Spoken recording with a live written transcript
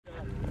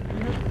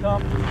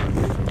come.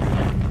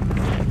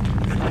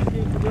 I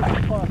came to this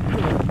spot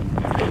here.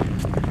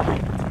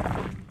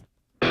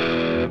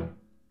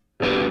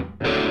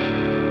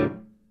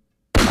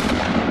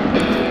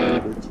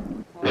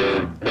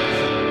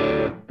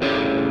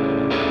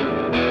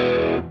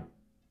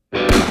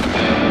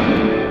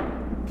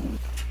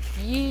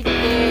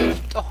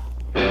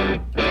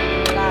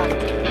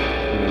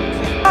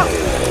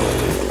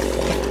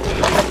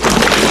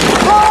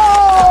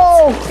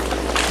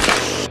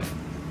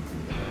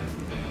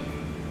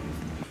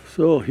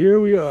 So here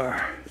we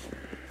are.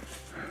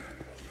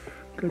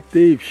 Got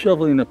Dave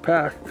shoveling the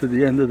path to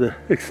the end of the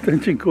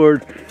extension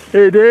cord.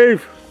 Hey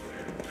Dave!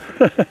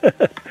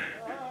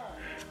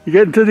 You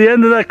getting to the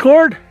end of that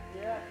cord?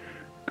 Yeah.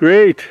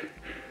 Great.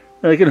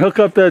 I can hook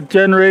up that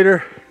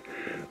generator.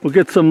 We'll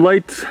get some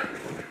lights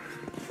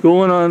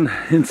going on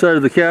inside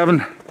of the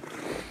cabin.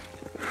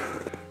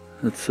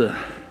 That's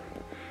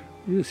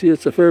you see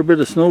it's a fair bit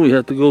of snow we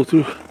had to go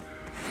through.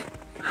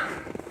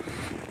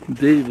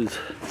 Dave has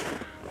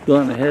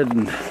gone ahead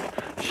and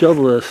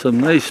shoveled us some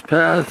nice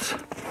paths.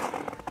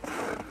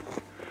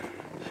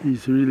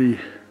 She's really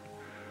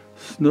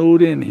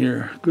snowed in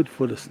here. Good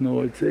foot of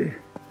snow, I'd say.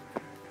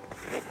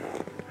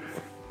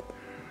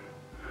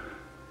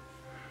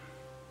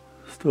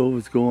 Stove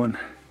is going.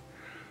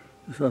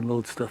 Just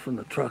unload stuff in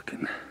the truck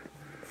and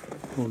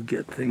we'll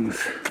get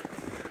things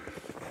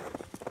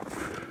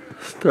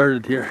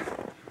started here.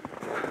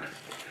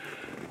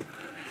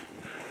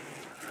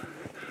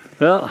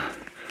 Well,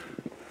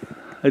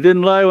 I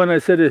didn't lie when I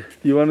said, do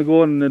you want to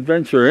go on an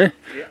adventure, eh?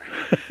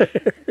 Yeah.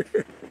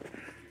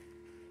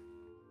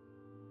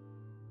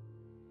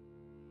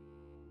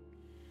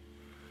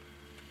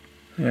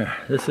 Yeah,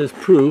 this is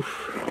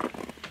proof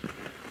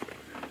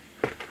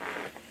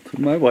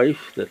to my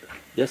wife that,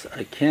 yes,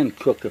 I can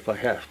cook if I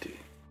have to.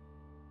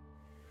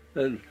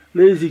 That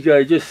lazy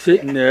guy just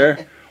sitting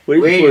there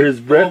waiting for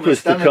his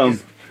breakfast to come.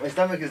 My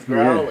stomach is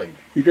growling. Yeah.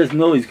 He doesn't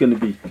know he's going to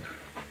be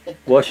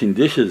washing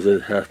dishes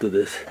after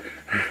this.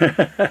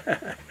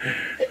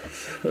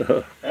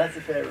 So, that's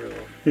a fair rule.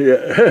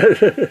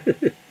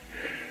 Yeah.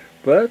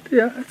 But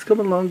yeah, it's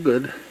coming along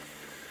good.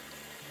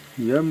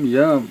 Yum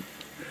yum.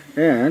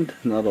 And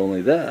not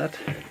only that,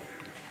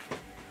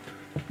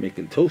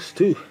 making toast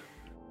too.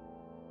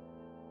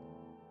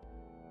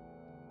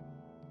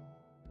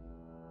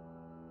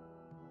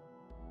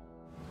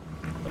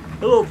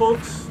 Hello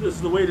folks, this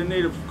is the Way to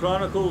Native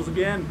Chronicles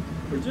again.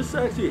 We're just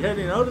actually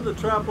heading out of the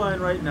trap line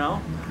right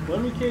now.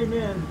 When we came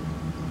in,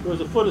 there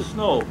was a foot of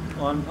snow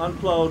on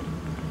unplowed,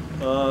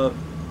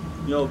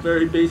 you know,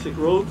 very basic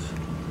roads,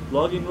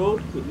 logging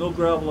road with no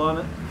gravel on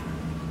it.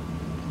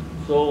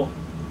 So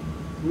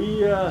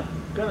we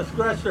kind of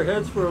scratched our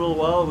heads for a little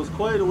while. It was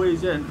quite a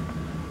ways in,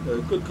 a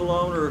good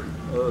kilometer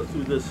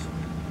through this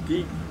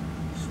deep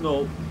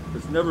snow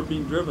that's never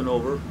been driven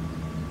over.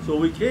 So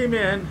we came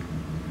in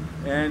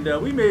and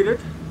we made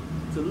it.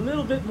 It's a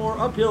little bit more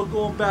uphill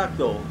going back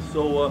though,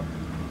 so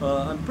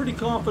I'm pretty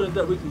confident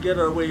that we can get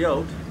our way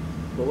out.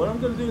 But what I'm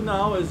going to do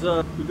now is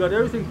we've got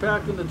everything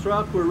packed in the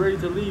truck, we're ready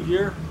to leave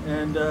here,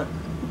 and we're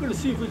going to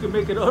see if we can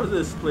make it out of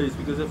this place,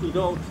 because if we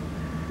don't,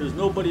 there's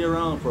nobody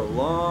around for a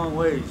long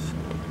ways.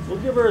 We'll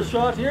give her a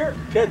shot here,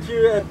 catch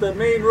you at the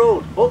main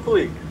road,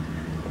 hopefully.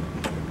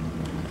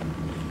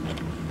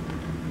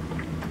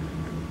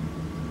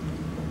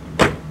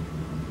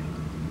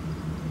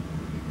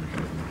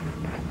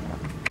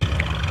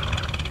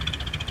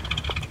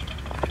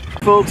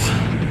 Folks,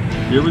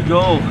 here we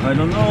go. I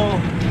don't know.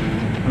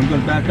 I'm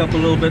going to back up a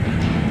little bit.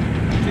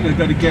 I think I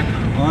got to get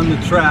on the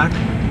track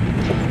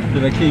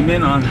that I came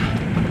in on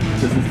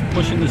because it's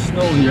pushing the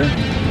snow here.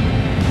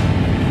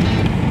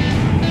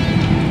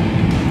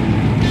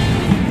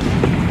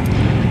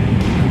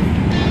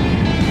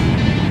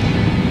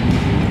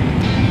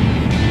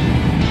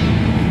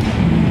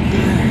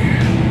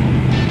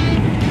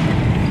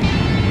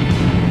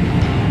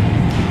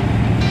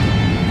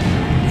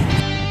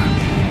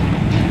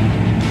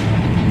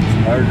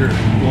 Harder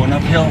going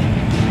uphill.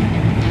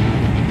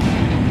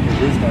 It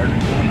is harder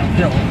going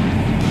uphill.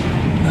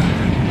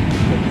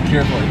 But be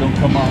careful I don't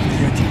come off the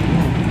edge of the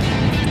road.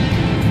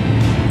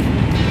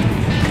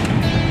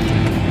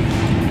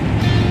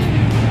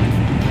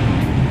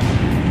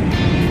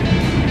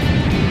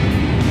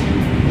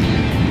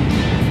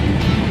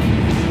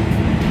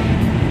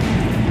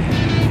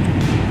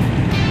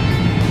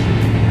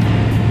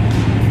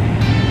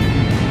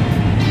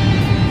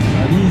 It's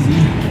not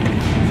easy.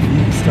 So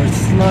you can start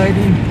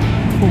sliding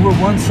over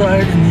one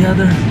side and the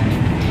other. I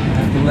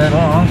have to let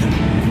off.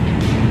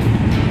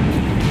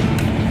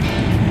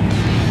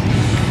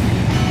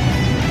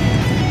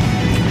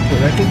 But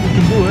I think we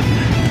can do it.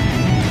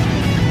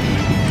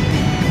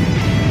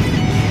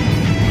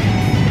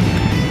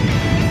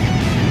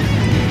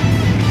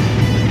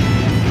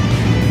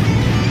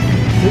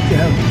 I think I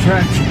have the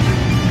traction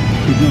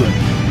to do it.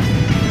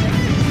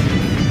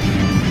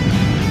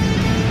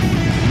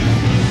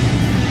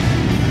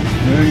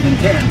 Very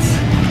intense.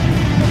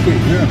 Okay,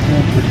 here I'm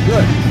going pretty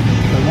good.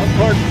 But one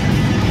part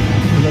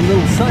with a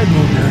little side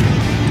move there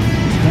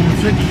is kind of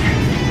tricky.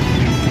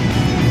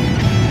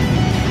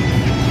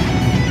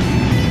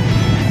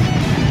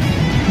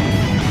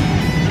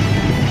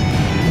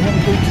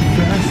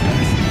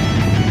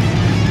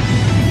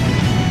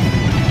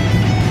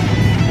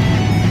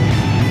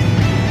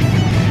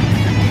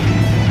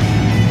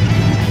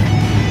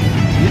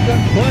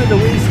 Quite a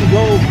ways to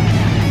go.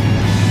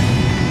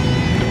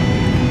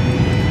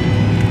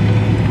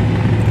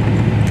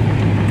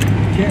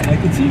 I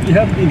can see we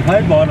haven't been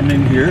high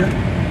bottoming here.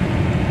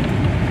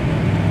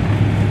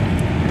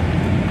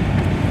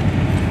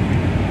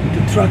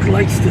 The truck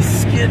likes to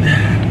skid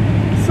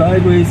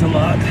sideways a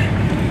lot.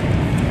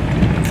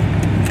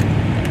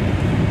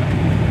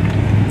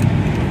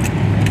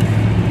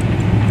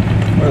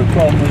 Well, the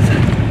problem is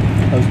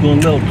I was going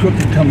a little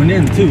crooked coming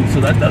in too, so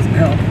that doesn't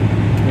help.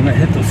 When I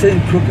hit those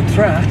same crooked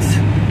tracks.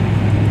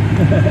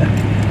 When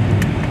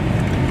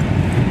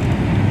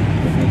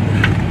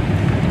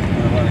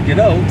I want to get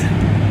out,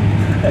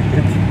 it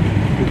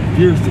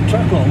veers the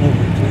truck all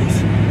over the place.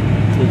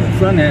 So the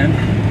front end,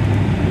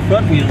 the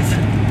front wheels,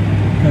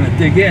 kind of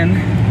dig in,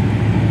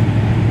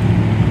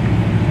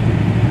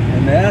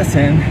 and the ass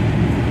end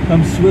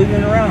comes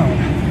swinging around.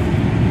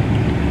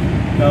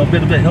 Now a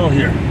bit of a hill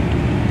here.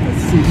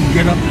 Let's see if we can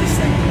get up this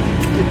thing.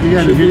 You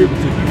gotta be able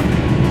to.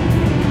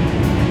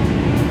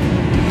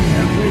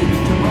 Yeah, baby,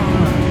 come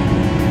on.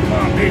 Come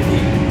on, baby.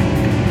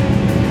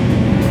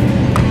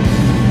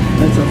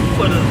 That's a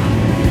foot of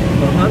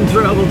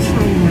untraveled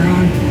snow we're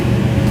on.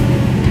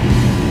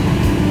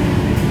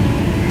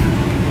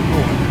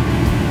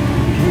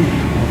 Okay,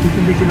 well, if we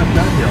can make it up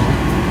that hill,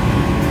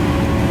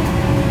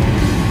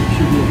 we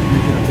should be able to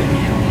make it up any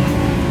hill.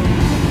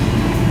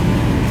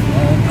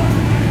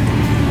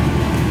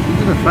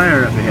 There's a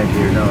fire up ahead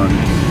here, no?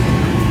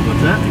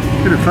 What's that?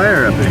 There's a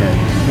fire up ahead.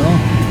 No?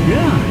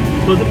 Yeah.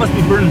 So there must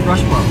be burning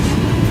brush piles.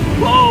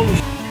 Whoa!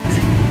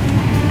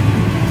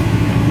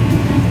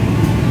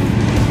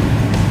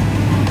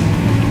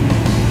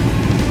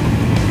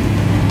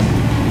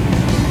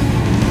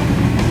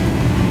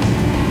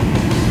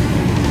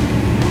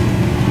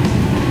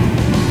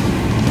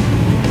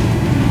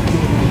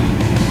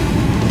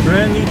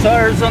 Brand new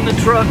tires on the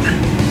truck.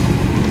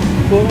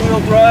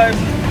 4-wheel drive.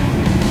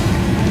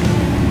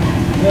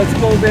 Let's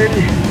go,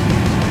 baby.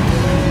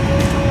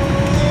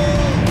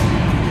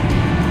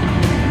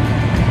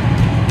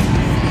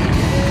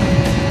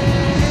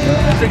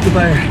 I think if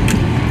I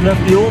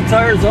left the old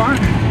tires on,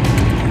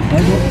 I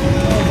don't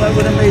know if I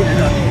would have made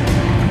it up here.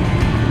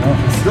 Well,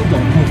 I still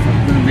don't know if I'm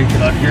going to make it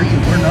out here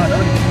because we're not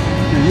out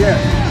here yet.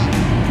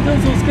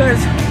 Those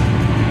guys,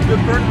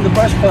 they're burning the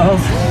brush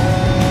piles.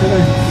 But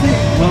I think,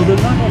 well, they're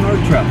not on our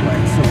trap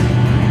line, so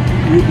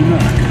maybe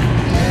not.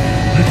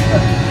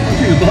 One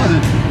thing about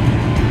it,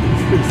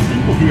 it's pretty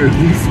steeple here at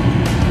least.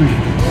 We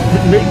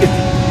didn't make it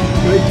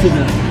right to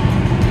the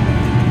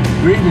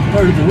graded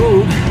part of the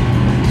road.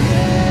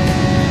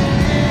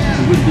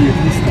 It would be at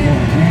least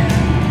along, eh?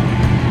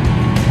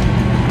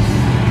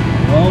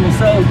 We're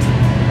almost out.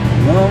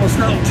 We're almost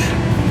out.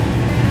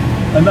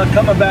 I'm not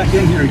coming back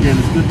in here again.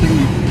 It's a good thing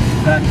we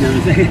packed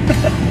everything.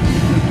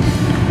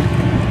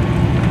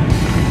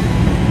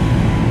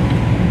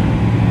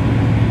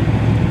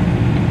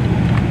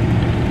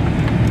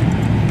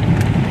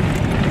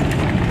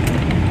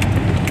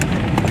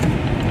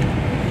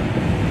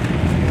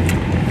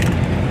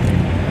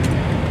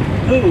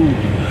 Oh.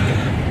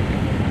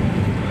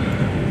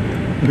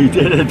 We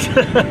did it.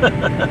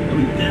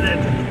 We did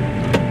it.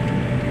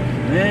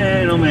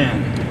 Man, oh man.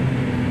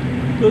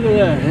 Look at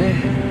that, eh?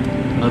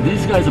 Now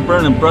these guys are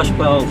burning brush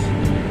piles.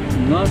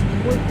 Not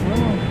quite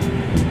well.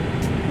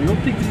 I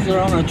don't think these are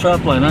on our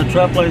trap line. Our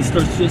trap line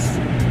starts just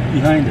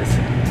behind us.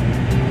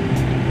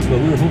 But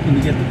we're hoping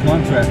to get the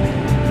contract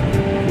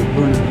for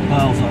burning the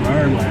piles on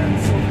our land.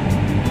 So.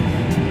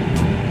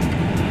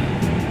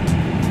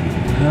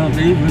 Well,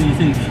 Dave, what do you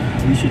think?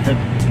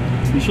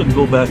 We shouldn't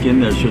go back in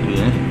there, should we,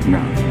 eh?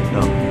 No.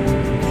 No.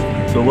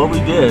 So what we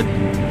did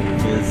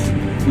is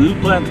we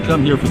planned to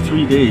come here for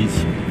 3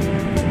 days,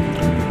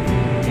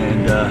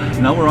 and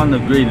now we're on the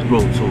graded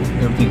road, so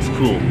everything's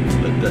cool.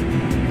 But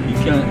we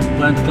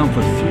planned to come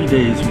for 3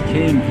 days. We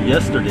came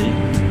yesterday,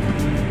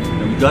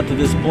 and we got to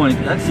this point.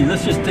 Actually,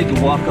 let's just take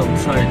a walk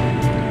outside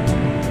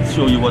and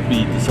show you what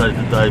we decided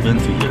to dive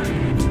into here.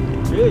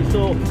 Okay,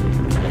 so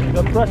we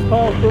got brush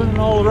piles burning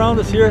all around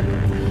us here.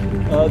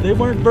 They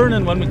weren't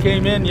burning when we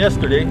came in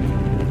yesterday,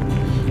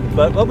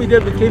 but what we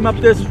did, we came up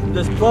this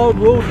plowed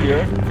road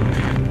here,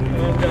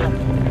 and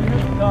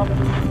here's the top.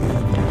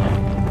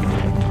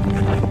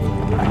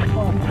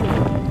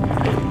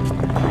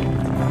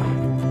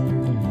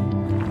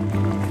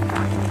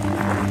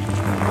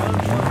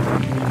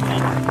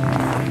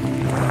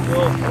 So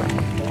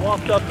I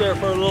walked up there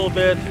for a little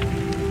bit,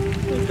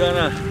 and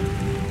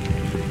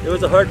it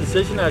was a hard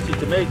decision actually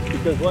to make,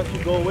 because once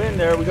you go in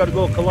there, we got to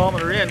go a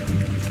kilometer in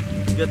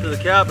to get to the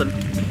cabin,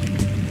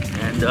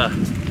 and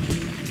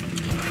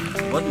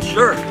wasn't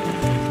sure.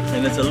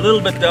 And it's a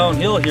little bit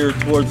downhill here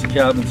towards the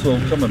cabin, so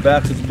coming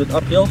back it's a bit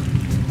uphill.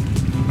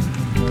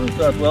 And we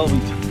thought, well, we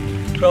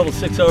traveled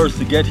 6 hours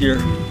to get here.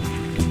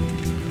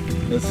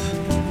 Let's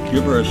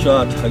give her a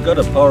shot. I got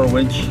a power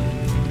winch,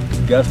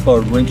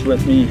 gas-powered winch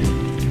with me,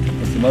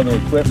 and some other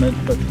equipment,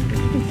 but as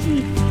you can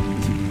see,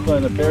 it's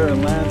quite a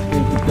barren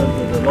landscape because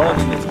of the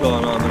logging that's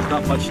gone on. There's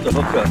not much to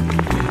hook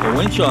a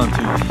winch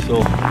onto,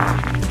 so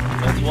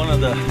that's one of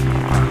the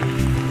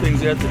things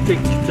things you have to take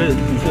into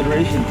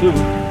consideration too.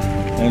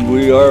 And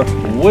we are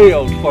way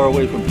out far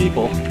away from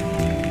people.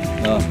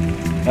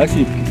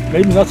 Actually,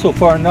 maybe not so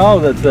far now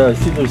that I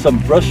see there's some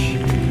brush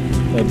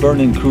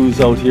burning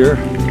crews out here,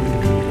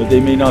 but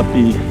they may not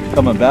be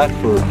coming back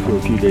for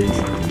a few days.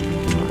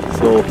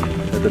 So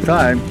at the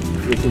time,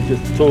 this was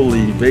just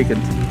totally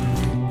vacant.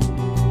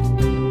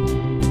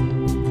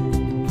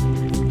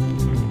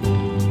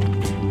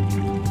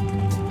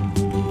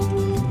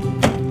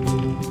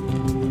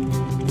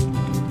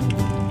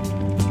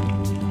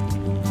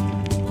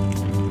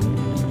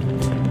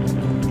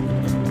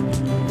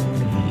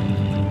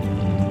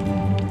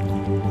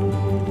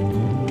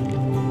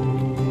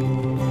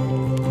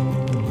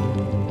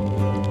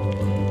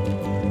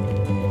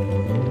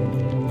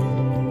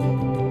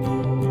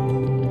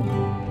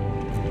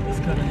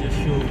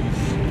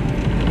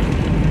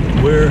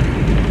 Where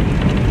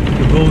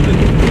the road,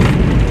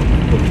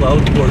 the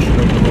plowed portion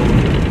of the road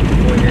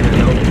going in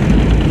and out.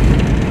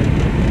 I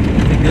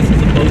think this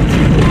is about 2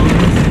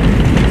 kilometers.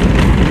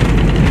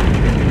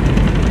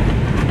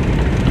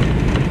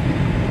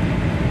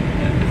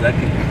 Yeah,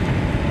 exactly.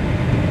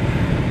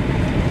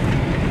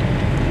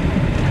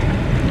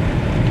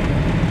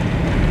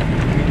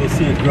 We will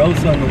see a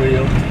grouse on the way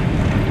out.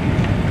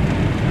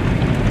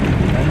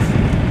 Nice.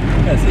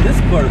 Yeah, see, this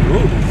part of the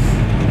road is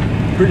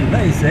pretty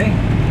nice, eh?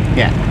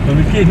 Yeah. When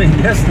we came in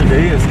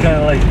yesterday, it's kind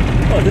of like,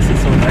 oh, this is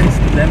so nice.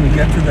 But then we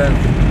get to that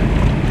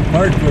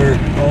part where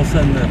all of a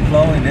sudden the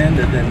plowing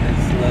ended, and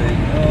it's like,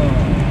 oh,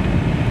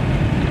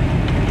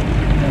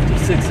 after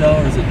 6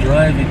 hours of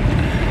driving,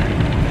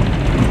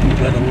 we've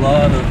got a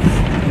lot of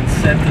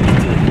incentive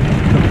to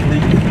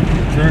complete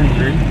the journey,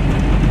 right?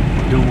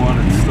 You don't want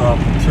to stop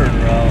and turn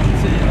around and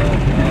say, oh,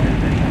 well,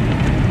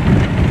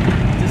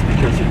 just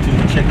because you're too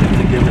chicken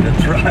to give it a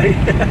try.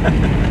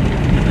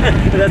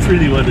 That's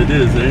really what it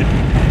is, eh?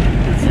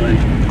 It's like,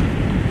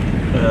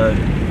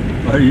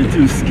 are you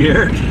too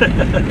scared?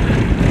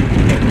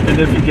 And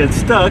if you get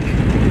stuck,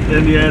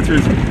 then the answer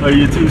is, are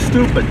you too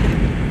stupid?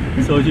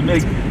 So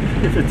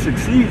if it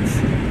succeeds,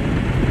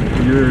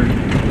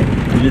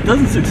 if it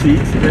doesn't succeed,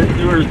 then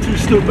you're too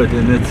stupid,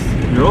 and it's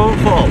your own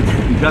fault.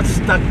 You got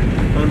stuck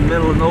in the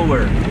middle of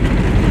nowhere.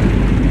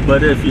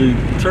 But if you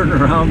turn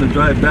around and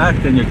drive back,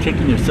 then you're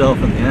kicking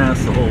yourself in the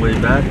ass the whole way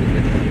back.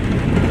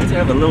 You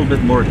have a little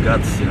bit more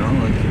guts, you know.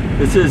 Like,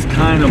 this is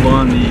kind of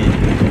on the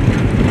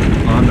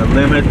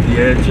limit, the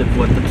edge of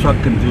what the truck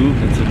can do.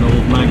 It's an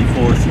old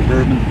 '94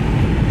 Suburban,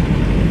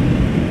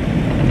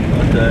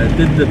 but I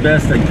did the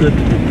best I could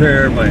to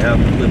prepare by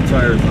having good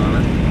tires on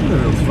it. Look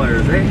at those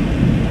fires, eh?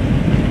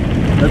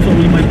 That's what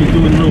we might be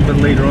doing a little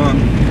bit later on.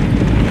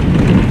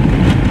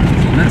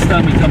 So next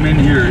time we come in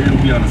here,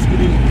 it'll be on a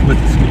skidoo, with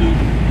the skidoo.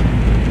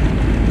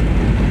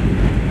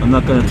 I'm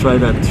not going to try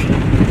that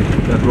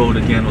road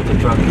again with the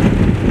truck.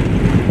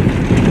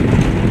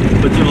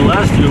 But you know,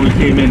 last year we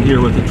came in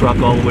here with the truck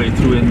all the way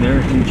through in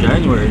there in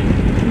January,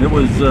 and it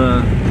was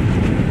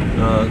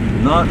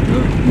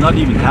not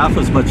even half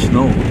as much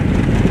snow.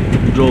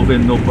 We drove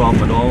in no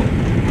problem at all.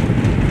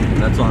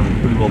 And that's on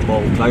pretty well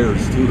bald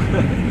tires too.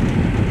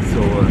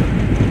 So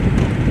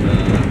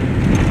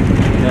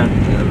had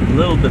a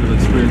little bit of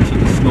experience in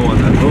the snow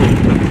on that road.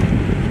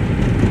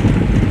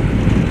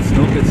 The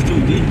snow gets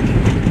too deep.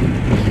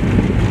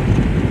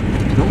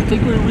 I don't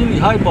think we're really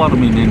high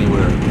bottoming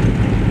anywhere.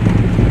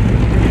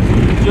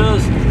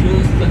 Just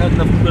had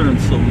enough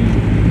clearance so we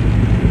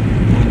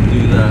wouldn't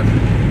do that.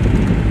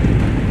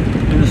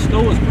 And the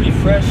snow is pretty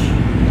fresh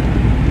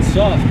and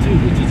soft too,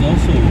 which is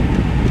also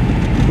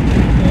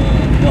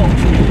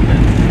helps a little bit.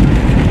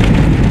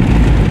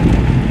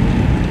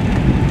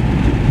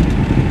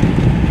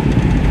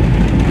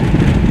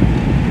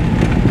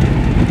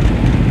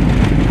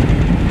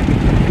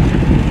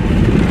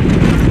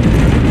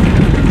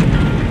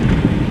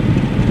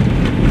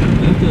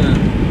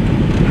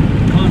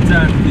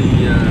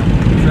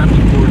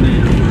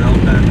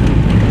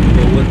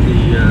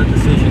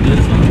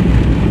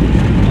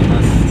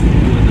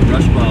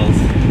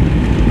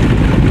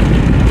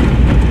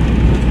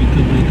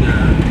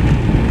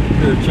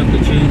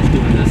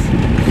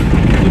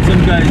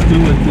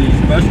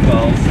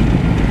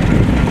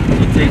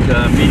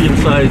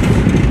 Medium-sized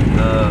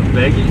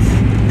baggies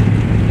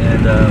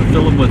and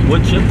fill them with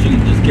wood chips. You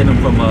can just get them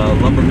from a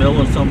lumber mill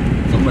or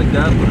something like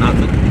that for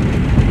nothing.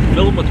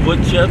 Fill them with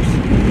wood chips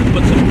and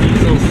put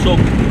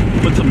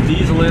some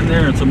diesel in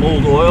there and some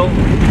old oil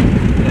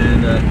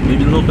and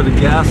maybe a little bit of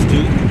gas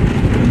too,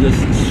 and just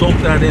soak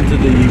that into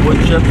the wood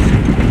chips.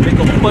 Make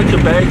a whole bunch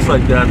of bags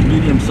like that,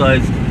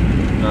 medium-sized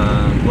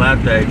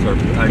glad bags, or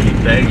I mean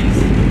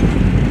baggies,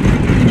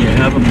 and you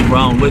have them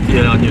around with you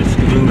on your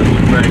skidoo as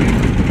you're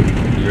dragging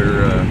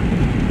your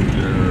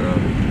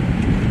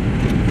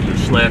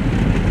sled,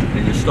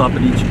 and you stop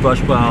at each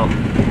brush pile,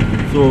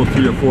 throw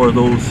 3 or 4 of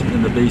those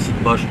in the basic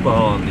brush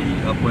pile on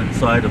the upwind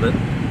side of it,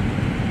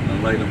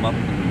 and light them up,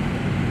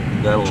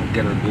 and that'll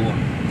get her going.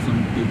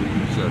 Some people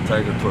use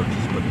tiger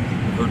torches, but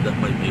I've heard that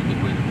might be a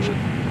good way to do it.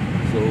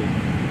 So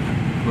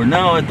we're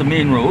now at the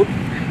main road.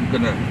 I'm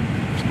gonna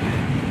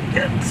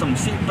get some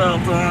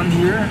seatbelt on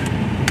here.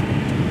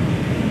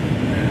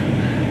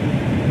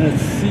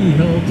 Let's see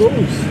how it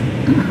goes.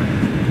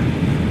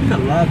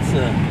 Got lots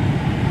of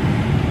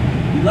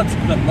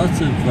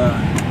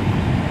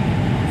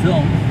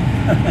film.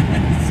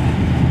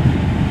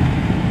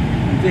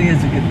 The thing is,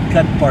 you can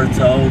cut parts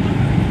out and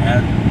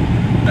add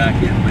back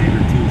in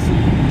later too, so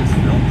you can just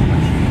film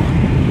what you want.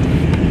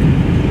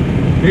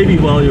 Maybe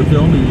while you're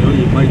filming,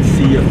 you might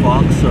see a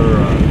fox or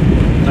a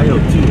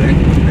coyote too,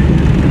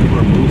 eh? Or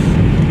a moose.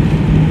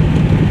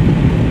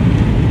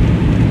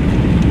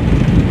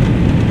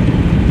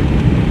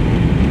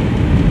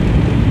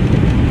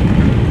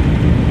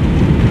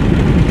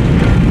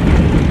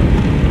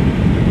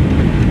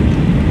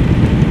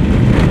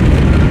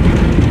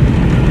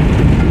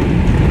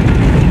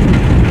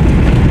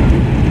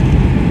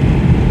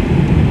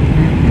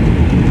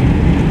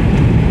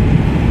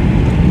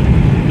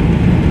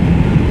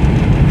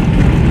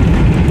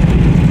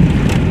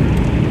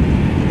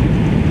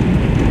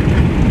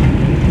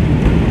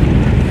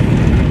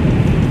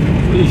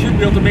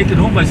 Be able to make it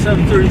home by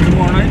 7:30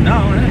 tomorrow night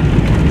now, eh?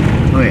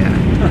 Oh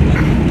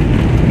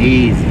yeah.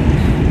 Easy.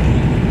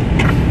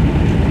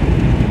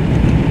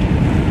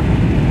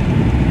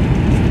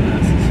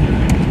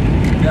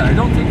 Yeah, I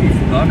don't think we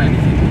forgot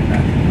anything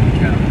back in the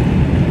cabin.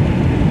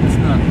 It's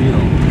not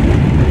real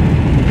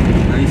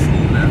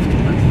nicely left,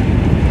 but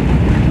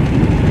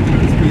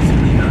it's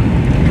basically done.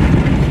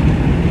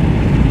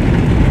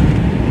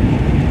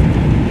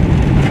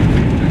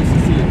 Nice to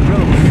see it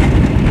grow.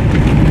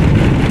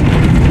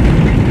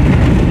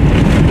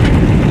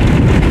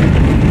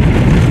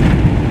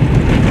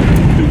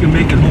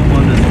 Make it home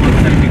on this one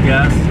tank of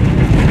gas.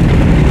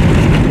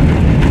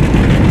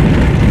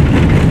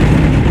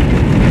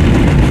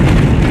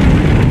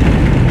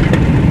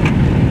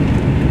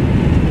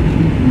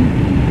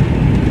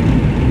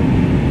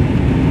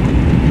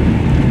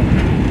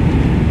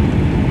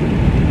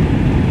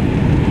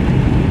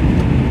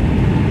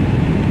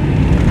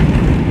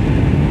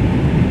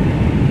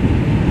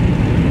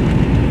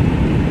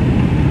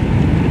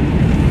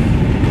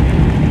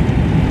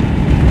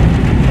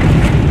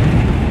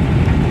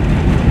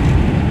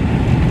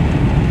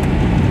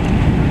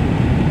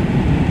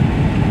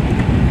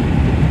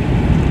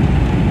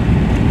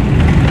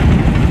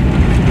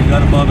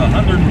 Got about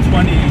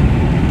 120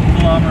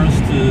 kilometers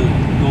to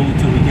go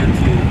till we get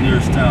to the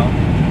nearest town,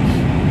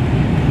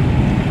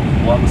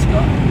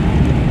 Wabasca.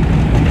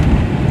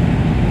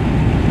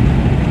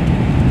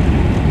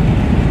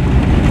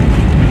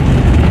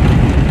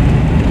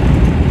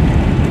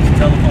 These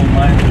telephone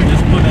lines were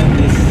just put in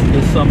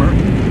this summer.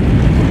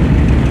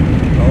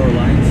 Power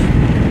lines.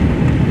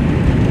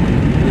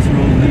 This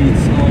road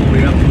leads all the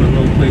way up to a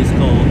little place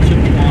called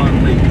Chippewa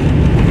Lake.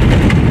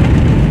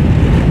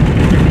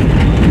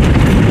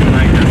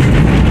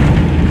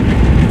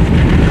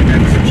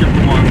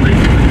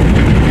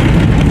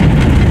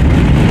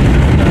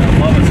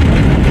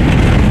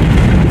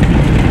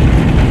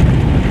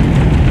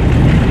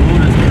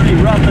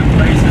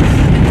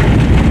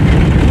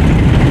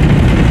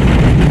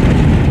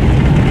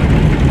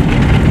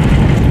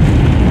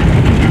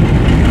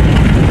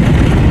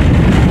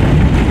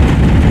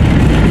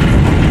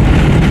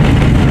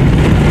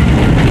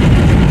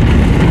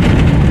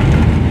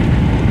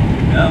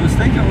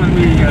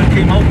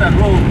 Came out that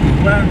road, the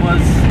plan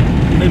was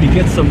maybe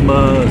get some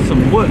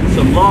wood,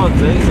 some logs,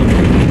 some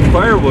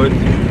firewood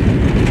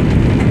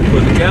for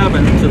the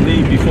cabin to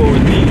leave before we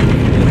leave.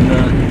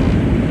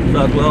 And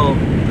thought, well,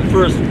 at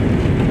first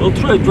we'll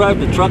try to drive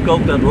the truck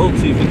out that road,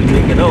 see if we can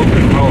make it out,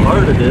 and how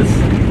hard it is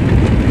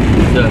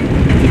to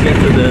get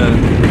to the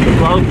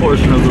plowed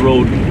portion of the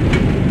road,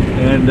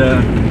 and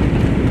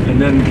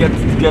then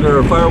get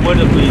our firewood.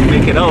 If we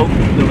make it out,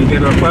 then we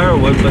get our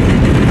firewood. But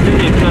then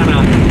you kind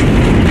of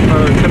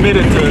are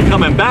committed to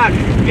coming back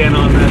again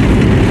on that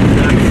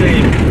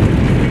same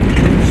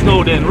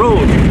snowed in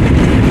road.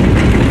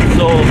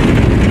 So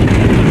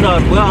I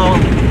thought, well,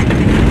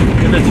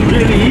 if it's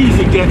really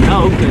easy getting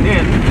out and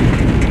in,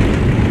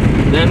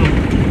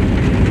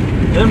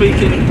 then we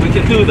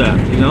can do that,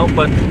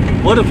 But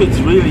what if it's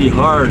really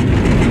hard,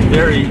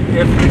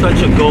 if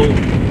touch and go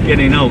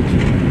getting out,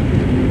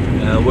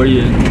 where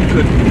you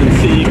could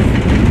conceive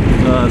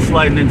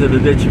sliding into the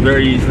ditch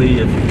very easily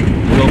if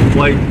you don't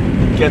quite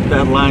get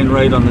that line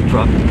right on the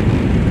truck.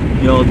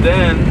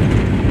 Then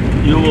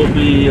you will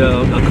be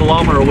a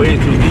kilometer away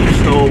through deep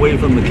snow away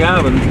from the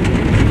cabin,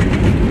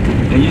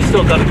 and you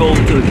still got to go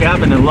to the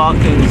cabin and lock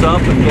things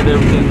up and get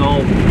everything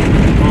all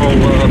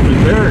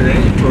prepared,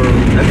 for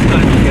next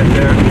time you get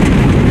there.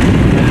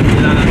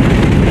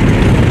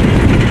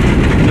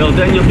 And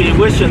then you'll be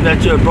wishing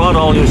that you brought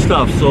all your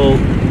stuff. So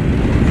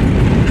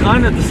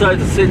kind of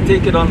decided to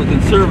take it on the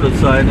conservative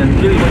side, and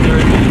really when you're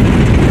in the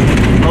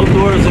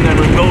outdoors and in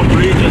remote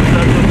regions,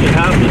 that's what you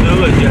have to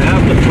do, is you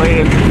have to play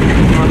it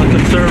on the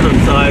conservative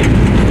side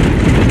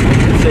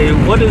and say,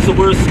 what is the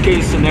worst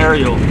case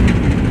scenario?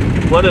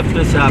 What if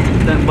this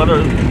happens? Then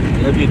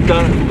have you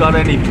got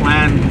any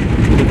plan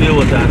to deal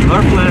with that? And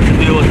our plan to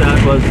deal with that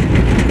was,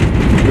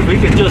 if we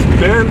can just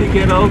barely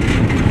get out,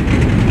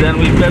 then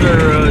we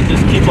better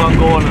just keep on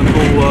going and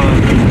go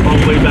all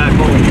the way back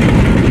home.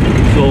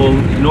 So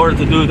in order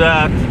to do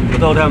that,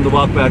 without having to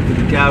walk back to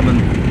the cabin,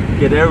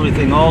 get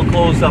everything all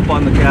closed up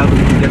on the cabin,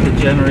 get the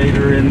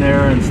generator in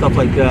there and stuff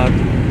like that,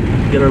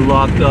 get her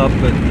locked up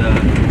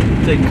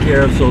and taken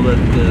care of so that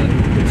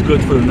it's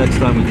good for the next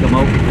time we come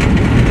out,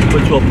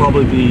 which will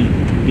probably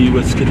be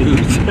with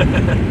Skidoos.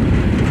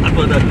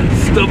 With a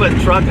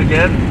stupid truck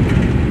again.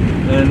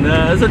 And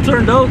as it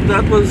turned out,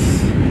 that was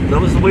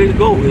the way to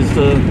go, is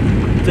to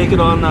take it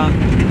on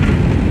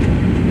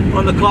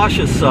the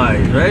cautious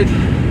side, right?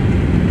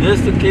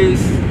 Just in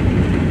case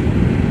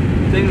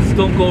things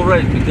don't go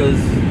right, because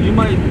you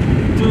might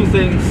do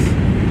things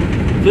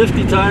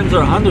 50 times or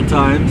 100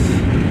 times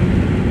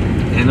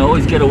and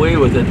always get away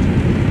with it.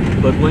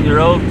 But when you're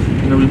out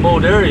in a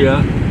remote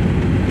area,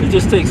 it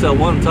just takes that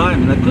one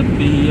time, and that could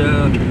be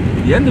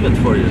the end of it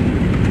for you.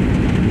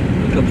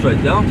 It comes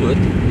right down to it.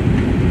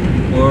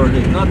 Or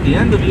if not the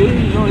end of you,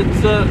 you know,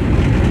 it'll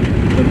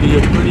be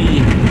a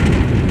pretty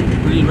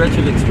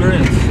wretched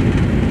experience.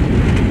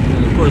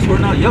 And of course, we're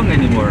not young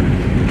anymore,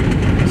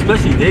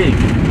 especially Dave.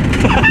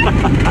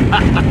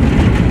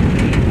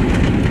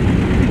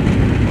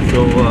 So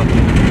I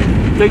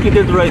think you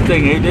did the right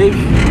thing, eh, Dave?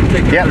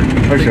 Taking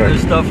her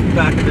stuff,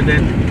 packing it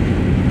in,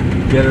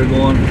 get her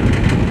going.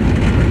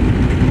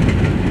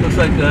 Looks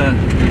like they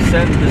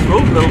extended this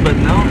road a little bit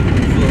now,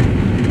 so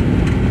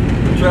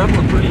we're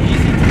traveling pretty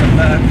easy to come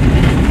back.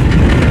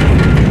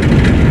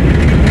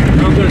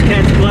 I'm going to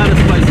catch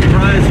Gladys by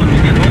surprise when we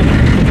get home.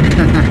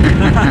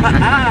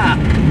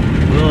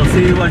 We'll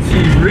see what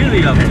she's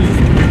really up to.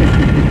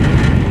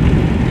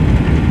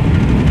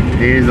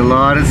 There's a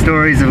lot of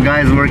stories of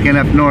guys working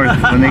up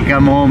north when they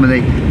come home, and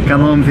they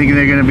come home thinking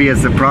they're going to be a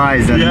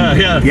surprise. And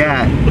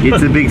yeah,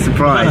 it's a big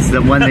surprise.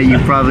 The one that you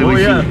probably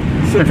wish you...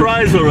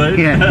 Surprise, all right.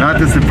 Yeah, not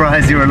the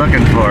surprise you were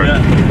looking for. Yeah.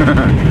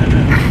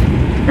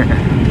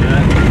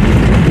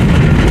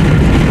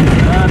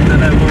 Not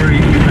that I worry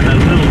even a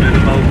little bit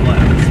about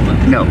Gladys, but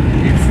no,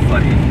 it's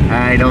funny.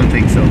 I don't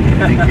think so.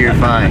 I think you're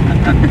fine.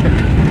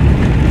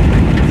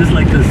 Just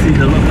like to see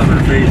the look on her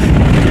face.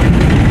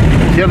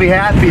 She'll be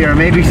happy, or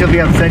maybe she'll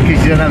be upset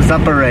because she doesn't have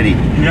supper ready.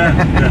 Yeah.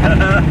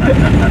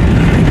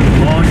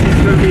 Well, she's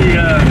going to be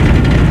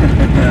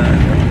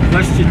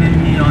questioning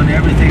me on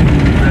everything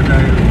that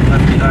I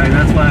left behind.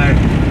 That's why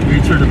I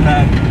made sure to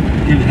hand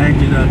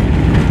you the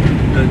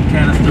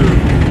canister of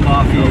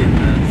coffee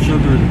and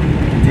sugar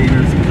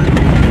containers.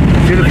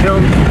 We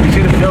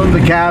should have filmed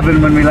the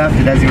cabin when we left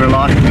it as you were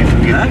locking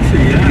it.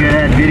 Actually, yeah. You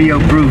had video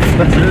proof.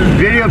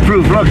 Video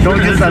proof. Look,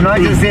 I'm not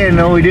just saying,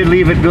 no, we did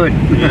leave it good.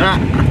 Yeah.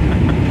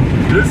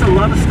 There's a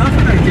lot of stuff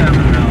in that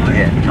cabin now,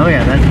 eh? Yeah. Oh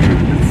yeah, that's true.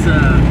 It's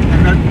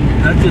and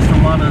that's just a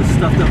lot of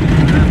stuff that we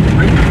can have to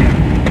bring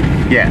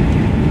again. Yeah.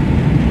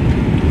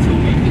 So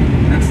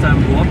next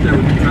time we go up there,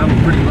 we can travel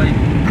pretty light.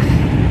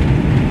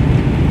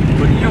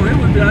 But you know, it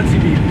would actually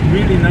be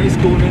really nice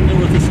going in there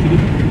with a Skidoo.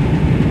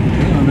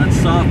 Yeah, on that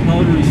soft,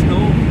 powdery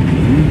snow.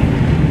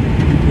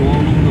 Go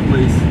all over the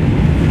place.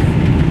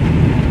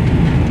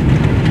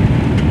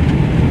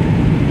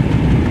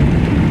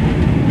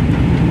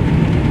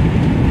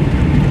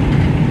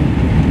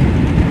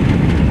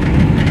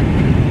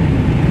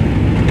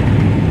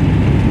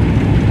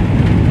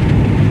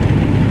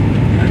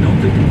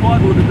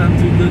 Would have done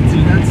too good to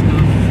that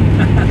stuff.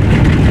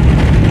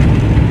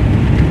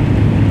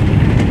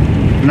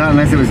 Not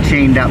unless it was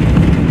chained up.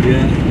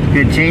 Yeah. If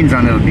you had chains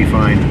on it, would be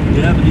fine.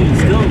 Yeah, but even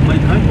still, it might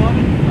high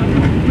bottom. I don't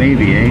know.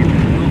 Maybe, eh? I don't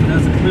know if it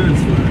has a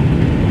clearance for it.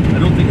 I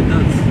don't think it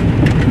does.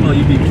 Well,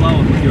 you'd be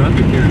plowing with your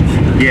undercarriage.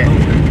 Yeah.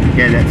 Okay.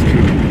 Yeah, that's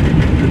true.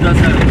 It does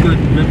have good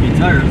rippy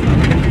tires on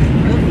it.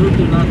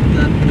 They're not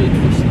that great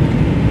for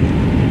snow.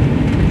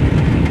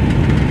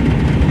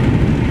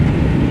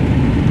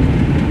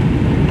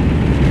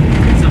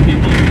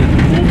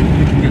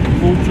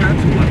 Full tracks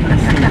or what? They're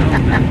slow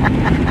down there.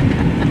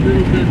 A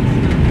little bit.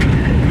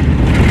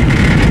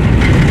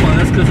 Well,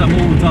 that's because I'm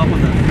over top of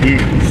that.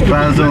 Yeah.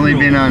 Plow's only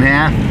been on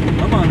half.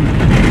 I'm on the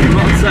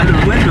wrong side of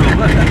the window.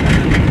 What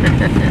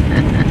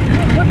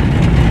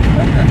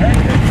the heck?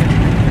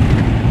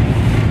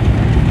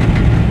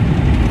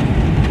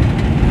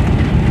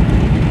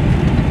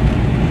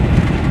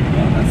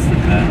 Well, that's the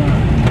kind of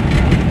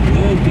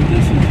road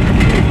conditions you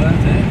deal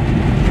with, eh?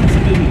 So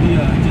maybe we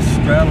just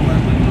straddle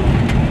that window.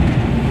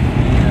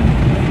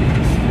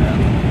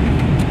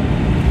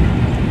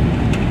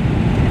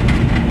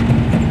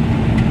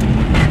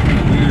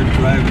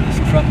 Driving this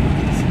truck with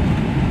these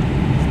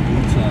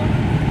boots on.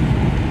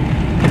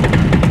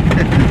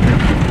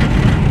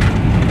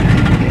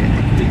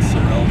 Big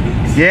Sorel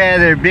boots. Yeah,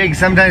 they're big.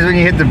 Sometimes when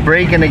you hit the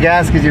brake and the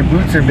gas because your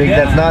boots are big,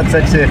 that's not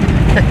such a...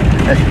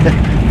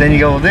 Then you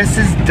go, well, this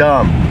is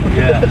dumb.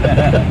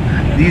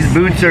 Yeah. These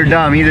boots are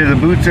dumb. Either the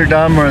boots are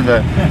dumb or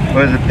the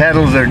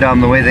pedals are dumb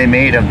the way they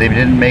made them. They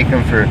didn't make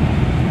them for...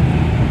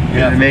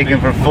 Yeah, they make them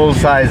for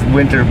full-size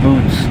winter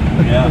boots.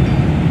 Yeah.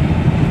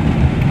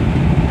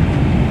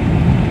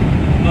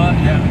 But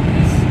yeah,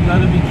 you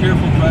gotta be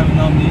careful driving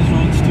down these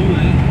roads too,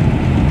 eh?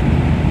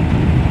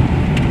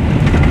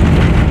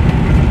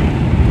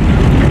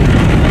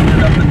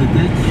 Ended up in the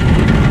ditch.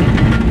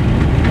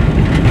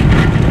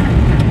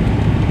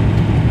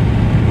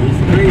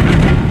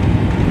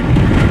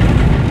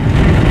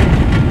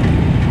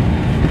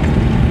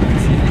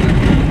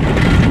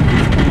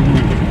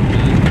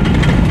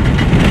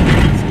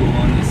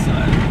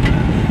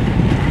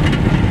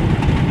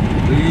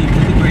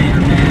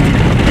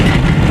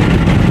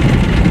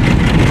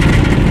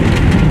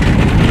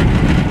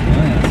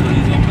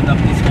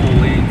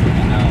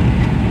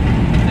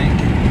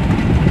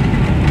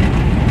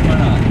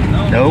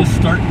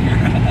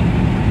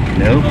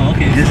 Nope. Oh,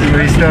 okay. This is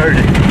where he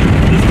started.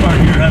 This part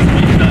here hasn't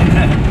been done.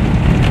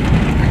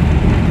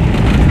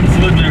 This is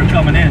when we were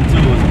coming in too.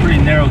 It was a pretty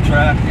narrow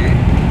track.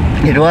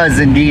 It was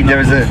indeed.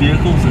 There was a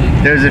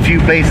few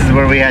places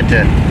where we had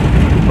to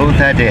both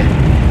had to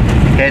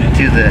head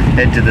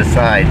to the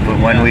side,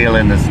 put one wheel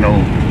in the snow.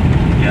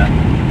 Yeah.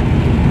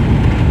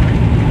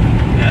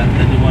 Yeah.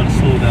 Then you want to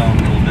slow down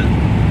a little bit.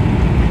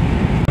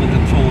 The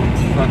control in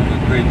front of a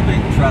great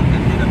big truck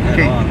and hit him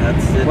head on.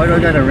 That's it. Why do I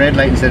got a red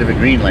light instead of a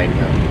green light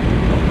now?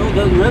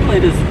 No, the red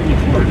light is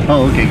recorded.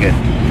 Oh, okay, good.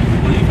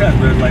 Well, you've had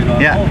red light on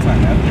all the time,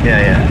 haven't you?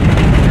 Yeah.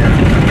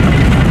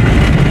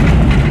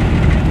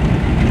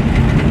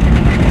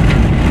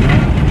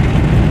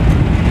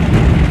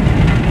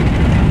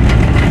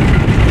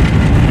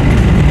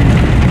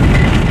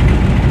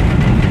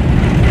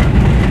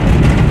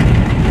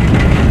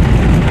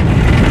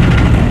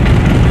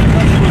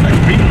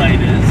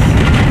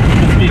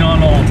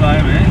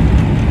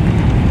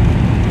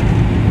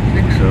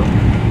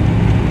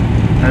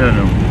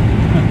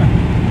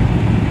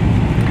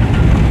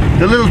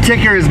 The little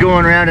ticker is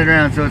going round and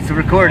round, so it's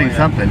recording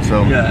something.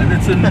 So yeah, and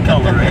it's in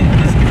color, right?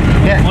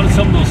 Yeah. One of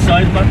some of those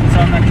side buttons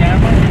on that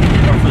camera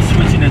are for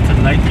switching it to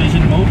night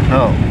vision mode.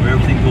 Oh. Where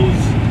everything goes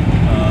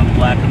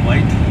black and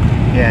white.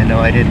 Yeah, no,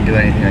 I didn't do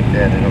anything like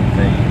that. I don't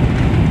think.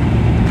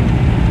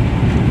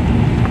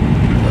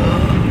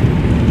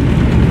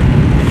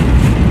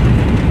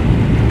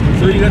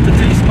 So you got to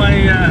taste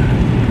my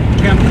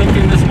camp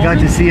cooking this morning? Got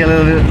to see a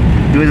little bit.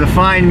 It was a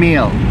fine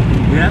meal.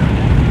 Yeah,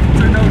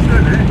 turned out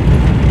good, eh?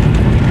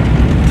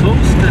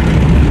 Toasted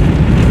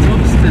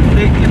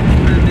bacon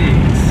and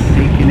eggs.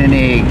 Bacon and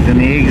eggs, and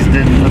the eggs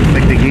didn't look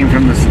like they came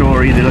from the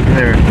store. They looked like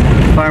they're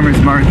farmers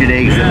market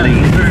eggs at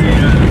least. Very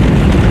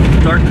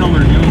dark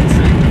colored yolks.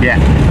 Eh? Yeah.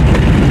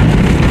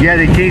 Yeah,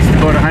 they taste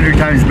about 100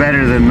 times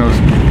better than those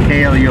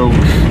pale yolks.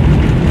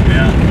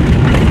 Yeah.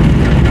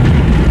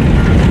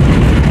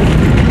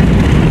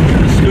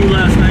 The stew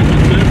last night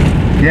was good.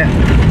 Yeah.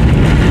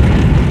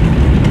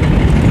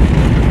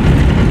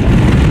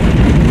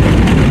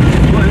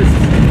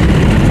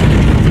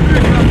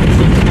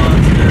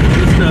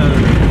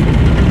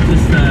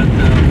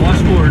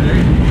 Washboard, eh? I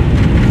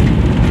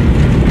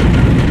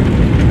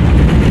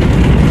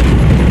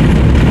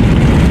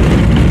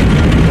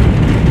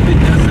think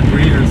that's the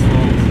grader's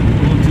fault.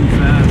 Going too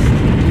fast.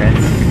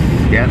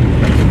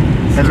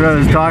 That's what I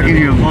was talking to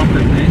you.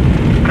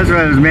 That's what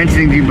I was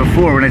mentioning to you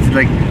before when I said,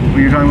 like,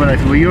 when you're talking about, I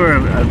said, well, you're a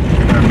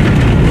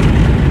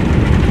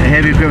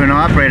heavy equipment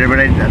operator, but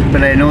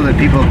I know that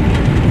people,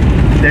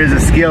 there's a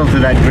skill to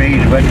that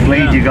grade, what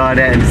blade you got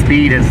at and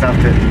speed and stuff,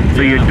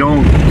 so you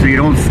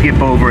don't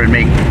skip over and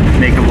make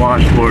a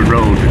washboard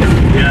road.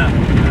 Yeah,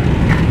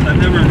 I've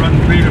never run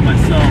grader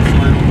myself, so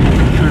I don't know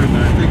for sure,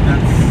 but I think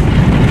that's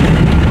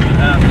what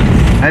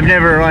happens. I've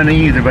never run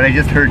either, but I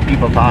just heard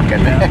people talking.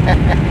 Yeah.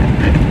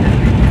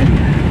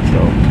 So,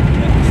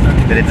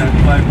 but it's that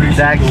vibration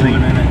actually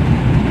going in it.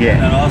 Yeah.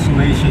 That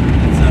oscillation,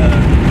 it's a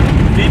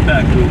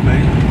feedback loop,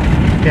 eh?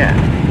 Yeah.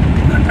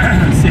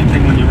 Same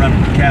thing when you run a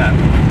cat.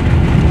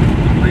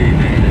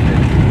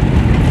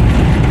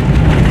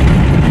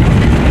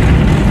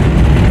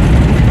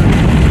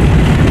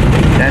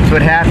 That's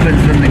what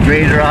happens when the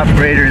grader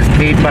operator is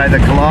paid by the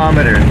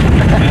kilometer.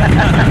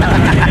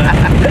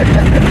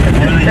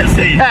 Well, they just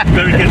say, you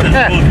better get this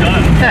road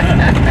done.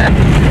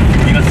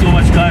 You got so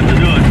much time to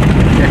do it.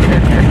 If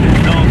you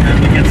don't,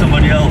 then we get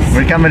somebody else.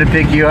 We're coming to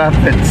pick you up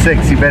at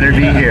 6. You better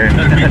be here.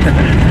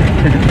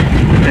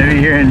 Better be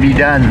here and be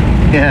done.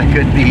 Yeah,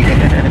 could be.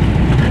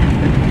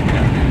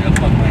 I'll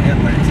put my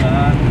headlights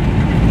on.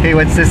 Hey,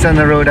 what's this on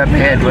the road up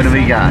ahead? What do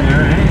we got?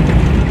 There, eh?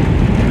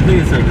 I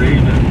think it's a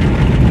raven.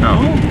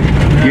 Oh.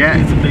 Yeah,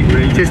 it's a big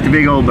raven. Just a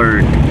big old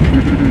bird. It'd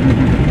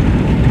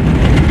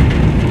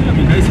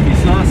be nice if you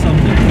saw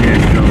something.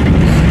 Yes, no.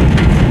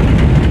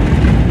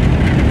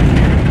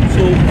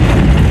 So,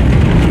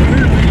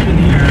 we're leaving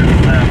here at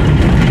 11.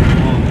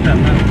 Oh, yeah,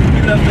 we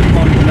left at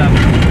about 11.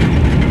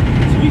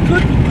 So we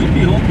could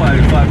be home by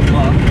 5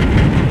 o'clock.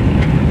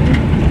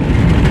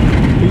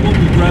 We won't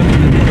be driving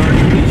in the dark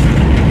at least.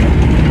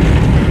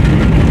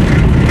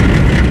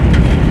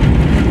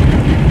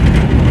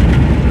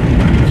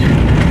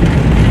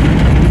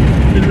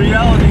 In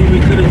reality, we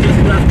could have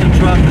just left the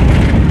truck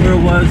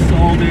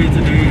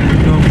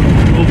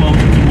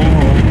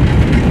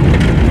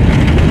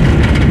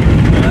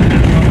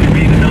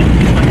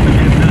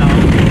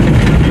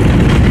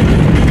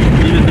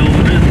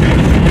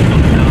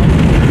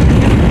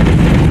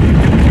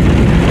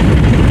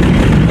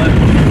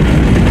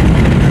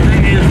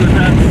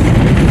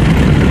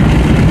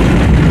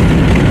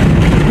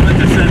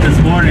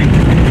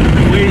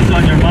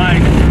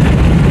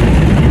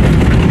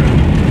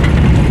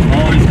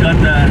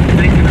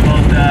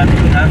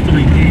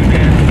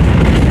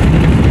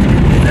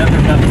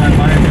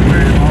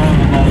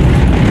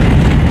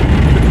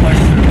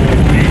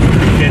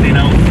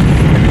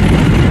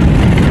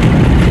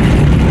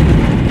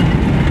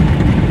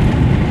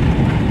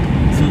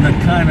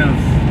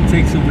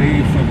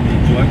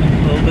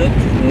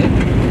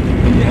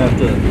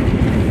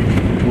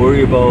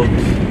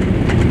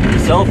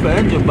yourself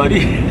and your buddy.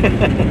 You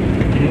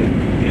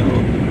know,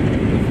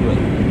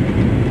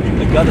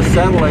 I got a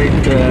satellite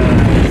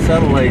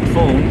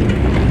phone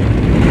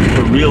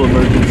for real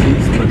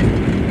emergencies, but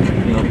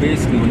you know,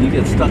 basically when you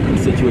get stuck in a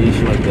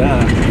situation like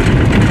that,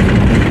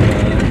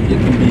 it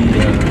can be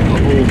a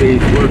whole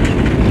day's work.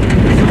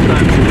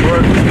 Sometimes you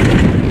work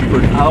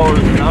for hours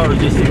and hours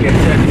just to get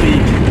 10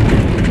 feet,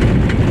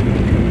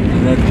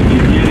 and that can be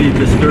really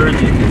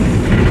discouraging.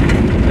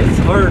 It's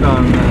hard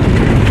on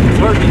it's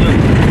hard to do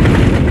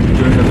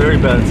during a very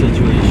bad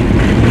situation.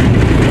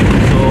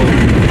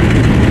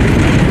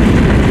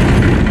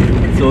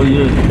 So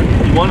you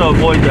want to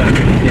avoid that if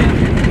you can.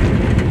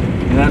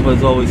 And that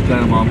was always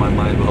kind of on my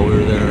mind while we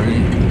were there. Eh?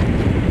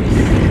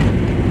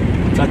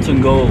 Just touch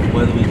and go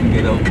whether we can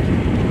get out.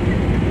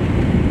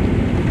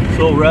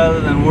 So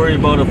rather than worry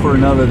about it for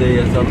another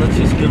day, I thought let's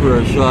just give her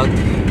a shot.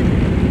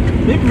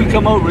 Maybe we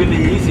come out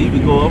really easy. We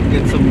go out and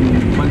get some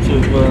bunch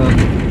of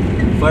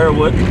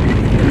firewood,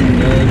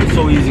 and it was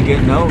so easy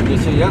getting out.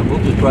 Just say, yeah,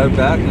 we'll just drive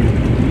back and you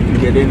can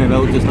get in and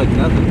out just like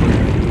nothing. But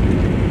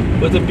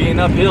with it being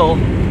uphill,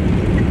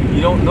 you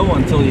don't know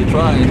until you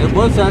try, and it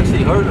was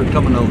actually harder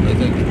coming out, I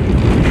think.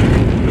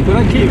 But when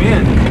I came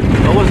in,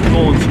 I wasn't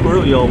going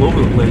squirrely all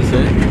over the place,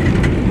 eh?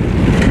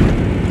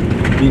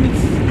 I mean,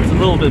 it's a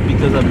little bit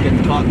because I'm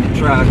getting caught in the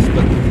tracks,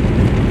 but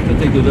I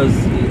think it does,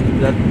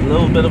 that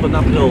little bit of an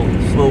uphill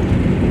slope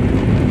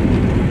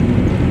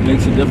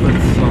makes a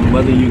difference on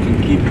whether you can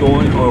keep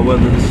going or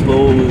whether the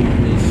snow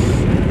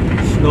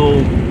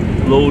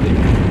load in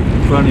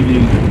front of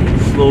you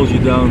slows you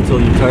down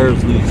until your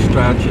tires lose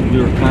traction. We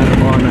were kind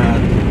of on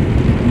that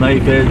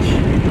knife edge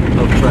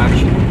of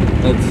traction.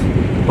 That's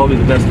probably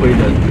the best way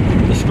to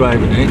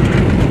describe it, eh?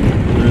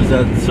 There's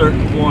that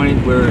certain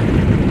point where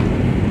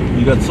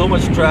you got so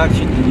much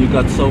traction and you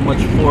got so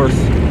much force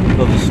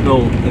of the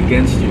snow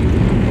against you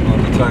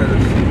on the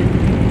tires.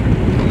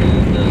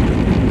 And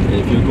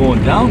if you're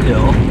going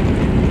downhill,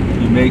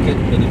 you make it,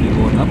 but if you're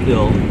going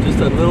uphill, just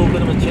a little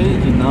bit of a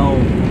change, and now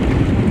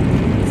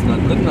it's not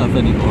good enough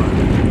anymore.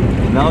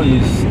 And now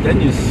you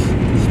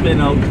spin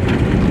out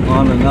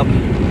on an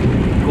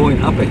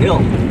going up a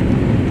hill,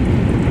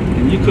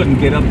 and you couldn't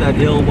get up that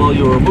hill while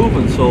you were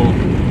moving, so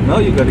now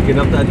you got to get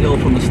up that hill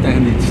from a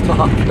standing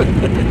stop.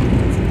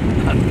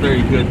 Not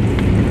very good.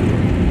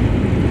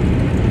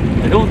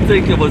 I don't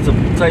think it was a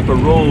type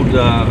of road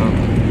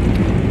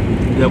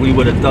that we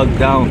would have dug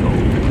down though,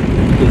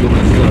 because it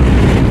was a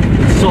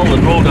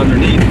solid road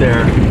underneath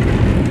there,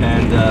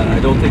 and I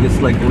don't think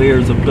it's like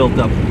layers of built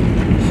up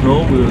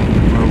snow.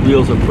 Our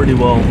wheels are pretty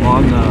well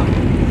on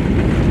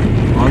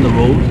the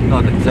road,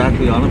 not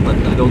exactly on it, but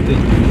I don't think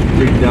we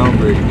dig down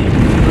very deep.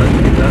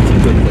 That's a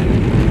good thing.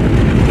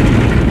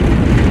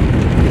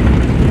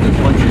 Because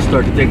once you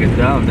start digging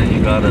down, then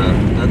you gotta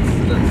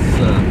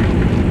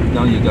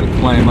now you gotta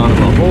climb out of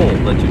a hole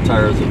that your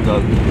tires have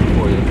dug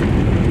for you.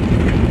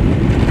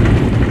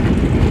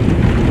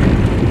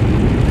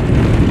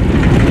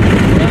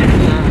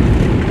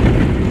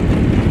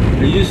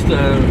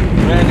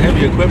 Ran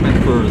heavy equipment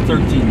for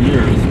 13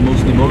 years,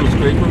 mostly motor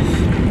scrapers,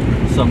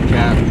 some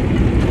cat.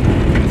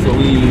 So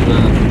we've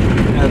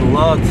had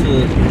lots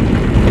of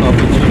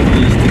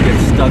opportunities to get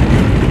stuck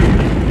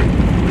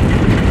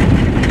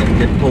and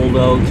get pulled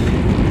out,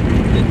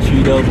 get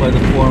chewed out by the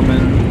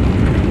foreman.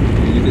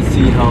 And you can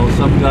see how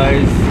some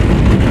guys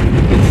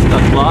get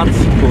stuck lots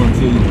going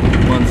to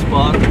one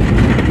spot,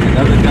 and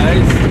other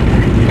guys,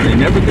 they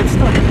never get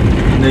stuck.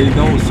 And they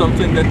know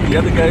something that the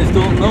other guys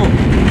don't know.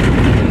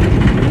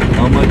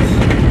 How much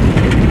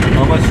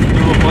to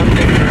do with one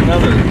thing or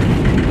another.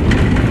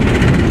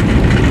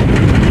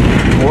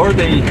 Or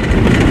they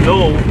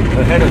know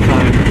ahead of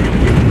time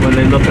when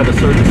they look at a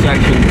certain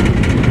section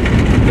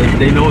that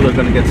they know they're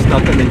going to get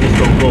stuck and they just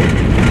don't go.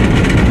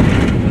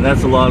 And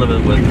that's a lot of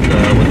it with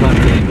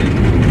hunting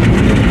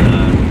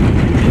and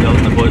being out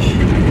in the bush.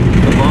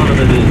 A lot of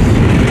it is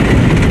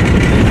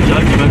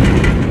judgment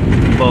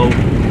about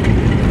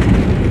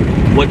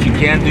what you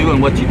can do and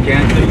what you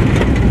can't do.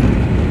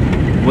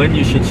 When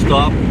you should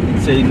stop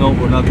and say, no,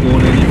 we're not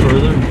going any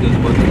further, because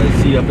what I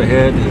see up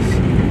ahead is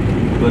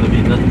going to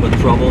be nothing but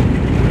trouble.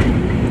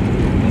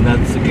 And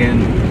that's,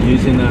 again,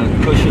 using a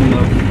cushion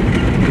of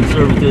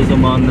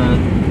conservatism on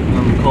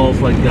calls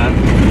like that,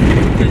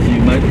 because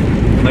you might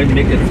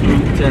make it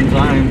through 10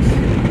 times,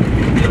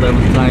 the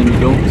 11th time you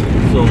don't.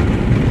 So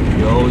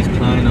you're always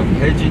kind of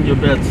hedging your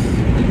bets.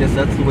 I guess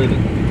that's the way to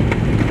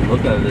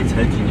look at it, is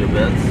hedging your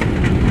bets.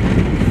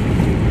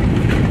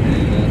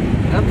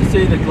 I have to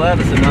say that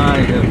Gladys and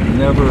I have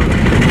never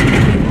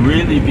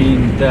really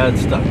been bad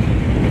stuck.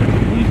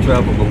 We've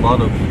traveled a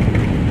lot of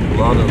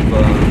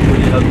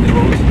pretty ugly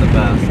roads in the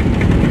past,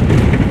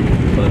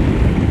 but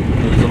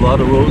there's a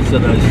lot of roads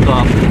that I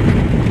stopped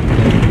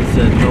and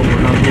said, no,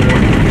 we're not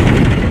going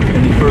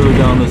any further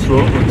down this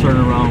road. We'll turn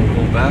around and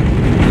go back.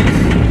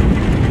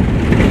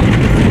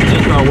 It's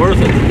just not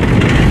worth it.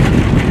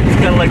 It's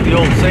kind of like the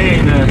old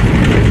saying that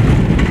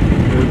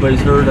everybody's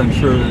heard, I'm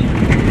sure, that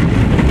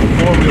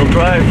four-wheel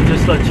drive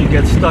just lets you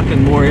get stuck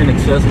in more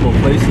inaccessible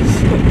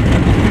places.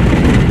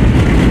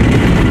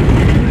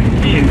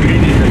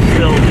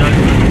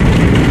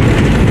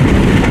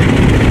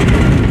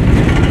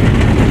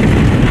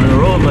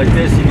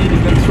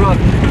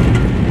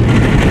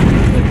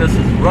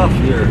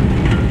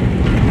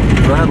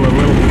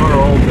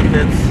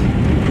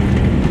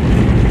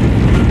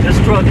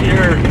 truck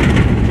here,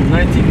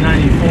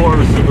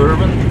 1994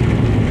 Suburban,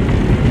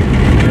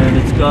 and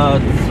it's got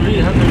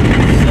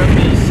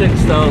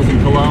 376,000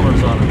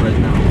 kilometers on it right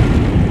now.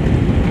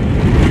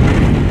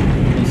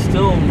 It's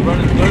still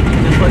running good,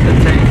 just like a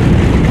tank.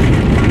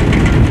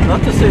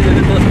 Not to say that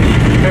it doesn't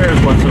need repairs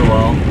once in a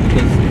while,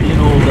 because you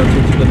know that's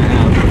what you're going to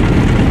have.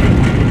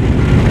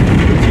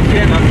 But you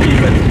can't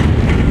upkeep it.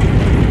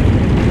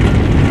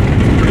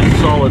 It's a pretty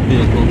solid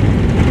vehicle.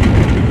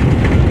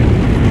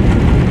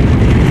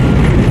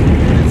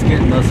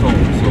 Getting us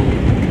home, so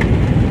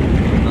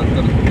I'm not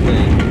gonna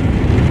complain.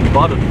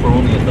 Bought it for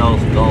only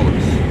 $1,000.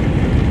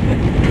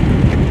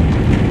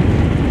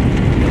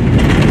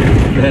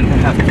 Then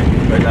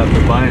right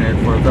after buying it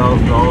for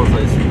 $1,000, I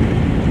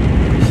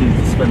proceeded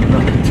to spend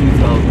another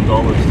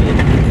 $2,000 to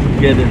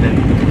get it in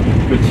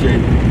good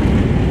shape.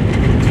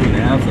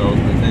 $2,500,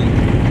 I think.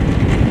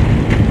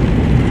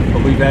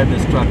 But we've had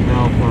this truck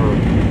now for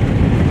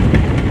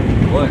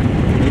what?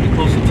 Maybe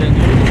close to 10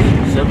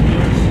 years, 7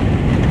 years.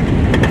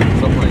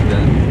 Something like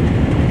that.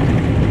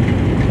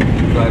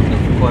 Been driving it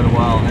for quite a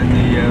while, and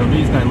the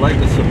reason I like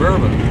the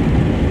Suburban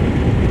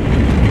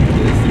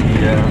is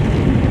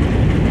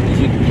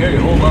you can carry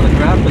a whole lot of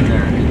crap in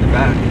there in the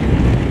back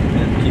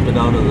and keep it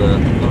out of the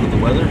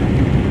weather.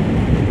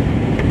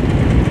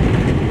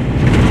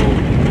 So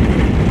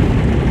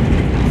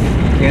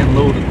you can't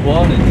load a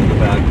quad into the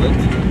back of it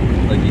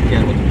like you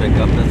can with the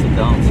pickup. That's the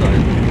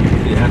downside.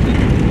 So you have to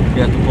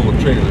pull a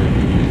trailer if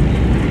you use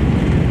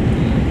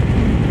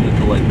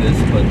like this,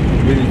 but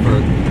really for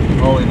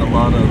hauling a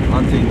lot of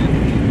hunting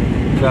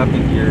and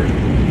trapping gear,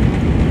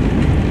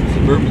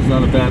 Suburban's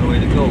not a bad way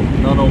to go.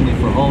 Not only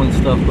for hauling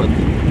stuff, but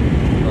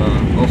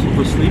also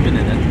for sleeping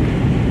in it.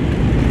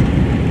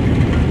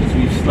 Because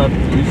we've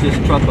used this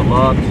truck a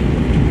lot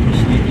for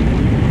sleeping.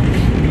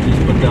 You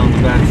just put down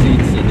the back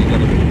seats and you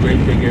got a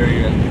great big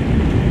area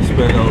to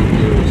spread out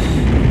your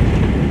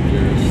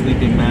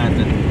sleeping mat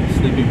and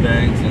sleeping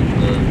bags, and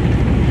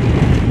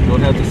you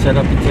don't have to set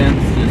up the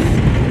tents. Just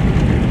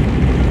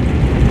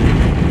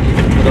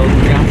put out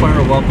the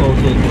campfire, walk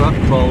over to the truck,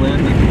 crawl in,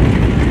 and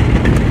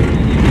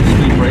you can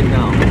sleep right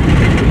now.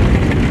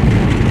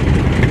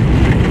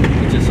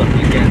 Which is something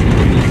you can't do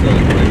with this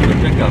regular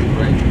pickup,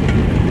 right?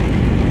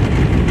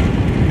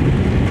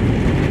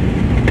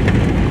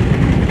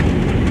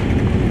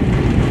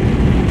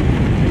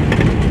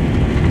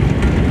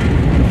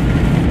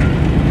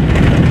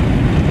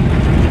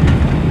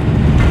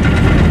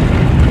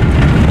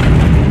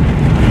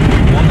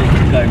 Wonder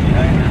the guy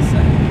behind us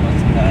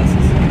once it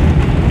passes.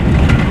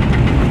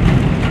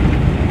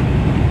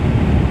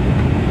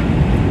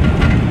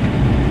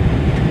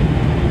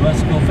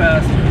 Let's go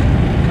faster.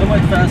 How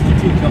much faster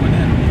too coming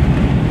in?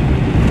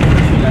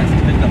 You guys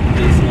can pick up the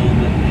pace a little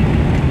bit.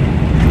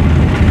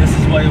 This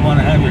is why you want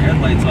to have your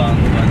headlights on,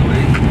 by the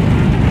way.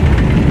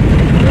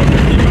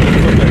 People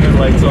put their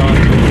headlights on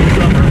in the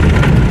summer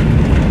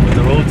when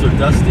the roads are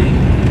dusty.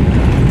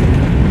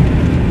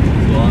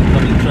 So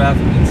oncoming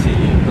traffic can see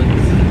you, but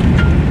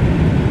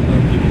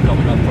people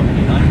coming up from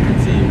behind can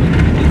see you, but you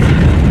can see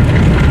the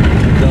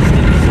dust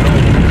and the snow.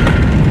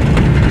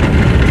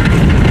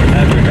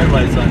 Have your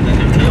headlights on, then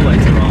your tail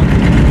lights are on.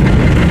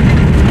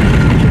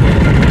 People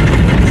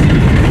can see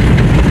you.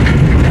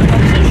 I'm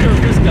not so sure if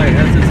this guy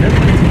has his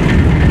headlights on.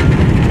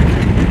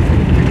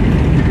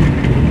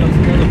 That's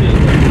another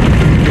vehicle.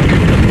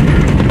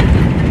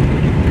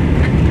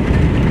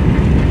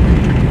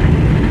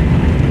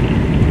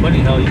 Funny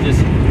how you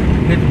just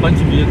hit a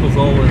bunch of vehicles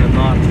all in a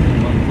knot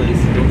in one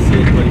place. You don't see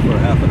anybody for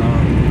half an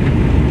hour.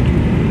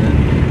 And then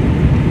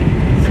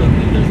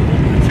suddenly there's a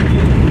whole bunch of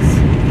vehicles.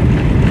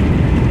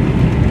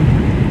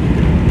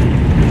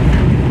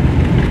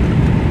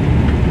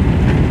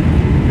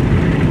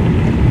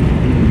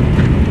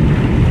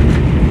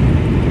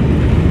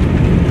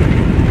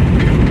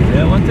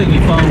 One thing we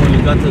found when we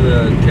got to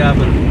the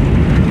cabin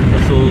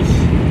was those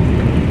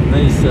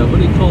nice, what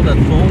do you call that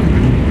foam?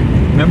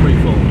 Memory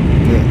foam.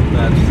 Yeah.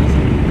 Mattresses.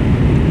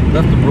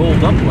 Left them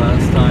rolled up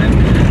last time,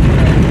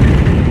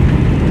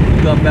 and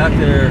we got back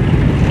there,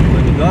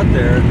 when we got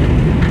there,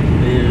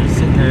 they were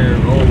sitting there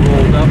all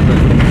rolled up,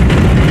 and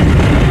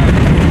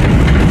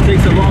it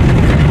takes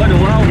quite a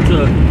while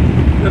to,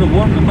 you gotta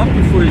warm them up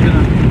before you're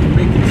gonna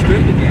make them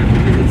straight again,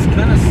 because it's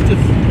kind of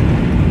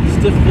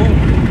stiff foam.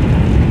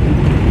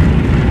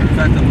 In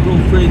fact, I'm a little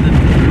afraid that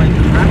it might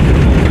crack the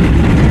foam and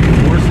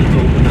force it to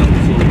open up.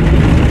 So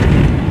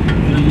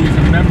if you're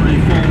using memory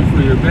foam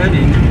for your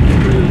bedding,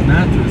 for your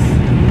mattress,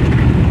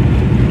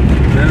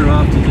 better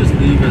off to just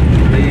leave it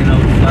laying out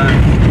flat.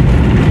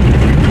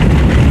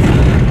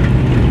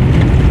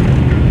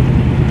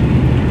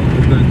 That's what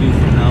we're going to do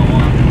from now on.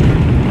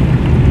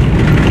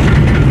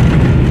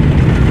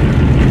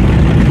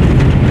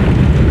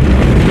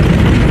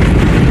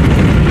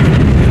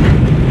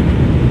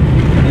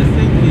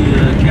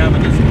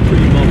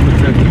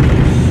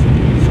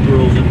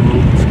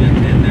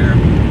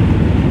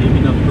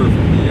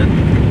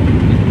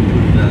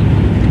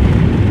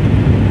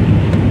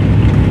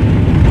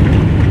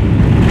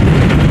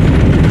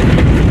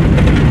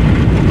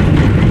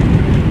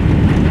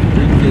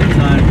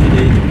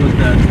 put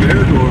that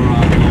bear door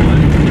on.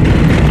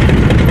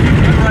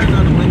 I'm riding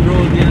on the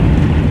windrow again.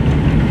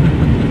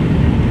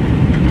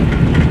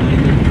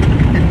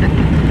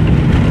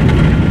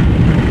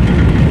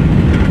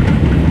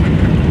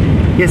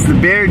 Yes, the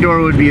bear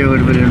door would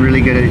have been a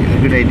really good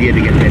idea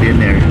to get that in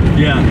there.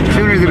 Yeah.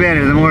 Sooner the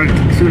better. The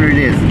sooner it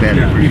is, the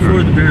better. Yeah, for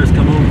before sure. the bears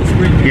come over the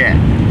spring. Yeah.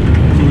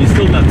 So we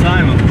still got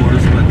time, of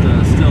course, but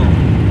still.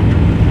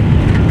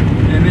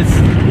 And it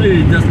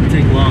really doesn't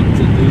take long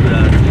to do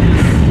that. You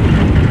just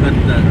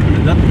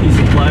got the piece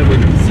of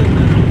plywood sitting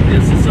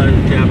against the side of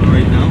the cabin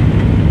right now.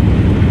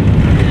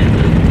 And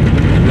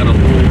I've got a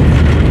whole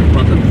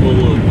bucket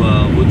full of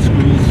wood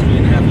screws,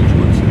 3.5-inch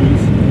wood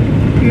screws.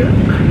 Yeah.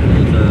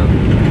 And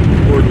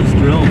cordless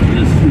drill,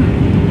 just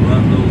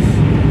run those,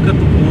 cut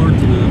the board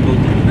to about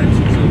the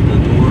dimensions of the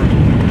door.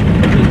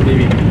 Just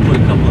maybe put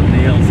a couple of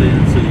nails in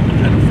so you can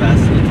kind of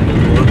fasten it to the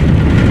door.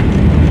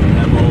 And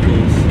have all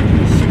those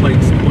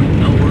spikes pointing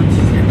outwards,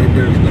 and then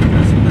there's going to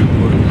mess with that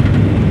door.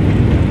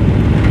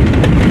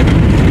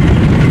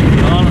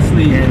 But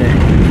honestly, I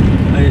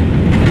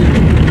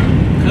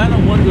kind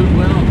of wonder,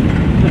 well,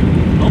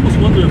 almost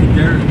wonder if a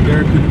bear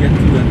could get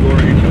through that door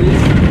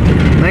anyways.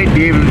 Might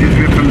be able to just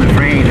rip from the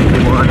frame if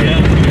they wanted.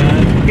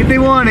 Yeah. If they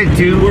wanted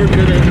to. Work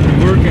at it.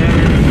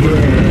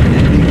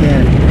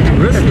 Yeah.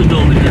 The rest of the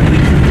building, at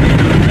least, is made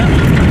of metal.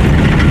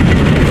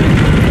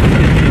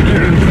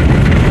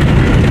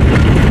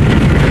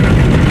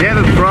 They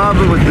have a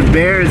problem with the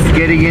bears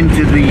getting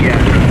into the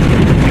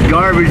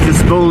garbage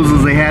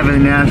disposals they have in the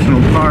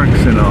national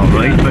parks and all,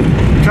 right? But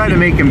try to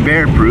make them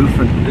bear-proof.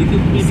 They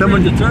could be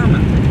pretty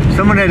determined.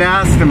 Someone had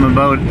asked them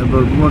about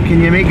well,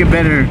 can you make a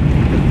better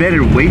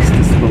waste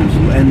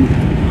disposal? And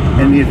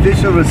the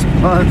official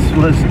response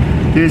was,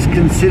 there's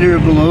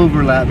considerable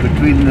overlap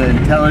between the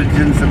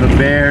intelligence of a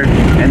bear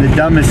and the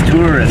dumbest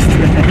tourist.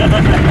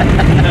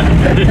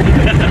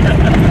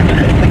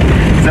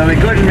 So they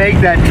couldn't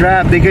make that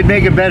trap. They could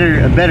make a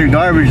better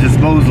garbage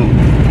disposal.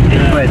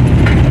 Yeah. But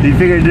they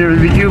figured there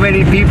would be too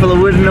many people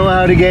who wouldn't know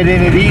how to get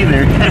in it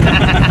either.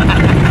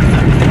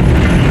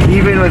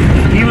 Even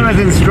with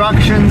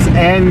instructions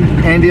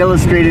and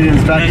illustrated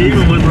instructions, yeah,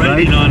 even with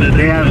writing on it,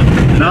 they have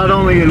not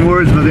only in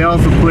words, but they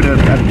also put a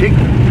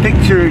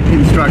picture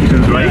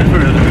instructions, right, for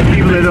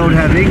people that don't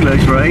have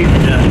English, right?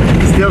 Yeah.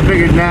 Still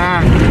figured,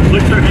 nah.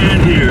 Put your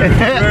hand here.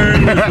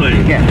 Turn this way.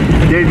 Yeah,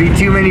 there'd be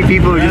too many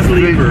people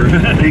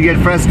who they get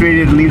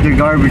frustrated and leave their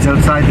garbage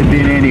outside the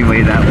bin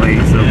anyway that way.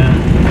 So. Yeah.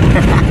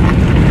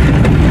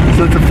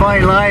 So it's a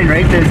fine line,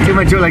 right? There's too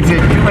much, like I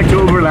said, too much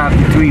overlap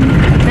between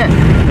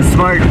the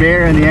smart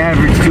bear and the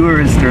average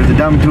tourist or the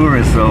dumb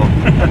tourist. So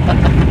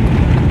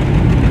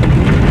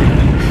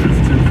that's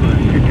too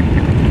funny.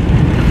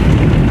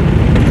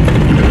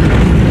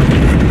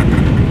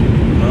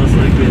 Well, it's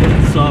like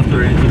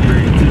software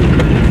engineering too.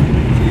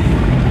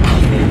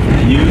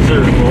 The user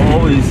will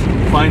always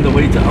find a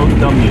way to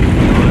outdumb you.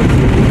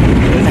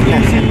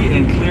 As easy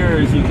and clear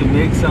as you can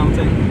make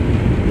something,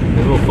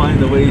 they will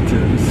find a way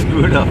to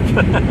screw it up.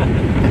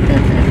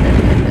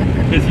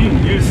 Because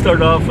you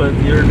start off with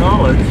your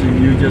knowledge,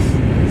 and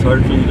it's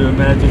hard for you to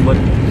imagine what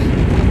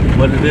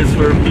it is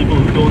for people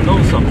who don't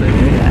know something.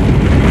 Eh? Yeah.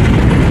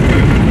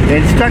 The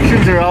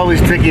instructions are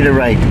always tricky to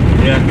write.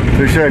 Yeah.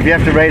 For sure. If you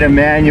have to write a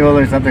manual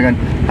or something on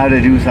how to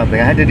do something.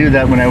 I had to do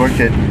that when I worked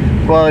at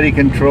quality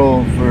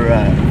control for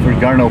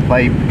Garno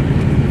Pipe,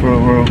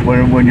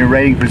 when you're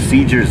writing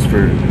procedures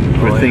for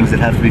things that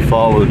have to be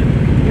followed.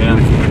 Yeah.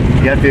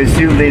 You have to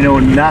assume they know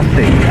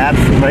nothing.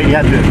 Absolutely. You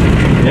have to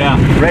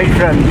right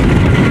from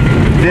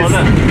this.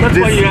 Well, that's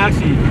why you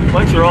actually,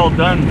 once you're all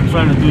done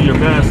trying to do your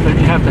best, then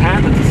you have to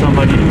hand it to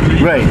somebody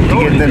who really to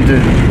get them to.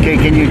 Okay,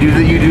 can you do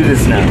that? You do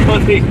this now.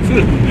 What they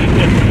do.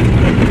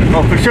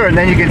 Oh, for sure. And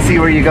then you can see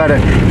where you gotta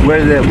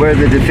where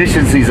the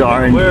deficiencies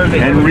are, and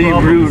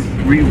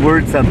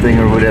reword something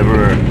or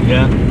whatever. Or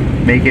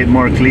make it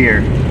more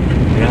clear.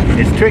 Yeah.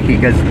 It's tricky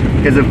because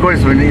of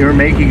course when you're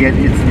making it,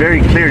 it's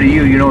very clear to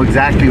you. You know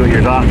exactly what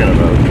you're talking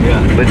about.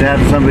 Yeah. But to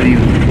have somebody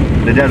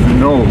that doesn't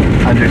know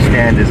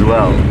understand as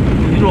well.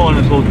 You don't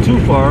want to go too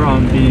far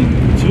on being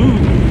too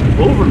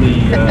overly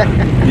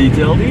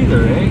detailed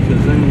either, eh?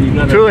 Because then you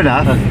got a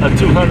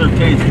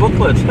 200-page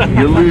booklet.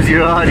 You'll lose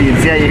your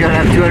audience. Yeah, you're gonna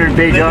have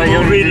 200-page audience. You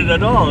won't read it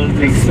at all.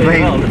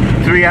 Explain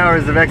 3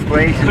 hours of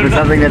explanation for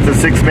something that's a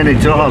 6-minute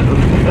job.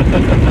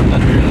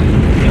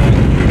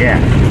 Yeah.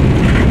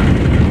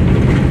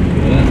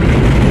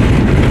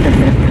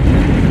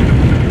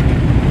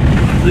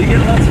 So you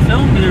get lots of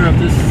film here up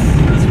this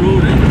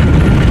road, eh?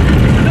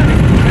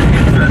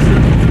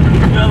 Interesting.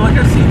 You know, like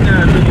I've seen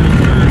videos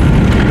where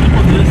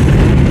people just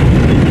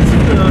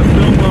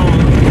film while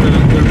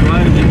they're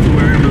driving to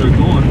wherever they're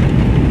going.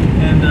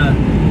 And I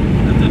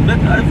have to admit,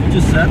 I've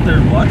just sat there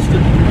and watched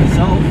it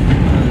myself.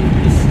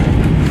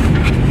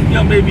 You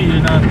know, maybe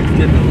you're not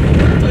getting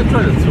I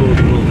try to throw a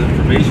little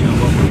information on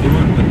what we're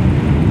doing, but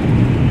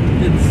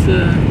it's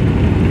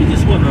you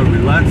just want a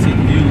relaxing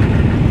view.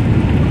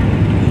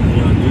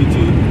 On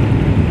YouTube,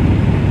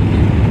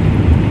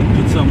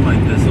 put something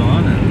like this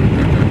on and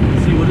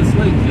see what it's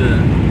like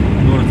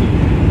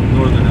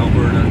northern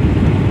Alberta.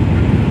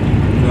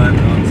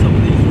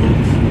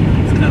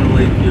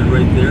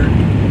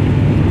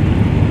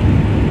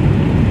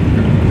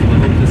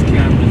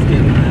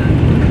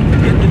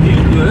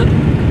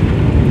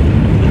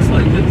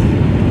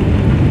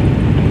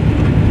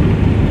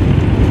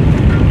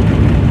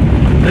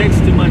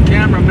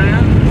 cameraman.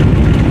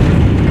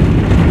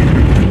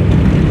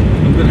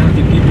 I'm gonna have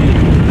to give you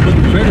put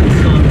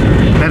credits on there.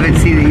 I haven't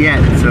seen it yet,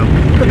 so.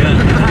 Yeah.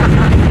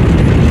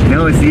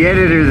 No, it's the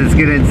editor that's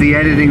gonna, it's the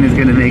editing that's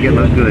gonna make it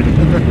look good.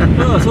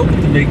 Well, I was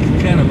hoping to make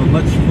kind of a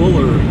much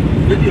fuller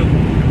video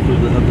for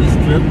of this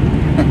trip,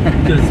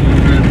 because we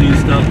were gonna do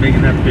stuff,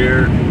 making that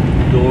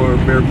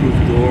bear-proof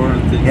door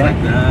and things like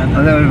that.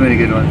 Oh, that would have been a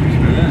good one for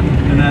sure. Yeah,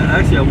 and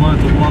actually I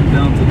wanted to walk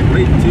down to the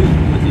lake too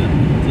with you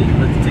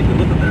to take a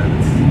look at that.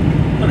 It's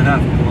about a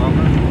half a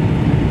kilometer.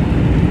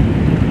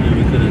 And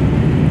we could have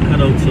cut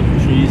out some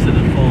trees that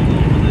had fallen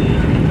over the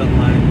cut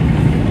line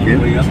on the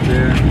way up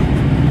there. It'd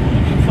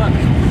be fun.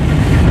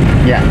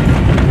 Yeah.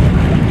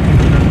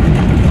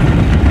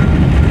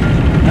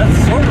 That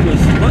sort of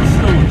was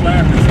still the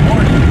plan this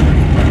morning.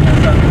 I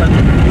thought, let's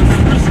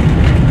just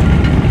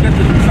get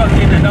the truck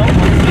in and out,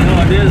 let's see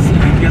how it is,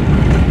 and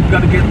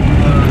got to get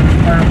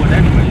firewood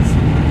anyways.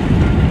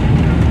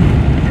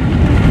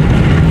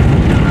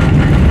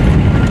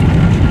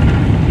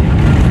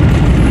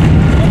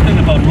 One thing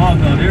about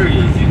logged out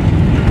areas,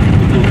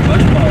 with those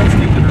brush piles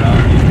sticking around,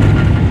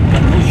 you've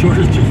got no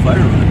shortage of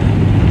firewood.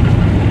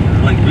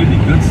 Like really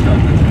good stuff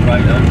that's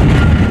dried out.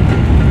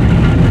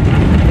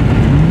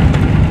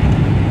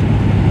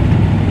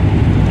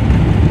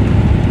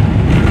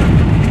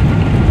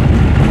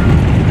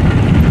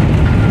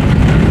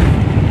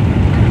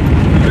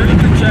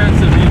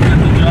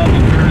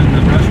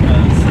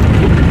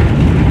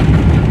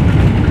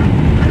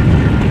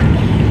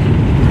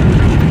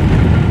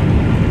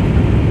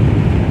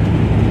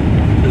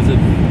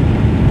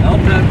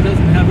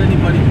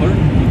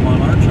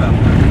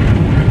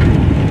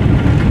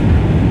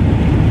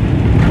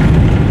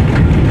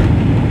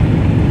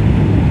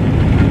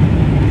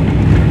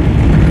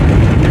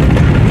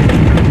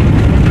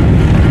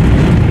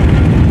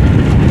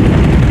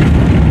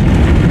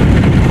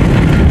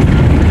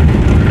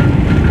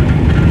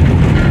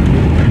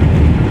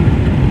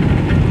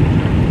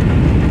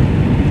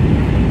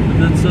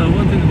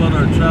 One thing about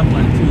our trap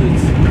line too,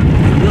 it's a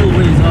little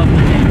ways off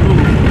the main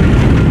road,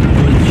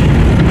 which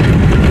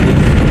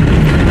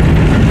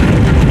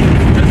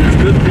has its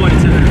good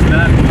points and its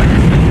bad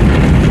points.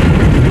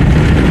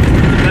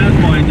 The bad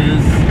point is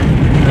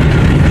that it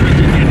can be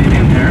tricky getting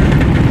in there,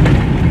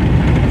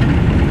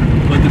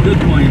 but the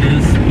good point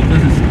is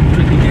because it's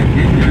tricky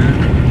getting in there,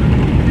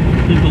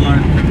 people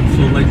aren't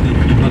so likely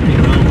to be mucking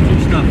around with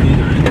your stuff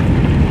either.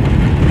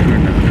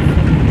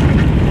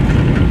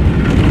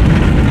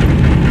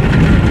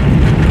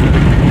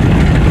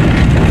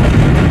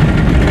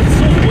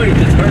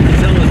 It's hard to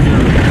tell if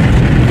you're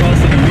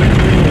crossing a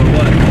windrow or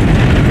what.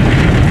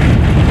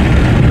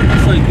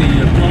 Looks like the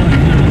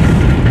plowing here is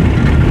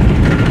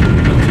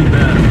not too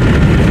bad.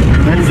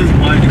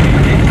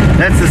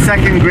 That's the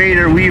second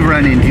grader we've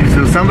run into.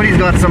 So somebody's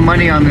got some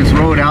money on this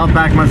road.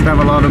 Outback must have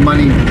a lot of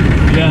money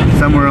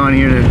somewhere on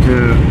here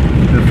to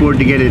afford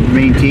to get it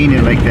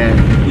maintained like that.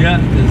 Yeah,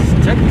 because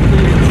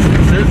technically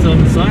it says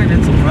on the sign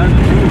it's a private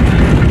road.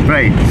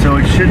 Right, so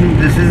it shouldn't.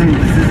 This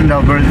isn't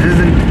Alberta.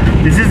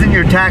 This isn't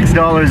your tax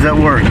dollars at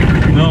work.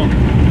 No.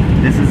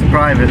 This is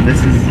private.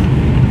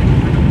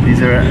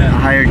 These are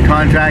hired,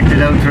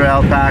 contracted out through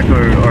Outback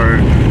or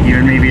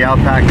even maybe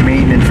Outback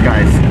maintenance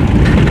guys.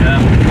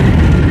 Yeah.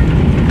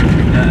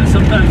 Yeah.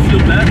 Sometimes feel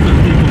bad for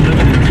the people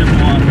living in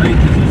Chippewa, right?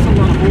 Because there's a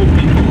lot of old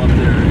people up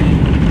there,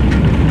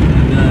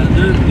 and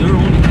their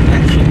only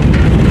connection.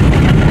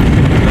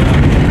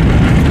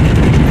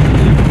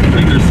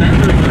 Bigger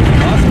centers or the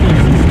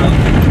hospitals and stuff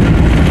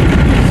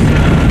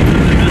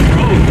is this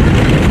road.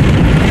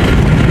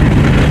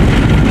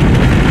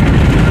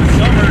 In the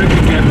summer it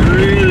can get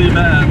really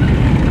bad,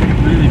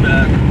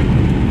 like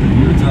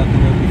we were talking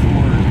about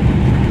before.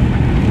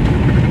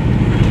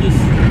 You just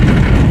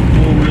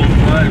four-wheel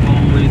drive all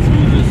the way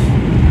through this,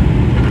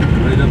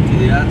 right up to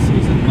the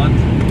axles and mud,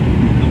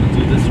 coming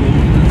through this road,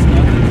 and it's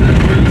not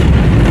exaggeration.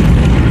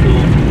 So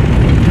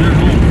if you're an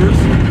old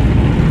person,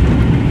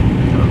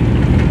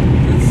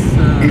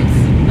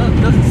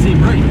 it doesn't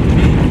seem right to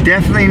me.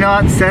 Definitely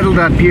not settled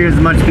up here as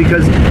much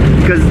because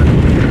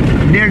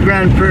near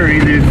Grand Prairie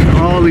there's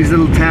all these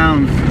little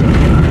towns.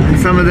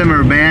 Some of them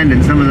are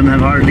abandoned, some of them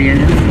have hardly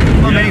any.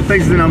 Well, many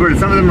places in Alberta,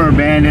 some of them are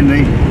abandoned.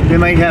 They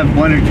might have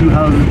one or two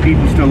houses,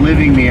 people still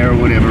living there or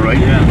whatever, right?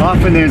 Yeah.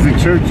 Often there's a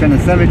church and a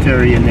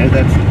cemetery in there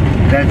that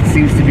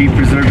seems to be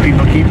preserved.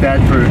 People keep that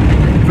for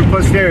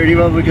posterity,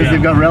 well, because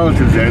they've got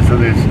relatives there, so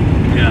there's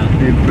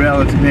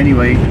relatives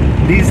anyway.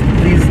 These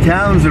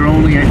towns are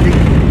only, I think,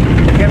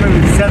 I can't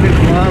remember, 7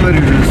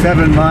 kilometers or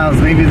 7 miles.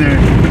 Maybe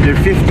they're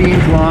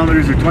 15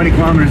 kilometers or 20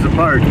 kilometers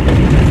apart.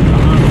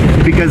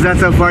 Because that's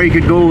how far you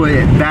could go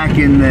back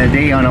in the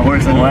day on a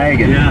horse and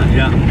wagon.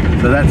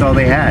 So that's all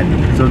they had.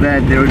 So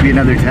that there would be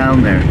another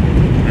town there,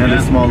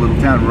 another small little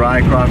town,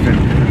 Rycroft, and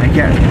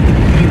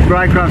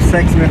Rycroft,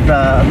 Sexsmith,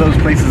 those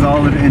places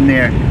all in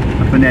there,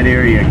 up in that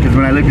area. Because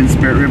when I lived in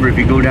Spirit River, if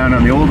you go down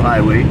on the old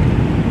highway,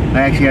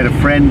 I actually had a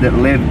friend that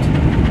lived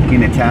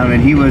in a town,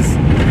 and he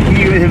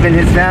and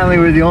his family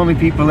were the only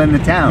people in the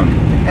town.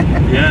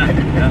 Yeah.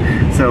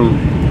 So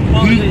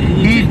Well, he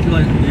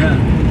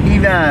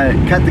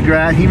cut the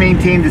grass. He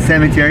maintained the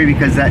cemetery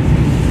because that,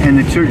 and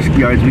the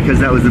churchyards because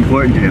that was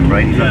important to him,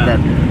 right? He thought that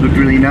looked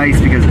really nice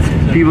because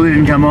people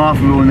didn't come off,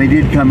 but when they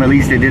did come, at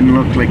least it didn't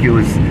look like it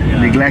was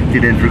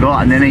neglected and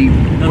forgotten. Then he,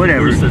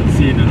 whatever. Worse than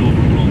seeing an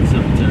overgrown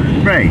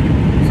cemetery. Right.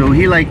 So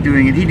he liked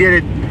doing it. He did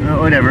it.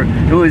 Whatever.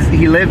 It was.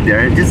 He lived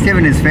there. Just him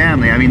and his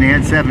family. I mean, they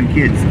had 7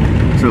 kids,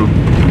 so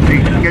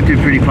they got to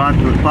a pretty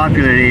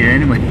popular age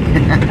anyway.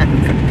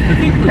 I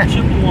think the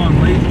Chippewa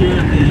Lake here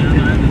at the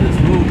other end of this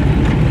road,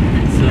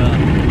 it's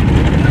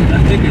I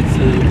think it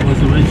was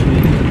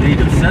originally a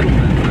native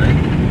settlement, right?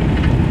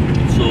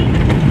 So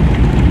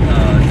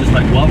just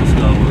like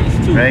Wabasca was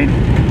too. Right. The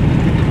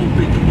whole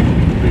big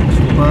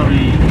stone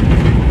tree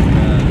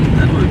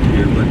network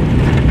here, but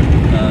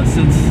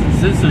since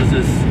there's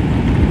this,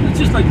 it's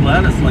just like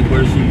Gladys, like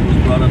where she was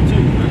brought up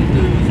too, right?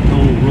 There was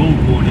no road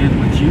going in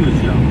when she was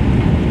young.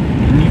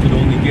 You could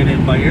only get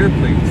in by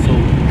airplane. So,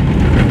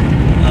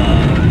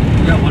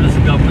 yeah, what does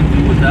the government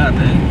do with that,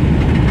 eh?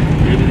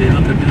 Maybe they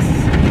look at this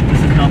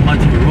is not much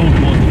of a road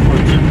going before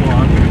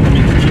Chippewa,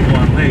 to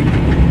Chippewa Lake,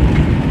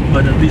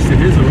 but at least it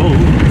is a road.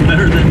 It's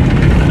better than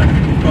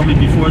probably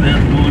before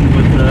that going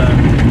with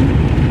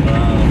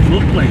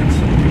floatplanes.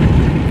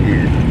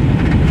 Yeah.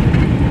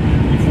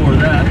 Before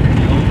that,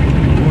 you know,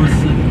 the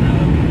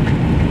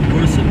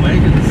horse and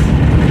wagons,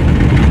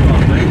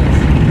 wagons.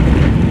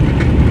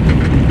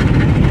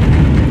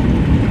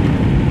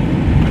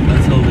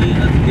 That's how they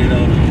had to get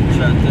out of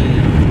Chantay.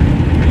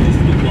 They used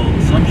to be called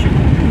Assumption.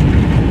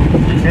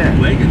 These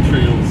wagon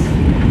trails.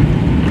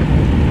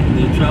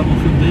 They travel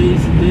for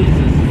days and days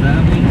as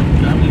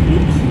family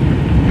groups.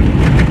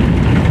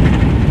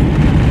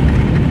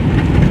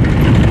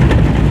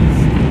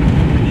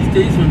 These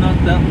days were not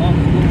that long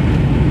ago.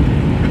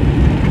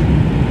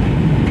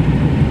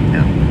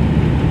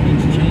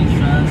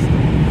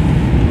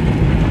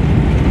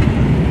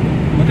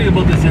 One thing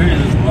about this area,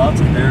 there's lots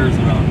of bears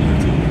around here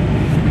too.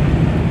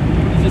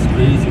 It's just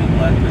crazy with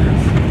black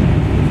bears.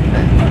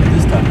 Not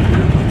this time of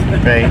year, but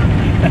Right.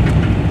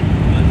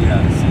 but yeah,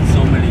 I've seen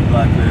so many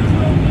black bears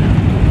around there.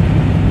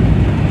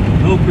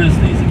 No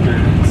grizzlies and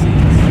bears, it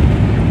seems.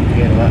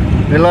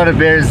 There are a lot of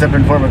bears up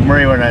in Fort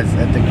McMurray when I was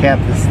at the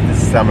camp this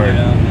summer.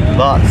 Yeah.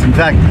 Lots. In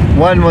fact,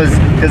 one was,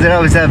 because they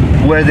always have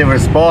where they were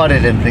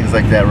spotted and things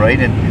like that, right?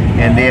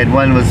 And they had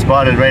one was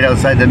spotted right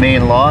outside the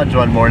main lodge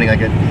one morning.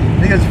 Like I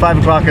think it was 5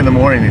 o'clock in the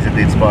morning. They said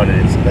they'd spotted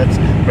it. So that's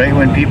right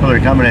when people are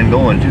coming and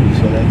going too.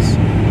 So that's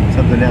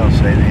something else,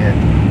 right? Yeah.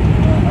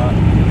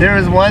 There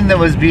was one that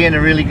was being a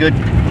really good.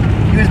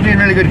 He was being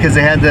really good because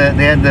they had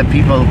the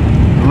people,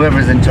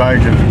 whoever's in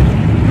charge of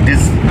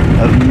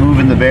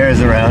moving the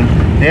bears around.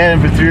 They had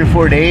them for 3 or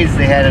 4 days.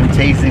 They had them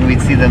chasing.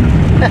 We'd see them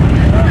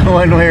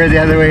one way or the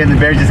other way, and the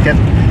bear just kept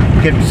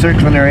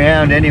circling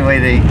around.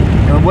 Anyway,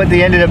 what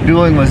they ended up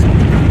doing was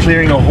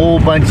clearing a whole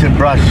bunch of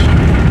brush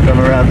from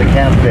around the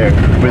camp there,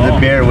 where the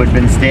bear would have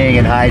been staying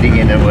and hiding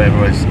in, or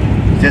whatever. It was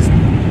just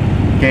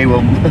okay.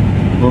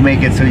 We'll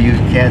make it so you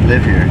can't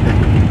live here.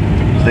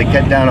 So they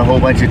cut down a whole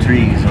bunch of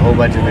trees, a whole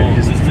bunch of it,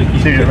 just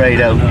cleared it right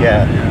out.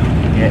 Yeah.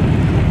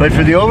 But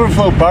for the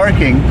overflow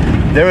parking,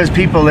 there was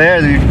people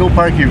there. You'd go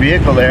park your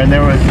vehicle there, and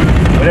there was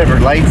whatever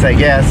lights, I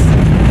guess,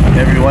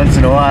 every once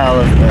in a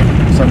while,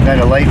 some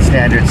kind of light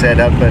standard set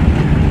up. But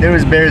there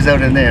was bears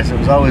out in there, so it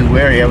was always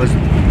wary.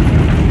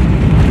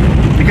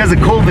 Because of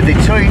COVID, they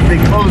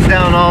closed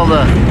down all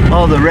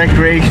the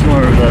recreational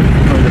or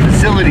the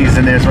facilities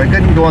in there, so I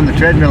couldn't go on the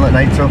treadmill at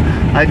night. So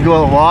I'd go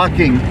out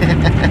walking.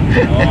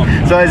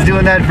 So I was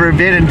doing that for a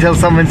bit until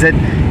someone said,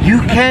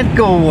 "You can't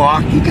go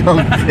walking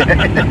out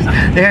there.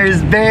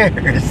 There's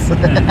bears."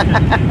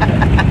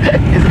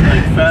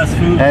 Like fast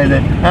food. And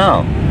then,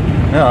 oh,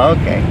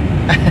 okay.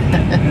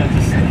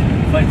 Just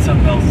find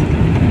something else to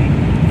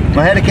do.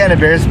 I had a can of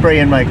bear spray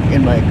in my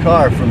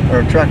car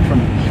truck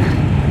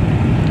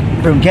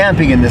from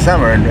camping in the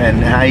summer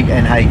and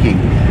hiking,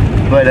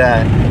 but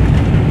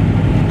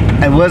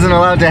I wasn't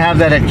allowed to have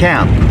that at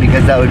camp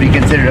because that would be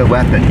considered a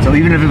weapon. So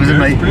even if it was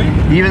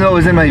even though it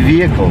was in my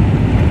vehicle,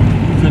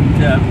 couldn't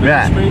have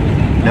bear spray?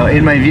 No,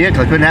 in my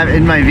vehicle. I couldn't have it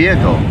in my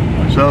vehicle.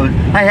 So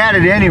I had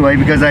it anyway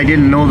because I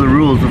didn't know the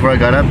rules before I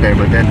got up there.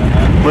 But then,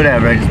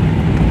 whatever.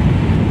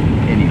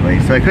 Anyway,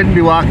 so I couldn't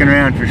be walking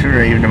around for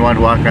sure. I even wanted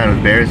to walk around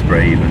with bear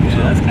spray even. Yeah,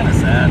 so. that's kind of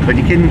sad. But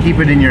you couldn't keep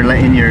it in your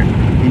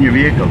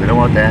vehicle. They don't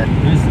want that.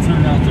 We used to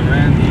turn out to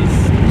Randy's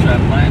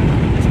trap line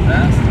this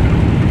past.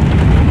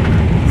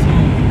 So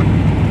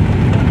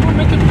we're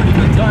making pretty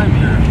good time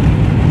here.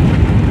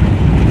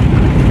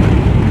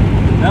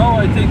 Now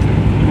I think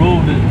the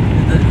road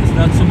it's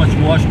not so much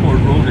washboard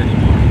road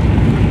anymore.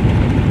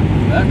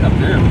 Back up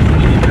there was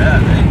really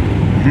bad, eh?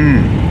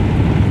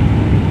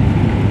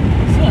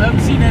 Still haven't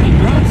seen any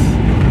grubs.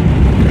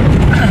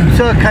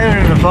 Saw a coyote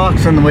and a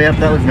fox on the way up.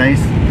 That was nice.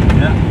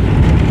 Yeah.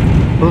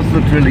 Both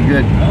looked really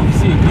good. I'll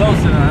see it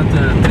close and I'll have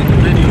to take a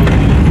video of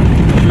you.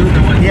 Shoot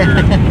them with your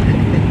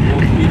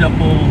beat up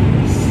old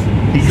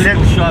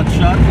single shot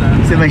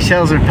shotgun. So my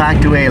shells are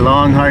packed away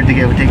long, hard to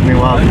get. It would take me a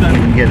while to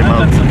even get them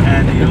out. I've got some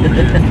handy over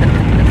here.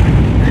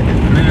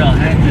 Maybe I'll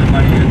hand you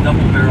my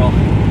double barrel.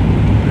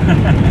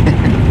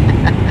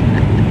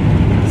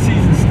 The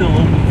season's still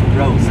open for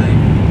grouse, eh?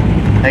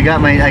 I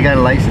got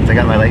a license. I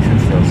got my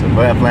license still. So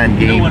upland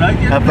game, You know what I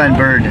get upland now?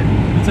 bird.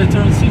 Once I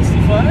turn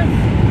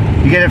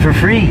 65. You get it for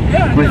free.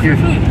 Yeah, with your.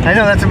 for free. I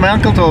know that's what my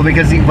uncle told me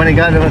because when he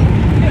got it.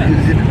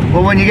 Yeah.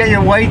 Well, when you get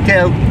your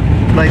whitetail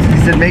license, he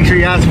said make sure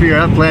you ask for your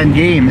upland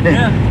game.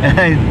 Yeah.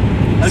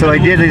 So I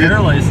did.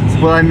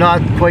 Well, I'm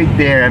not quite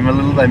there. I'm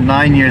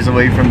 9 years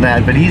away from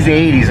that. But he's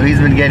 80, so he's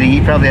been getting.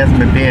 He probably hasn't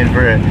been paying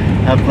for an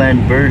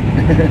upland bird.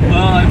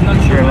 Well, I'm not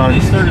sure when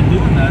they started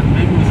doing that.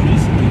 Maybe it was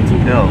recently too.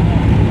 No.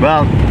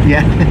 Well,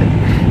 yeah.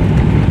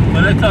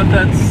 But I thought I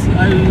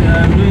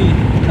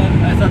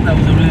thought that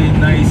was a really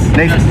nice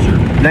gesture.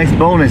 Nice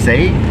bonus,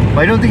 eh? Well,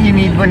 I don't think you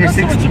need when you're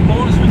 60. Not so much a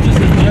bonus, but just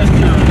a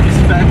gesture of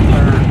respect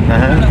or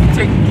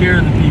taking care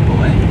of the people,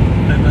 eh?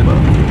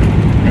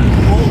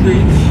 Old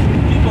age,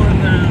 people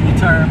in their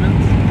retirement,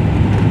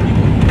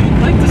 you'd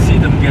like to see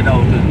them get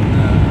out and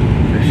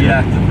be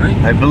active, right?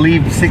 I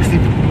believe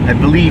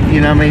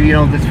maybe you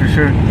know this for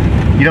sure.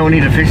 You don't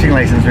need a fishing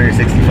license when you're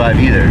 65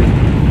 either.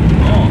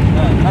 Oh,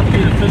 not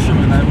being a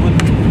fisherman, I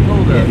wouldn't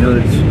know that. Yeah, no,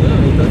 that's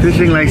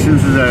fishing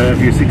licenses are if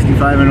you're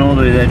 65 and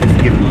older, they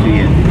just give them to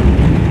you.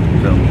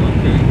 So,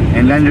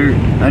 and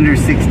under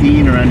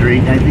 16 or under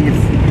 8, I think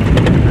it's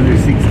under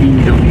 16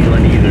 you don't need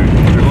one either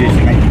for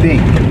fishing. I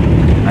think.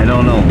 I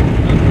don't know.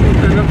 I'll look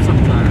that up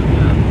sometime.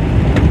 Yeah,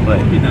 that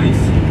would be nice.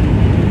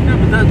 Yeah,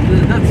 but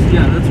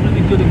that's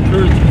really good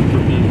encouragement for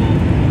people.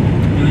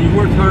 You know, you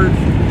work hard,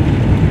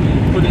 you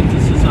put into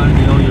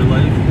society all your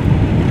life.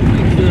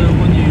 Like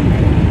when you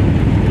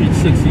reach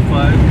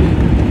 65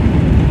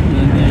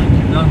 and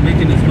you're not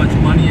making as much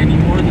money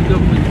anymore, the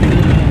government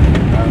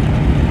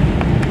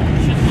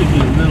should give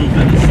you a little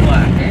bit of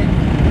slack.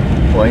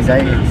 Boys,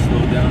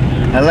 slow down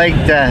there.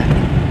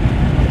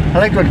 I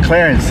liked what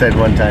Clarence said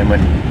one time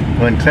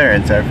when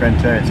Clarence, our friend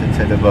Clarence, had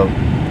said about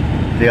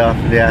they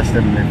asked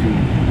him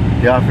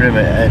if they offered him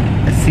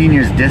a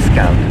senior's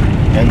discount,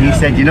 and he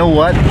said, you know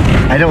what,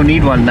 I don't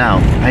need one now.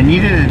 I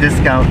needed a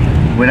discount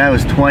when I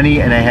was 20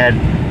 and I had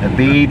a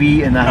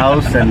baby in the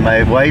house and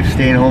my wife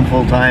staying home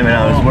full time and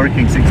I was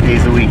working 6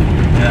 days a week.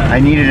 I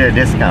needed a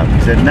discount.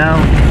 He said, now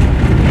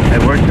I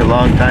worked a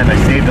long time, I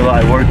saved a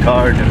lot, I worked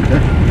hard,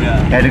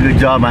 had a good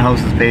job, my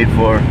house is paid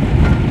for.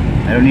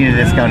 I don't need a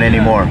discount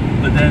anymore.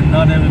 But then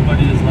not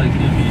everybody is like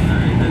him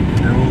either, at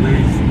their old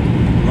age.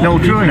 No,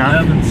 true enough. They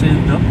haven't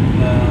saved up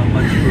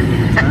much for the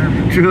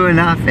retirement. True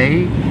enough,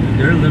 eh?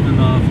 They're living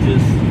off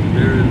just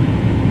very,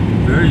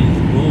 very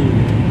low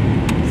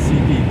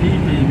CPP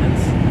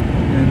payments.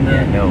 And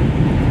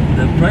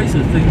the price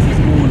of things is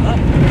going up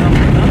and up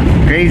and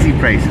up. Crazy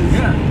prices.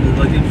 Yeah,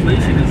 like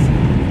inflation is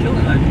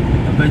killing. I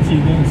bet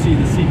you won't see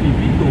the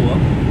CPP go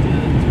up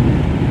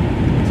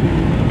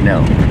to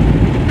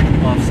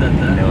offset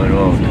that. No, it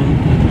won't. So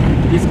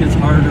this gets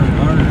harder and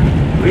harder.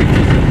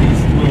 Wages at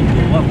least will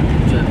go up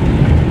gently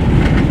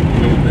a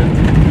little bit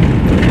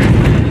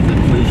as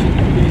inflation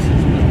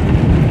increases.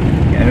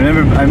 Yeah,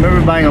 I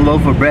remember buying a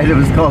loaf of bread. It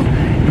was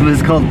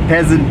called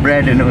peasant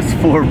bread, and it was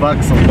 $4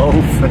 a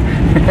loaf.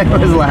 I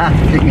was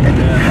laughing.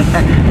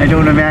 I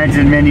don't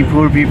imagine many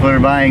poor people are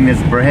buying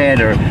this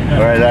bread, or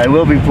I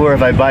will be poor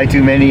if I buy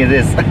too many of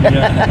this.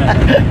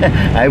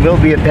 I will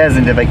be a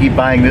peasant if I keep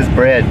buying this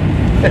bread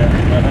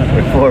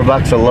for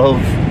 $4 a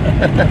loaf.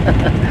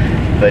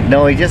 But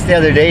no, just the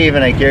other day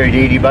even I carried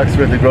 $80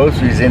 worth of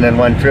groceries in on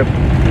one trip.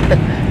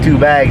 2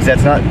 bags.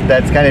 That's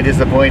kind of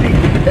disappointing.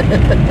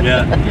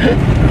 Yeah.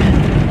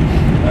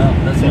 Well,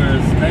 that's where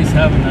it's nice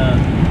having a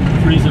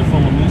freezer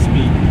full of moose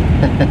meat.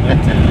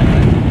 But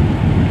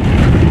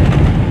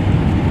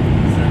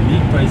the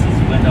meat prices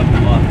went up a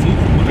lot too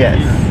from what I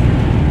hear.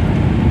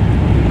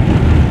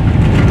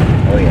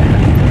 Oh yeah.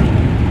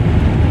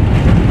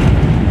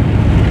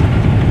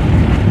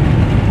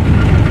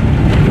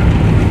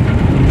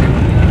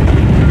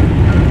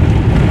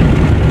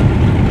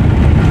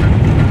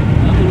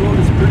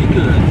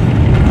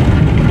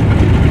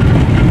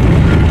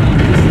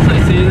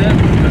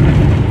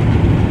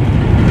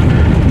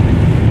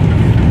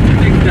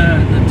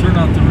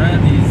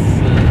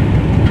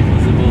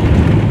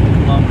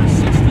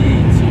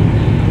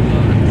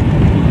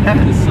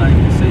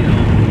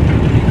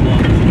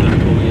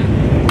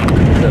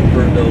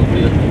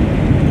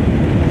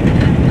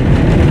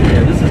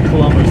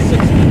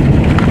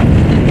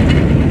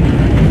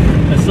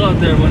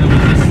 There when it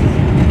was just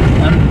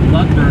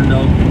not burned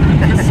out. I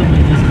guess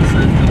somebody just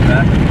decided to come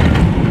back and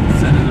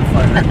set it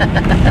afire.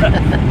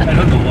 I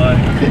don't know why.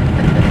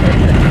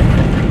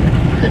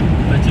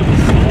 But it was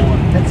stolen.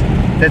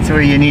 That's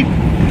where you need,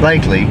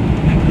 likely.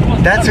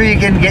 That's where you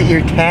can get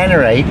your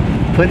tannerite,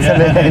 put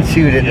some in and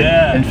shoot it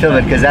and film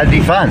it, because that'd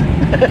be fun.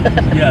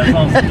 Yeah, as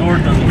long as the door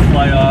doesn't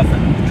fly off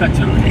and cut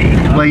your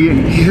leg. Well,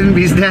 you shouldn't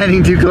be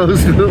standing too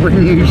close to it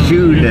when you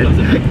shoot it.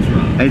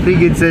 I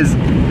think it says,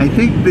 I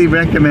think they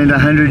recommend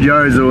 100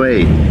 yards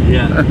away.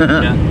 Yeah.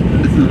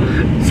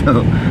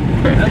 So.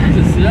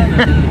 Because the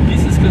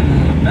pieces the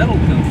metal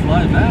can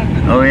fly back.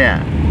 Oh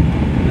yeah.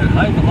 At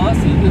high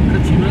velocity, it can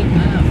cut you right in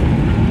half.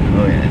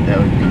 Oh yeah, that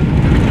would be,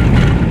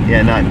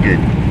 yeah, not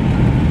good.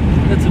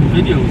 Got some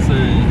videos on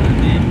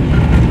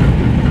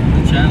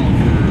the channel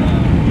for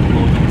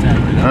Logan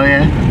 10, right? Oh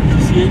yeah? Did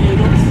you see any of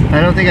those?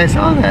 I don't think I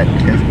saw that. No,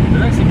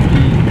 they're actually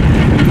pretty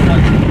fun.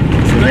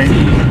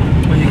 Especially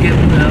when you get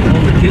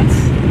all the kids.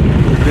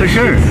 For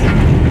sure.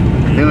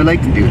 They would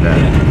like to do that.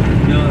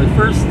 Yeah. You know, at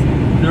first,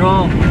 they're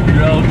out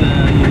either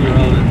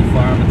out at the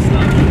farm and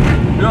stuff.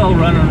 They're all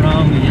running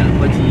around, a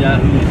bunch of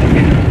yahoos. You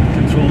can't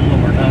control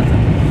them or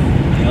nothing.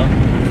 You know,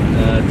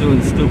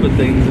 doing stupid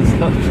things and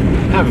stuff.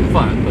 Having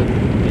fun, but,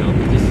 you know,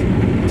 just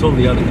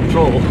totally out of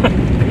control.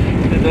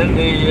 And then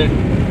they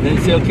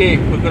say, okay,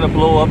 we're going to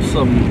blow up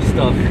some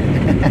stuff.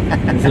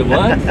 I said,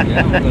 what?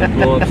 Yeah, we're going to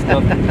blow up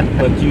stuff.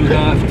 But you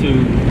have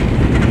to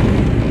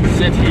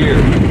sit here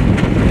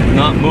and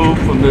not move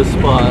from this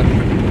spot.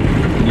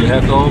 You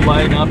have to all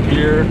line up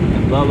here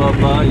and blah, blah,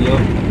 blah, you know.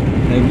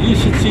 And you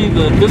should see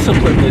the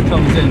discipline that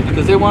comes in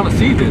because they want to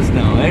see this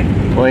now, eh?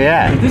 Well,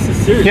 yeah. And this is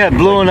serious. Yeah,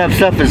 blowing up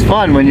stuff is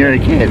fun when you're a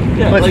kid.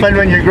 Yeah, well, it's fun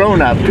when you're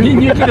grown up. You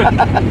mean you're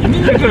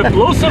gonna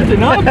blow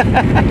something up?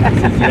 I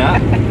says, yeah.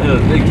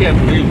 They can't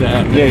believe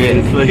that. Yeah, yeah.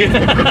 It's like,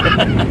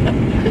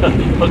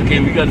 okay,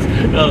 we got.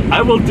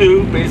 I will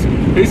do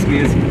basically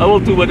is I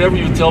will do whatever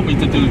you tell me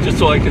to do just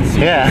so I can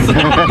see. Yeah.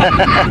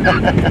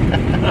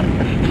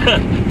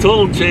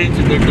 Total change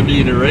in their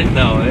demeanor right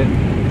now, eh?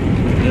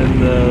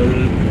 And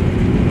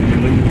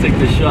when you take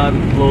the shot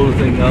and blow the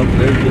thing up,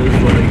 they're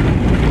just like,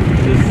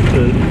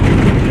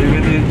 they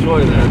really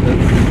enjoy that.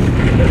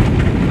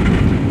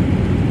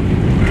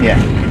 Yeah.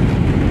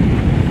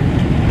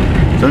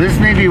 So this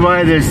may be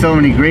why there's so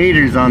many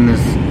graders on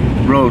this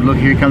road. Look,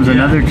 here comes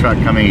another truck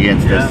coming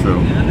against us. So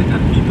yeah, they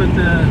gotta keep it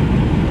in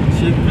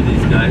shape for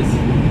these guys.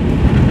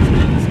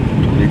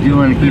 they do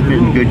want to keep it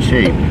in good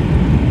shape.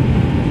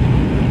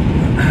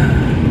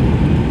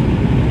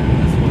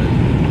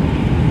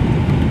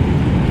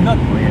 Not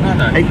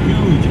a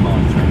huge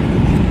amount of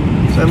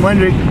traffic. So I'm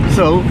wondering,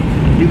 so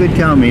you could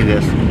tell me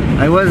this.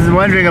 I was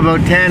wondering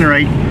about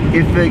tannerite,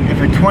 if a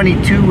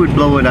 22 would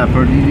blow it up,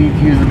 or do you need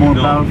to use a more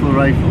powerful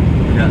rifle?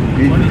 Yeah,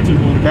 22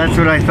 won't. That's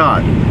what I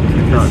thought.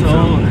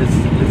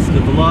 It's the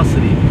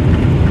velocity.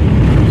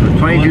 So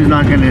 22's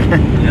not gonna.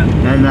 Yeah.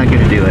 That's not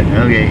gonna do it.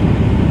 Okay.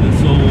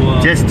 So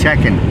just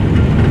checking.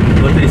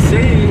 What they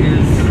say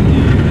is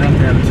you have to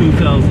have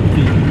 2,000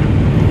 feet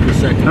per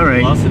second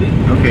velocity.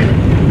 Okay.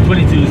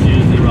 22 is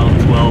usually around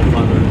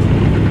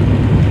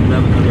 1,200,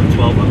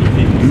 1,100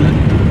 feet per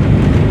second.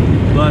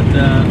 But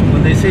when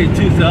they say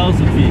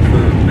 2,000 feet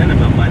for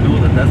minimum, I know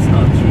that that's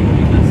not true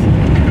because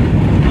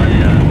my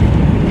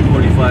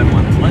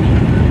 45-120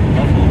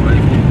 Buffalo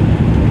rifle,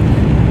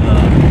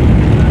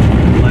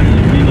 my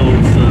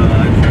reloads,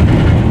 I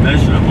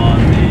measure them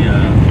on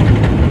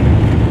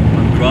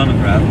the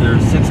chronograph. They're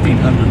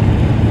 1,600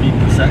 feet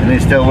per second. And they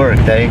still work,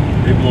 eh?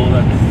 They blow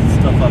that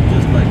stuff up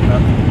just like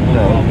nothing. No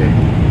problem. Okay.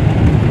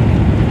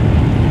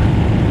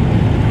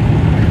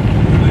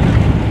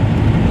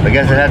 I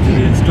guess I have to.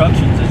 The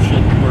instructions, it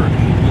shouldn't work,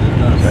 but it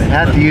does. So I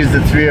have to use the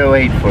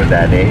 308 for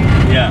that, eh?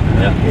 Yeah,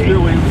 yeah. Okay.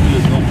 308 would do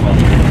is no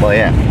problem. Well,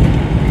 yeah.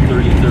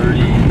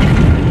 30-30.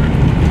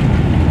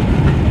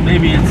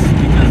 Maybe it's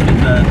because of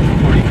that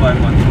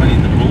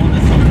 45-120, the bullet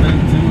is so big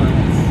too, and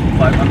it's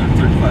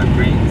 535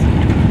 grains.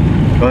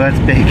 Well,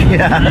 that's big,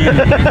 yeah.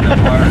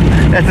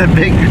 That's a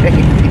big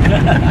grain.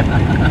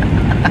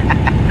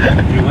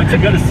 What you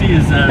gotta see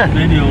is that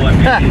video I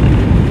made.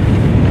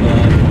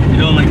 You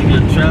know, like if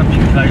you're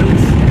trapping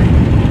coyotes,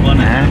 you want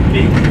to have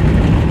bait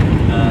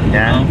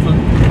mountain.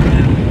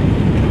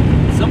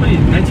 And somebody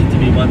mentioned to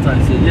me one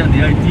time, said, yeah,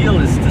 the ideal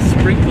is to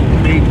sprinkle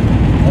bait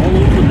all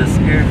over the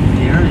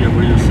area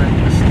where you're setting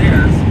your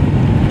snares,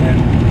 and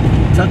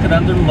tuck it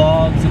under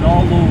logs and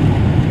all over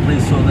the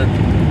place so that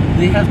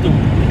they have to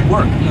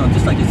work, you know,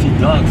 just like you see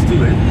dogs do.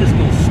 They just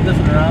go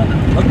sniffing around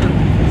and looking,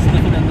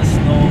 sniffing in the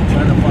snow,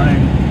 trying to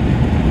find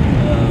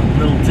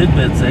little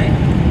tidbits, eh?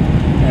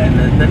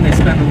 And then they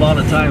spend a lot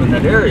of time in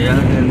that area,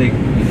 and they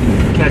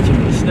catch them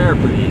in the snare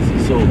pretty easy.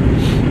 So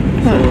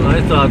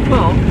I thought,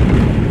 well, I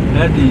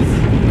had these.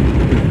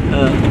 I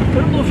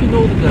don't know if you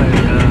know the guy. I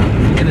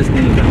forget his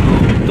name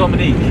now.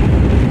 Dominique.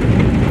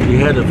 He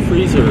had a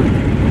freezer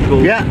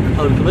go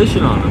out of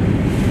commission on him.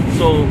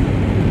 So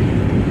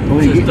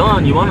he says,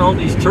 Don, you want all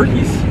these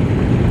turkeys?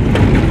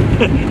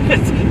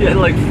 He had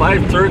like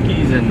 5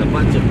 turkeys and a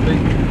bunch of big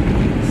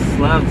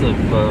slabs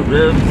of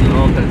ribs and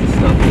all kinds of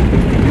stuff.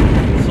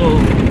 So I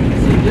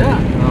said, yeah,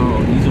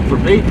 I'll use it for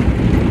bait.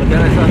 But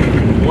then I thought,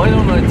 why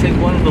don't I take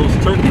one of those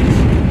turkeys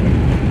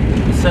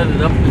and set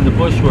it up in the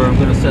bush where I'm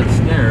going to set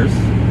snares.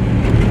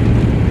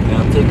 And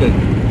I'll take a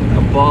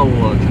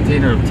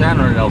container of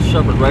tanner and I'll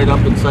shove it right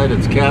up inside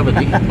its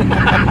cavity.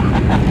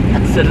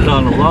 Set it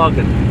on a log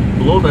and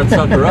blow that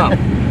sucker up.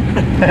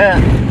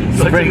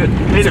 So I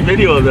made a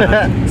video of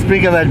that.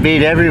 Sprinkle that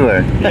bait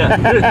everywhere.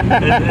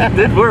 Yeah, it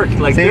did work.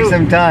 Like save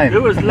some time.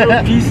 There was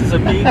little pieces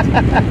of meat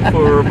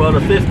for about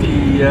a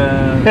 50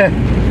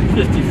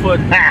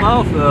 foot,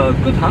 well, a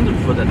good 100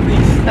 foot at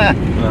least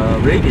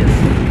radius,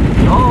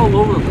 and all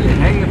over the place,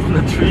 hanging from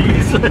the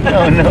trees.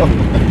 Oh no!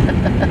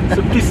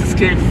 Some pieces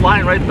came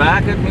flying right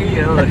back at me.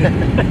 You know, like,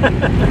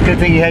 Good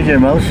thing you had your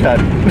mouth shut.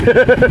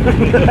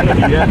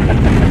 yeah.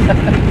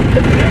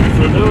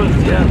 So there was,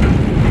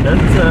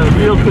 that's a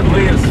real good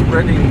way of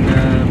spreading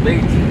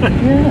bait.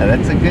 Yeah,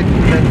 that's a good.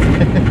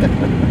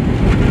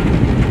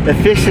 That's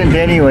efficient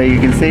anyway. You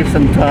can save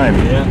some time.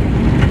 Yeah.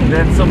 And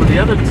then some of the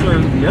other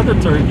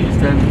turkeys,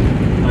 then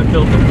I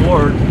built a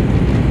board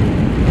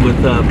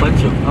with a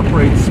bunch of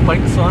upright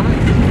spikes on it,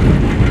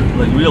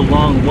 like real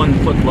long, 1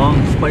 foot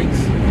long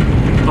spikes,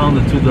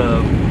 pounded to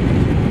the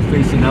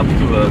facing up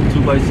to a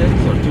 2x6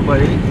 or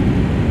 2x8,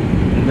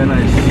 and then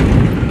I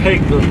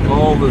pegged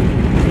all the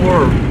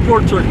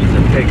four turkeys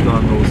I pegged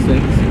on those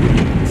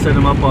things, set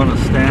them up on a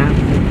stand,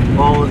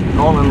 all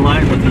in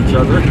line with each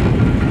other,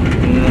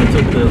 and then I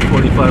took the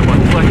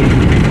 45-120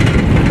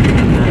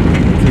 and then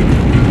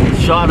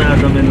shot at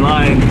them in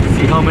line,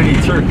 see how many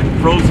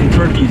frozen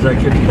turkeys I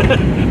could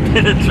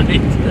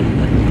penetrate.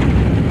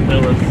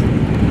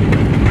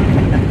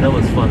 that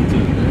was fun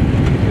too.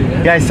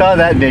 Yeah, I saw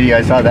that video.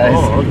 I saw that.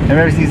 Oh, okay. I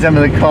remember seeing some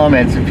of the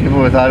comments, and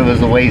people thought it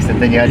was a waste, and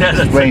then you had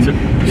to explain.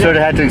 Sort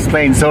of had to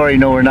explain. Sorry,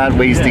 no, we're not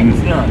wasting.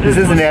 Yeah, this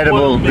isn't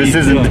edible. Meat, this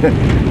isn't.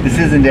 This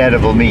isn't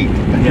edible meat.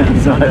 Yeah,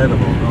 it's not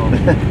edible. No.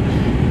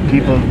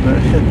 People.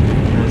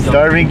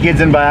 Starving kids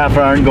in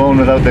Biafra aren't going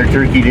without their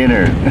turkey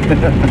dinner.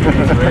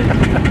 That's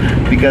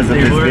right. Because of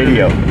this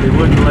video. They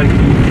wouldn't like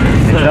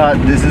it's not.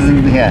 This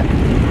isn't. Yeah.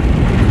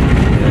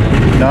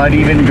 Not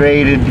even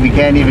graded. We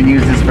can't even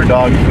use this for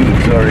dog food.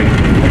 Sorry.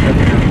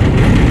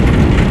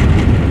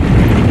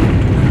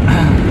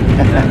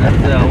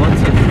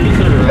 Once a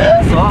freezer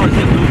thaws,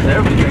 you lose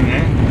everything,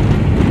 eh?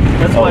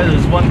 That's why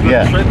there's one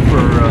good trick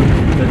for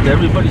that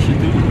everybody should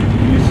do.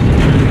 Use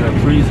a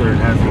freezer and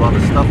has a lot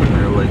of stuff in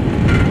there. Like,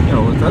 you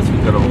know, with us,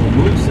 we've got a whole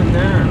moose in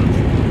there and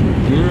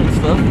deer and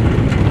stuff.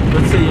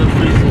 Let's say your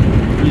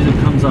freezer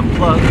comes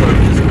unplugged or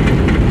just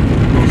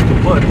goes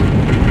kaput,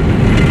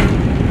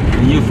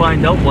 and you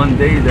find out one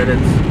day that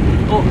it's,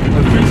 oh,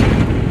 my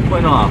freezer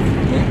went off.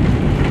 Okay?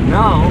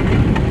 Now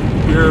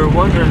you're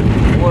wondering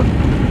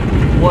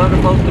what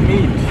about the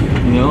meat?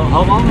 You know,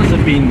 how long has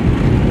it been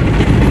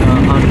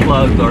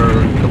unplugged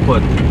or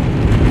kaput?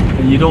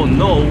 And you don't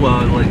know,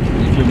 like,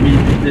 if your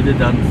meat did it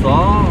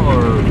unthaw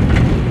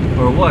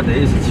or what?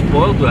 Is it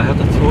spoiled? Do I have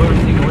to throw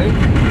everything away?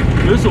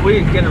 There's a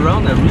way to get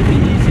around that really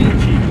easy and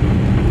cheap.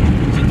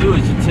 What you do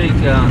is you take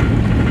a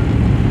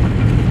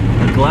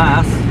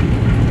glass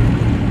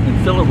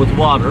and fill it with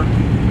water,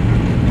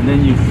 and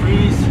then you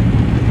freeze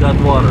that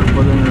water,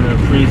 put it in a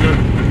freezer,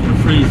 and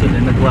freeze it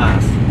in the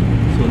glass.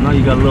 So now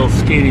you got a little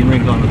skating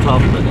rink on the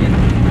top of it.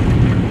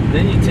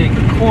 Then you take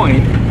a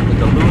coin,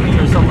 like a loonie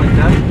or something like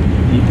that,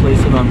 and you place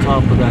it on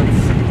top of that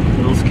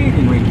little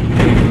skating rink you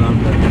created in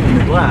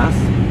the glass.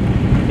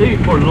 Maybe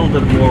pour a little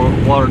bit more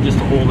water just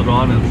to hold it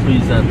on and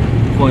freeze that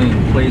coin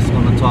in place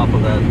on the top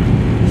of that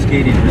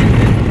skating rink.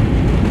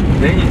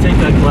 Then you take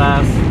that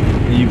glass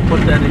and you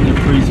put that in your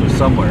freezer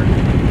somewhere,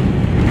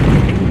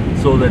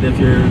 so that if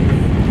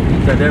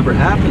that ever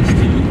happens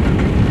to you,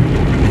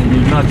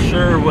 you're not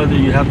sure whether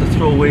you have to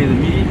throw away the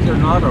meat or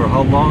not, or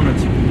how long the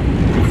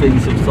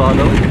things have thawed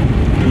out.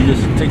 You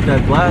just take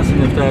that glass,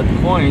 and if that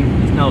coin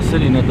is now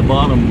sitting at the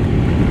bottom of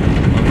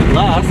the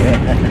glass,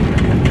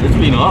 it's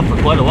been off for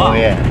quite a while. Oh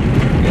yeah.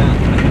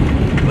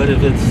 Yeah. But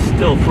if it's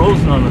still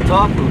frozen on the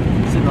top, or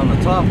sitting on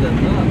the top, then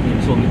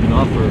it's only been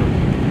off for a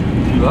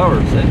few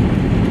hours. Eh?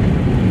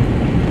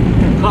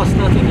 It costs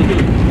nothing to do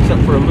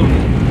except for a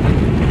loonie.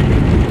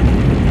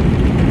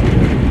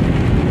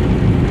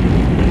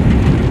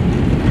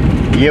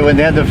 Yeah, when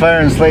they had the fire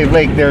in Slave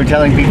Lake, they were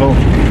telling people,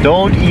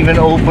 don't even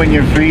open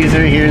your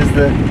freezer. Here's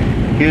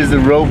the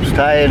ropes,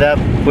 tie it up,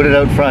 put it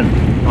out front.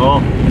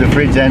 Oh. The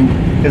fridge end,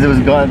 because it was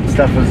gone.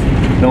 Stuff was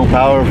no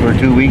power for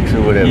 2 weeks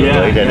or whatever,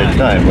 right? At a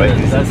time, right?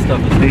 That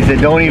stuff is, they said,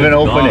 don't even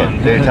open gone.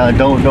 it. They're telling,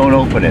 don't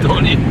open it.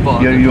 Don't even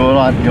bother. You'll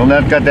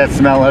not get that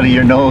smell out of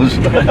your nose.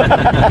 Well,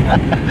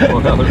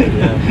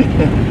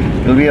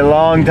 yeah. It'll be a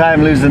long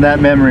time losing that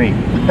memory.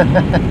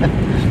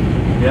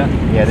 Yeah.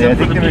 Yeah. Except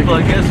for the people,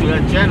 I guess, who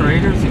had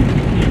generators and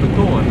keep it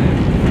going.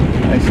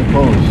 Eh? I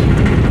suppose.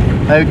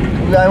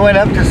 I went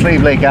up to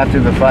Slave Lake after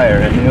the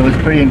fire, and it was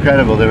pretty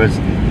incredible.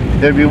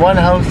 There'd be one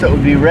house that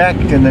would be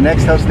wrecked, and the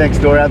next house next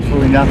door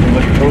absolutely nothing,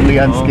 but totally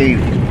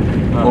unscathed.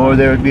 Or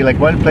there would be like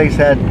one place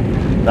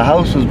the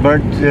house was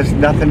burnt, just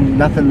nothing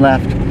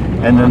left,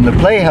 and then the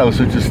playhouse,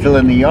 which was still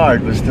in the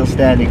yard, was still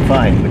standing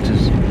fine, which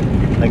is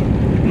like,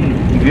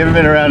 if you've ever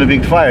been around a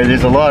big fire,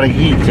 there's a lot of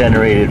heat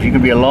generated. You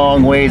can be a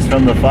long ways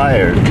from the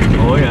fire.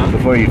 Oh yeah.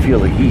 Before you feel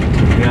the heat.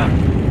 Yeah.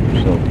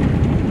 So.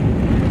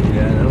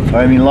 Yeah, that was.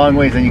 I mean, long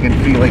ways, and you can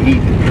feel the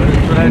heat.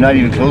 You're not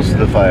even close to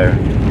the fire.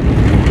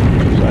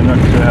 So I'm not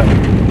sure how.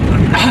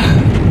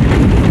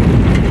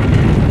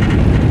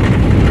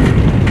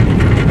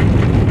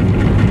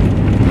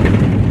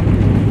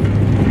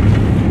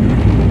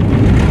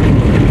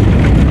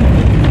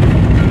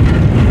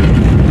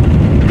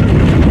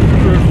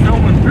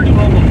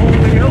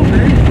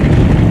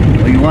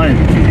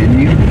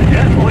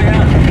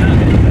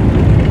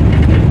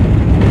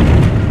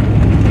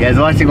 Yeah, I was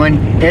watching one.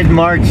 Ed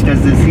March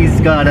does this. He's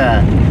got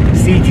a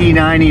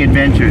CT90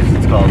 Adventures,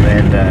 it's called,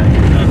 and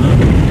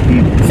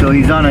so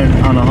he's on a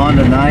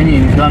Honda 90,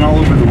 and he's gone all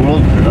over the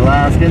world, for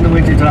Alaska in the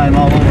wintertime,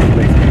 all over the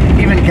place.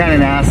 Even kind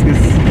of Alaska,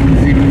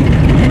 even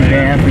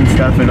Banff and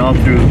stuff, and all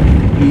through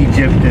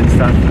Egypt and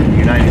stuff, in the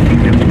United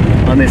Kingdom,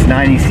 on this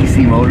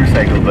 90cc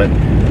motorcycle. But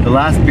the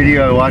last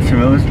video I watched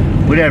him, it was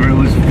whatever, it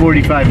was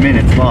 45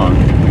 minutes long.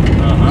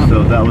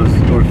 So that was,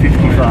 or 55.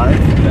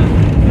 Yeah.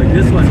 Like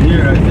this one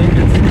here, I think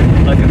it's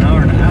like an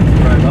hour and a half to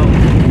drive out.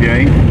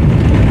 Right?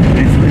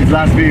 His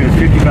last video was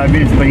 55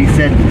 minutes, but he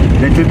said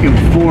that took him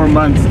 4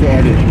 months to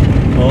edit.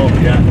 Oh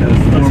yeah, that was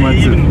 4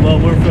 months. Even while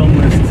we're filming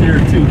this here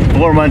too.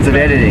 4 months of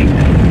editing.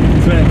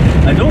 So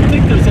I don't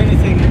think there's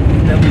anything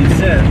that we've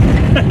said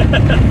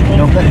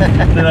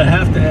that I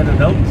have to edit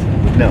out.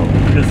 No.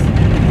 Because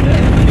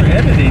when you're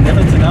editing, if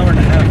it's an hour and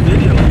a half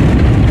video,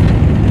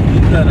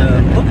 you've got to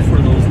look for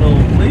those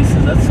little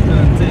places. That's going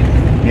to take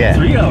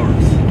 3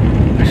 hours.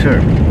 For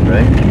sure,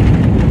 right?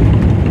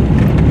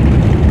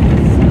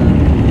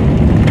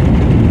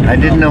 I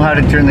didn't know how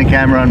to turn the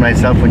camera on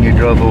myself when you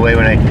drove away,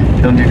 when I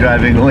filmed you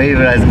driving away,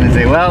 but I was going to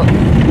say, well,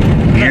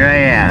 here I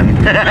am.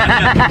 You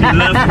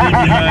left me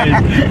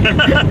behind.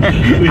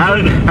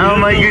 How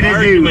am I going to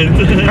do?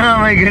 How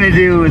am I going to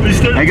do?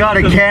 I got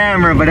a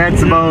camera, but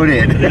that's about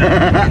it.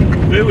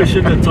 Maybe we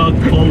shouldn't have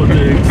talked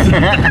politics.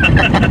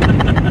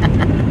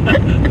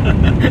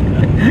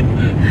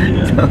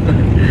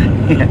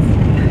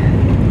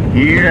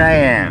 Here I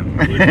am.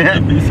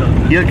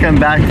 He'll come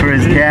back for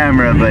his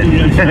camera, but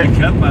I should have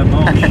kept my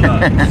mouth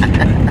shut.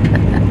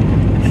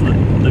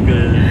 Like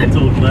I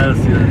told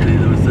Gladys the other day,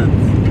 there was that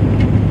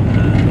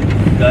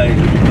guy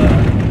who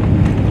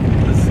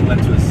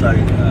went to a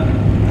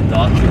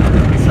doctor,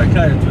 a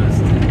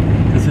psychiatrist,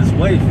 because his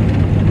wife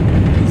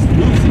is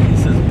losing. He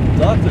says,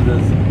 "Doctor,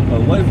 my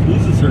wife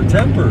loses her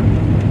temper."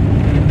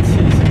 And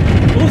she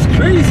goes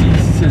crazy.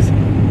 He says,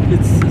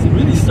 it's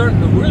really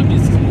starting to worry me.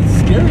 It's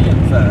scary,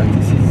 in fact.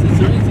 He says, "Is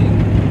there anything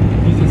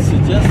you can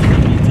suggest for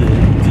me to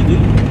do?"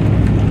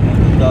 And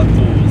the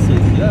doctor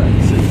says, "Yeah."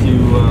 He says,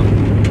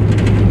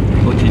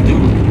 what you do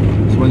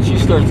is when she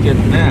starts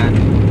getting mad,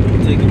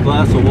 you take a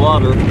glass of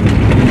water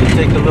and you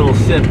take a little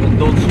sip and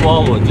don't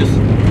swallow it. Just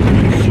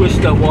swish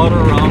that water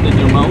around in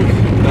your mouth,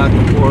 back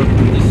and forth,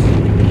 and just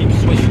keep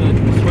swishing it,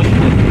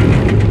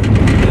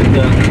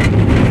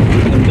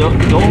 and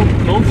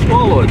don't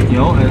swallow it, you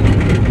know, and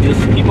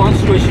just keep on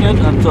swishing it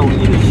until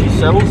either she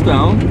settles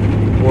down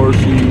or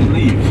she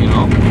leaves, you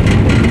know.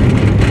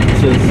 He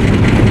says,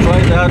 try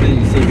that, and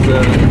he says,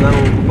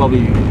 that'll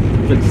probably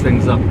fix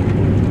things up.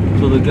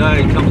 So the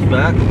guy comes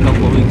back a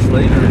couple of weeks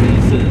later and he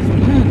says,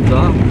 "Man,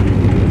 Doc,"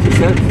 he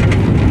says,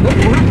 "that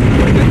worked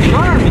like a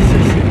charm." He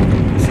says,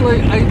 "It's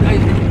like, I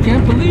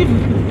can't believe,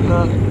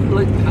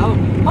 like, how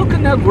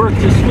can that work,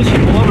 just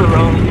swishing water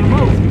around in your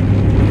mouth?"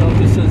 The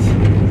doctor says,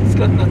 "It's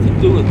got nothing to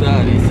do with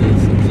that." He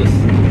says, "It's just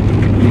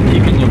you're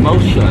keeping your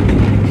mouth shut."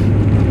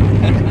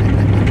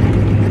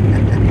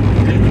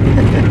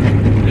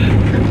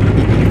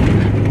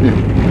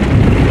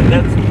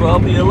 That's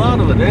probably a lot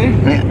of it, eh?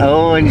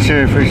 Oh, and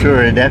sure, for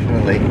sure,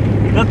 definitely.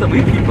 Not that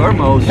we keep our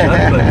mouths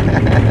shut, but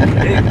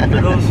hey,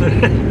 for those,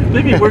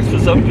 maybe it works for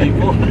some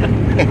people.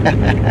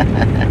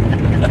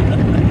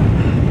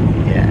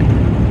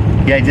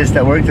 Yeah, just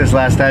at work this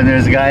last time, there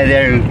was a guy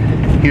there who,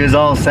 he was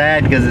all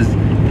sad because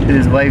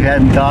his wife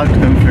hadn't talked to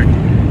him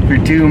for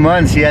 2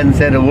 months. She hadn't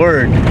said a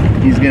word.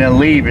 He's gonna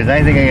leave her.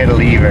 I think I gotta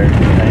leave her.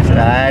 I said,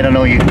 I don't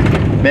know, you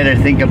better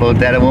think about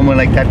that. A woman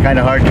like that kind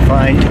of hard to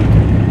find.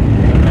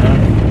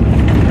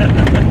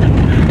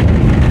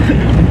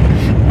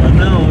 Well,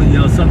 no, you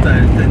know,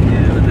 sometimes then,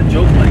 with a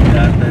joke like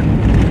that, then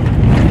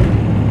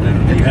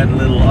they had a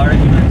little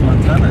argument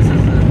one time. I said,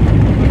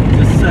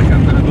 "Just a second,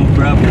 I'm gonna go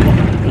grab a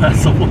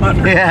glass of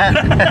water." Yeah.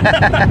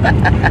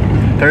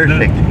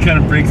 Perfect. It kind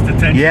of breaks the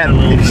tension a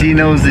little if bit. she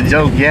knows the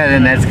joke, yeah,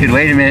 then that's good.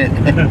 Wait a minute.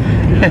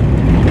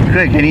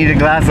 Quick, I need a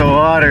glass of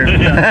water.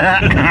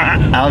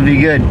 I'll be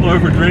good. Or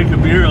if I drink a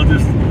beer, I'll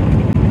just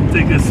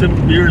take a sip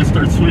of beer and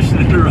start swishing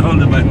it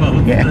around in my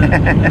mouth. Yeah.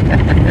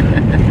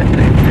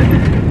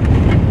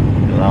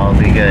 It'll all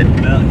be good.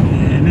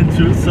 And in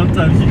truth,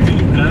 sometimes you do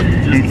have to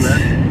just let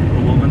a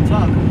woman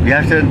talk. You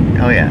have to,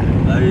 oh yeah.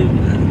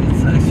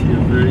 It's actually a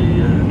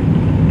very,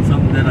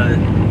 something that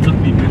took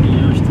me many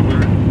years to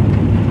learn.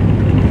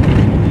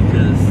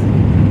 Because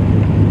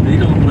they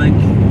don't like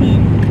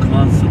being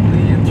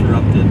constantly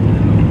interrupted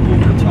and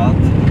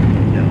over-talked.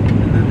 Yeah.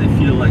 And then they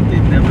feel like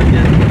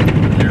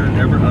they're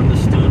never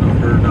understood or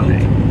heard out.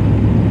 Right.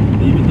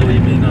 Even though you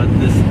may not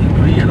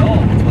disagree at all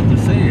with what they're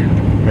saying.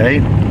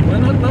 Right? Why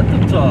not let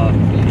them talk?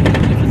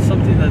 If it's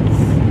something that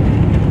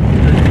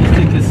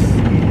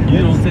you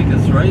don't think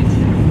is right,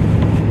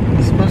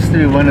 It's supposed to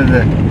be one of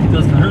the, it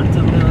doesn't hurt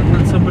to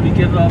let somebody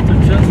get it off their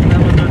chest, and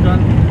then when they're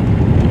done,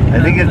 I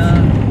think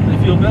they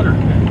feel better.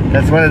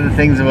 that's one of the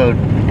things about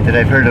that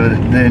I've heard of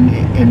the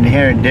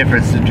inherent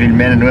difference between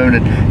men and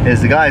women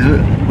is the guys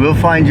will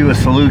find you a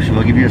solution,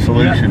 we'll give you a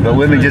solution, Yeah, but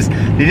women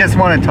right. they just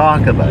want to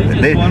talk about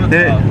it.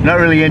 They're not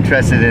really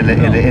interested in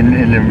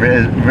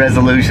the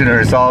resolution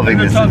or solving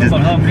this.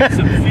 About how it makes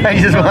them feel. I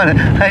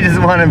just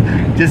want to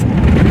just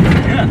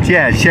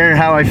share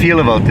how I feel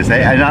about this.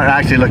 I'm not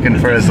actually looking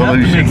for a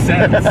solution. Makes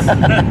sense.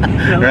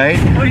 Yeah, right?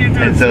 What are you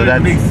doing? And so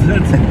that makes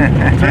sense.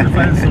 Trying to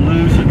find a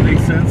solution, make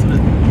sense of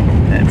it.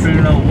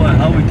 Figuring out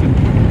how we can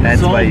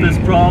solve this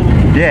problem.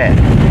 Yeah.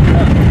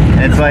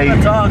 That's why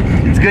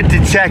it's good to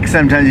check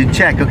sometimes. You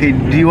check, okay,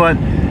 do you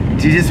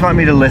just want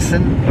me to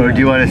listen, or do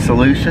you want a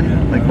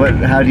solution? Like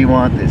how do you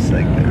want this?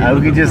 Like how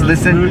we can just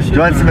listen? Do you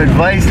want some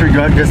advice, or do you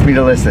want just me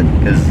to listen?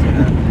 Because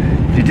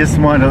if you just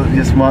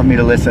want me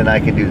to listen, I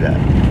can do that.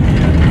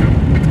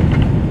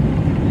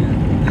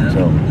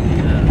 So a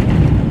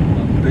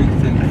big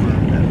thing for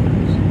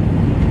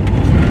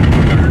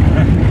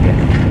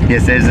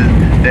yes,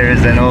 there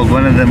is an old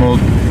one of them old,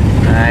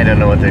 I don't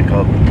know what they're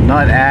called,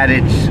 not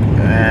adage,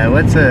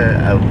 what's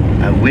a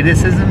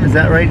witticism, is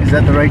that right? Is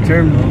that the right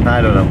term?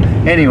 I don't know.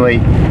 Anyway,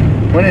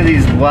 one of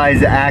these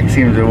wise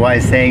axioms or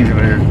wise sayings,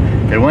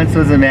 there once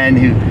was a man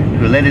who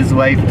let his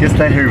wife just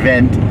let her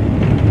vent,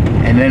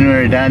 and then when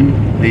we were done,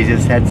 they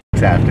just had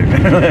sex after.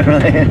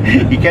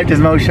 He kept his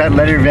mouth shut,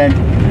 let her vent,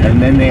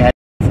 and then they had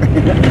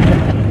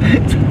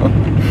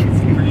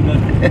pretty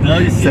much. Now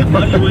you see,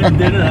 now you went and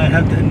did it, I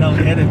have to now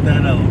edit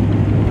that out.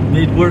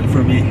 Made work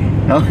for me.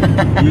 Oh.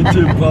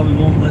 YouTube probably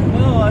won't let,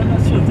 well, I'm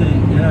not sure if they,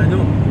 I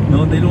don't,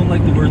 no, they don't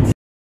like the word in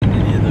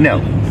any of their No.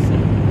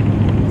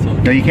 videos, so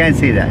No, you can't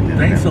say that.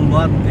 thanks a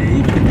lot,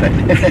 Dave.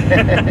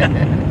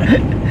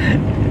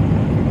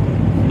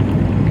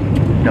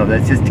 No,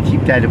 that's just to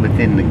keep that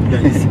within the...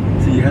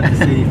 So you have to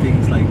say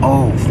things like,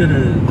 instead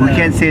of we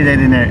can't say that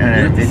in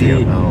our video.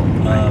 Say,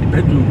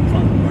 bedroom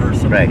fun or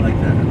something like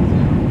that.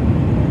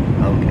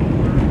 Okay.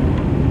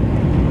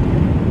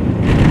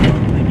 Or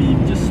maybe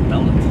even just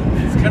spell it.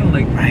 It's kind of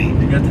like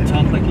you have to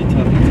talk like you're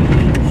talking to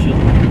little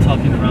children,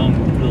 talking around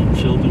little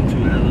children to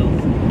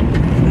adults.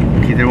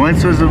 Okay, there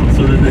once was a...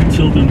 So that the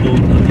children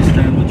don't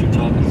understand what you're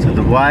talking about. So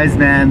the wise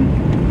man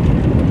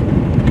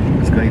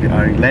was going to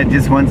argue,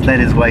 once let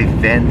his wife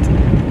vent,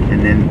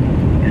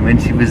 and when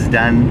she was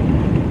done,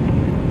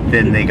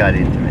 then they got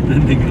intimate.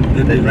 Then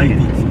they liked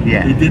each other.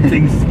 Yeah. They did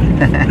things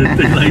that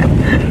they liked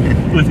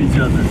with each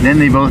other. Then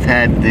they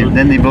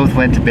both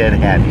went to bed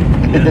happy.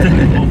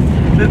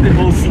 Then they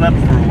both slept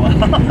for a while.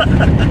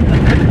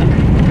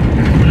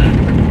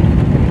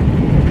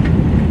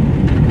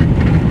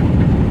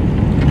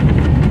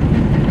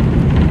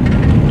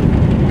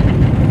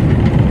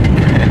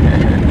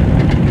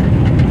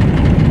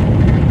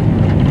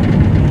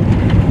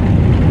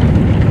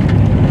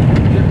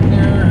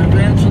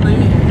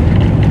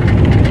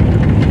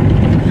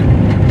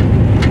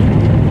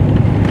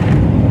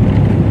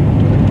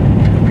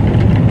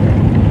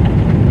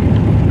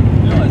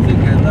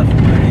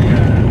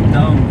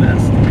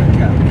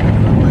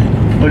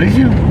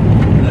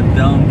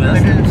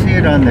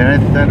 On there. I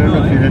don't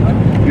know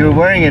if you were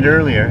wearing it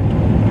earlier.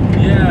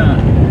 Yeah.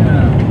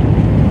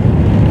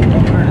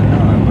 I'm wearing it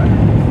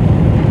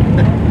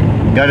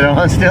now. Got it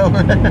on still? No.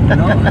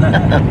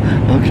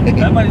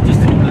 Okay. I might have just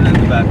thrown it in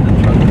the back of the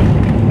truck.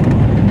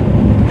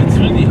 It's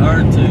really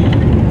hard to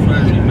try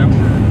to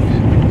remember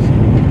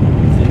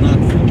to not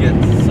forget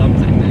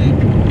something, eh?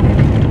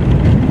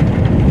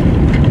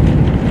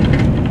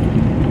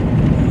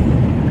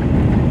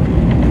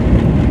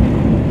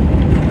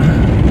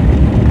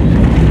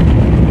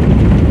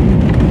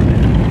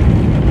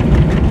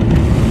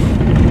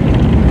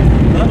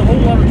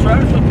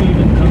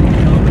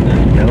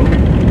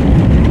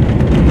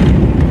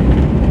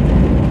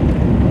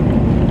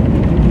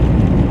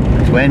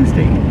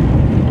 Wednesday.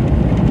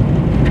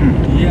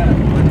 Yeah,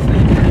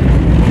 Wednesday.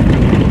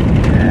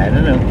 I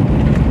don't know.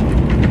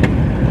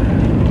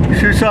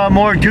 Sure saw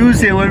more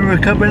Tuesday when we were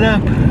coming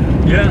up.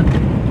 Yeah.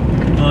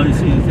 Well, you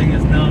see, the thing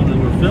is now that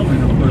we're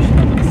filming, of course, you're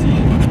not going to see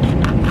it.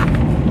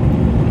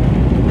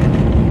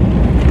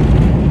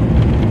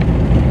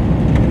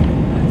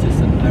 It's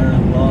just an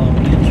iron law of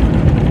nature.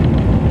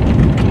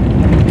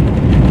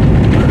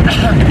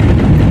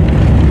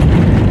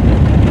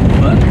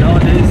 But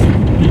nowadays,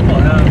 people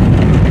have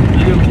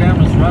video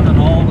cameras running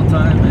all the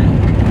time, eh?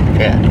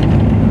 Yeah.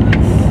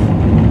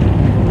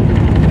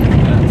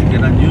 To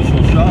get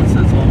unusual shots,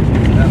 that's all you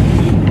have to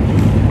do.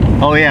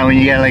 Oh yeah, when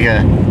you get like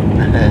a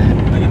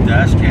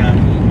dash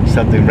cam.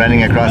 Something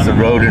running across the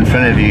road in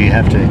front of you, you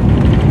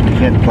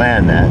can't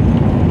plan that.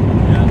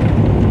 Yeah.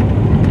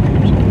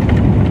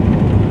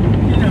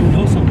 You never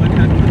know, something like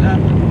that could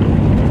happen.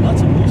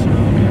 Lots of moose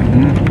around here.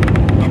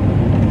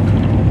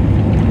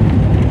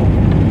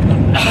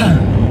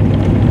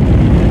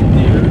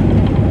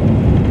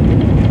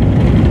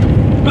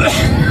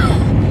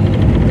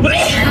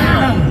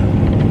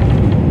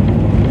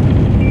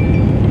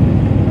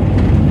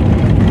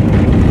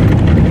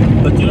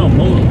 But you know,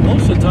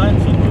 most of the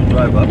times when we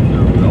drive up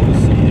here, we always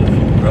see a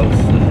few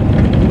grouse.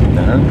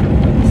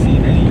 Haven't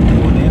seen any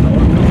going in or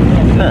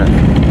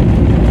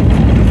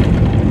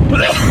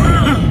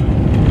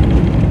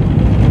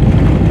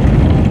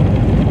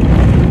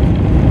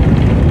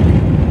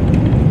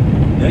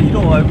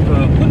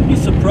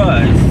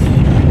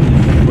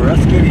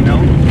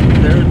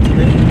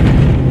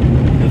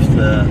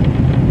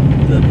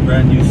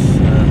brand new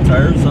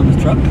tires on the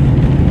truck.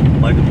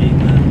 Might have been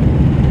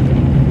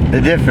the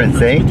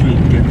difference, eh?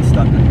 Between getting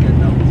stuck and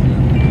getting out.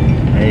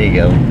 Yeah. There you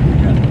go.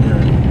 Yeah,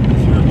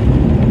 these were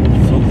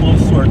so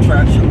close to our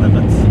traction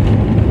limits.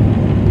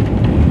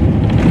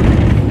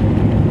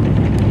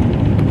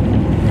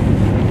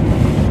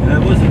 And I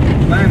wasn't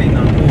planning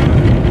on going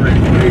right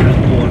away on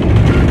going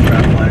to the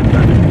trap line, but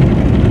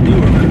I knew we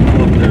were going to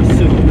go up there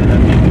soon. And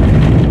I've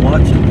been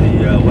watching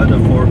the weather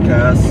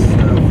forecast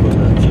for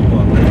the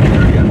Chippewa Lake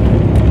area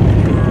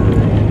for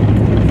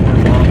a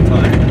long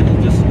time,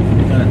 and just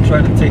kind of try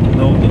to take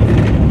note of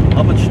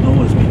how much snow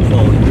has been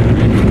falling there.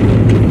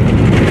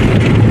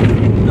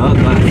 Not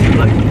like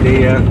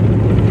day after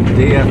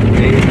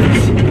day,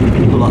 there's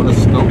a lot of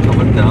snow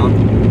coming down.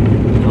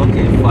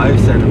 Okay, 5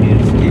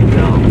 centimeters came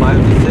down, 5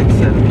 to 6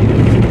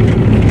 centimeters,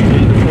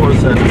 3 to 4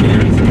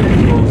 centimeters, and it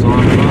goes on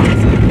and on.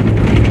 It's like,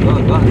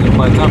 oh God,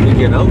 by the time we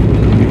get out,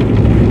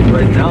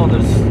 right now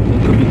there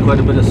could be quite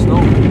a bit of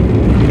snow.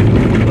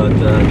 But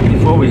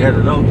before we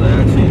headed out, I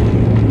actually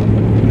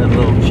had a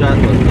little chat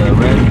with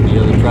Randy, the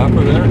other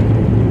trapper there.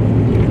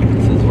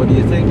 He says, what do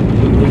you think?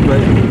 We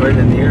live right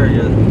in the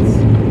area.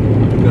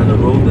 We've got a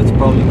road that's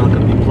probably not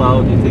going to be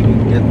plowed. Do you think we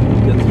can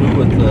get through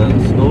with the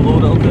snow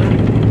load out there?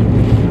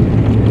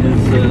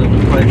 His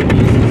reply to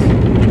me says,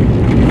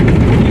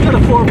 you got a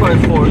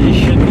 4x4, you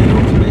should be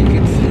able to make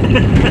it.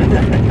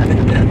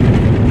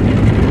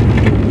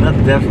 Not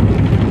definitely.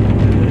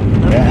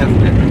 Not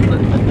definite,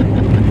 but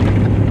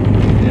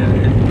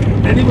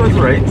yeah. And he was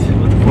right.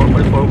 With the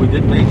 4x4 we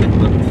did make it,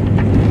 but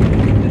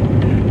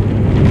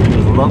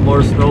there's a lot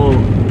more snow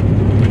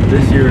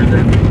this year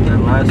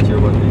than last year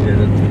when we did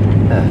it.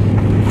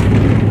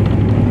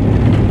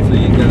 So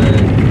you gotta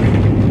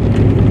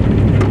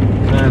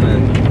kind of,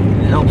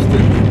 it helps to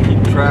keep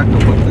track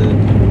of what the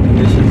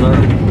conditions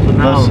are.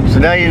 So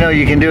now you know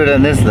you can do it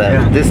on this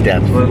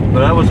depth.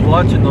 But I was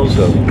watching those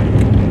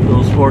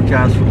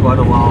forecasts for quite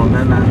a while, and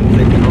then I'm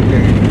thinking,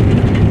 okay,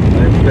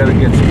 I better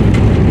get some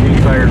new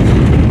tires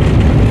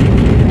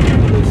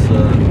for this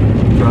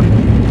truck.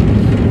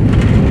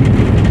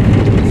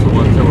 The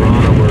ones that were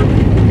on it were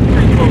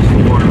pretty close to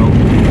worn out.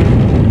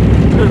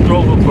 I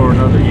drove them for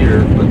another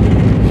year, but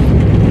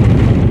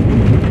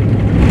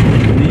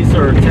these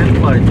are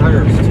 10-ply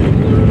tires too.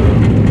 They're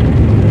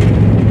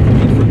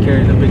good for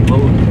carrying a big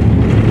load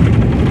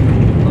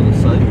on the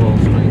sidewall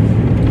strength.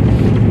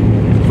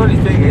 It's a funny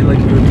thing, eh? Like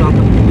we were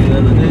talking the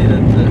other day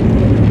that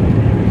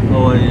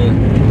how I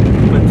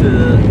went to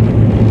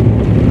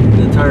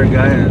the tire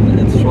guy at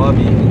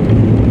Schwabi.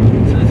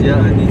 He says, yeah,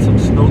 I need some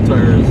snow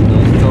tires, and I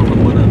was telling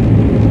him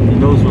he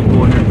knows we're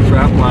going in the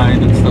trap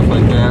line and stuff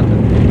like that.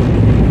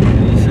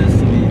 And he says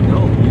to me,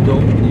 no, you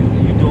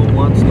don't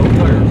want snow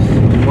tires.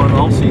 You want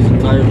all-season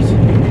tires.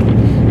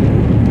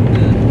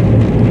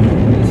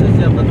 He says,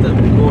 yeah, but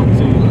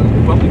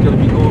we're probably going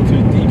to be going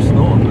through deep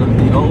snow. I'm going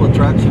to need all the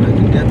traction I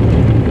can get.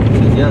 He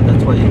says, yeah,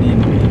 that's why you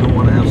don't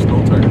want to have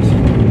snow tires,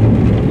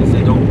 because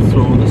they don't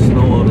throw the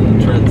snow out of the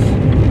treads.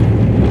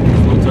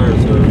 Snow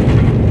tires are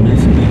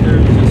basically,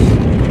 they're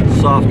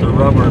just softer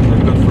rubber, and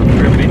they're good for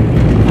gripping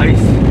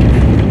ice.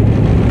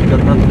 It's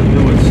got nothing to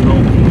do with snow.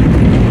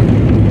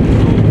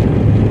 So,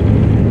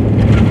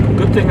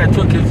 good thing I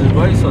took his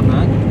advice on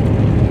that.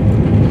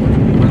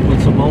 Went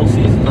with some all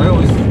seasons. I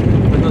always,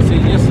 like I was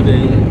saying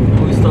yesterday, I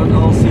always thought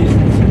all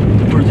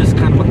seasons were just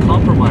kind of a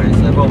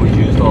compromise. I've always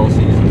used all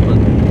seasons, but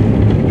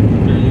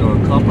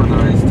a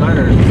compromised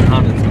tire is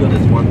not as good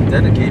as one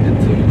dedicated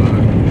to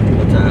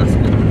a task.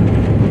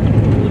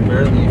 And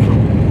apparently, from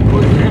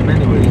according to him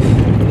anyways,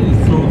 they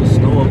throw the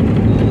snow up the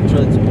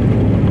treads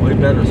way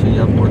better, so you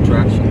have more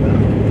traction.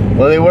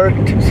 Well, they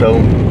worked, so.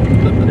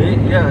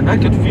 Yeah, and I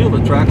could feel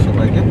the traction.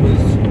 Like it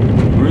was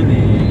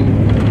really,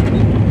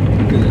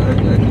 I could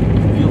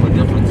feel the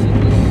difference. It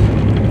was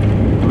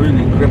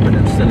really gripping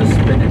instead of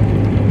spinning.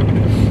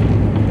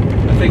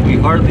 I think we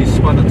hardly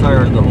spun a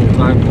tire the whole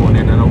time going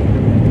in and out.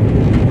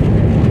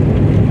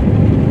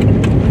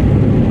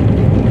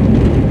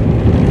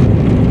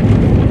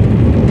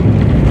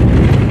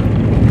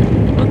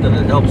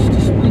 It helps to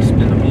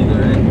spin them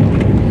either, eh? You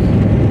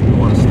don't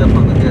want to step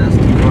on the gas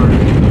too hard.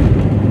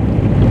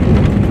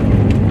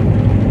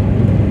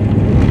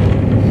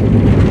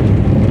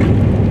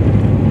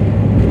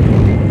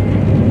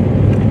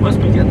 Must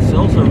be getting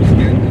cell service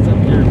again, because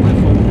I'm hearing my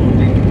phone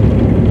moving.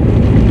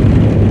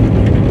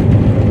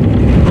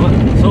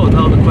 So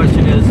now the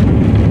question is,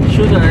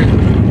 should I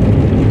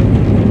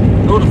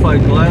notify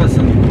Gladys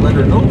and let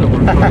her know that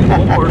we're going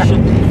home, or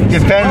should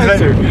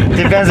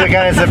Depends what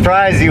kind of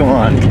surprise you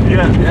want.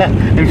 Yeah.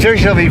 I'm sure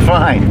she'll be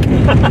fine.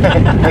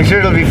 I'm sure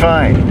it'll be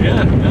fine.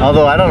 Yeah.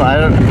 Although I don't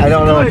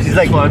know. If she's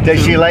like, does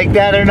she like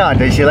that or not?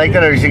 Does she like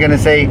that, or is she gonna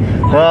say,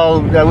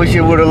 well, I wish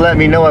you would have let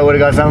me know. I would have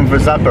got something for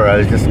supper. I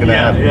was just gonna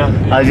have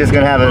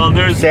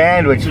a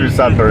sandwich for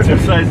supper. Two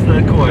sides to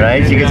the coin.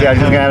 Right? She could say, I was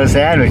just gonna have a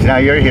sandwich. Now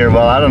you're here.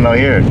 Well, I don't know.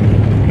 Here,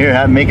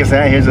 make a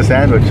sandwich. Here's a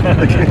sandwich.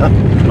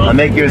 I'll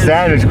make you a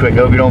sandwich quick. I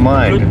hope you don't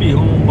mind. Could be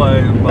home by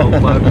about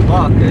 5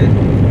 o'clock, eh?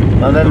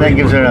 Well, then that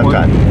gives her enough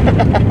time.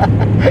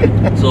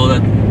 So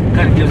that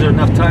kind of gives her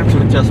enough time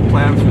to adjust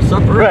plans for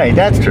supper. Right,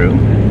 that's true.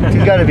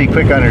 She's got to be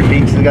quick on her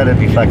feet. She's got to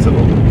be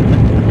flexible.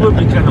 It would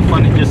be kind of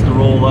funny just to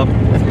roll up.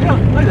 Yeah,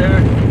 hi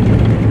there.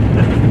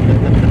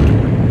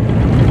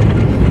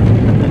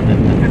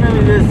 And I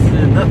mean, there's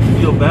nothing to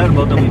feel bad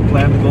about that. We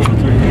planned to go for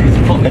 3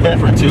 days, only went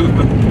for 2.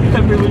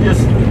 I mean, we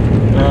just,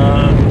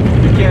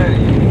 we can't,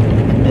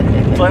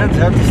 plans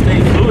have to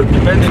stay fluid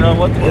depending on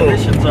what the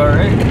conditions are,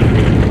 right?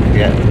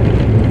 Yeah.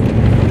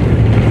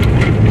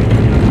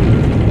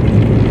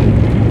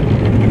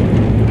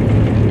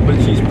 But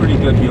she's pretty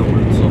good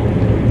humored, so.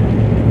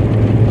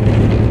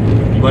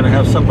 You want to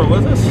have supper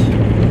with us?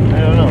 I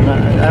don't know.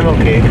 I'm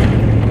okay.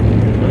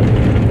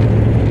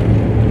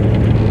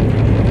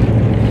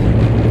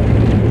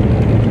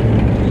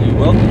 You're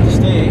welcome to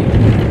stay.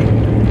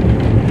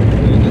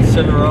 You can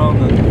sit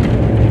around and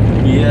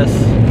BS,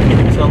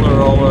 tell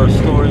her all our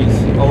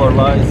stories, all our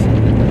lies.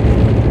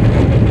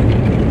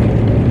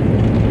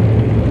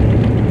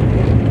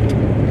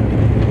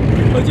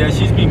 But yeah,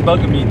 she's been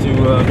bugging me to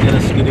get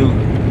a Skidoo.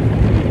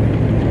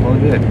 Well,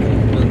 good.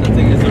 But the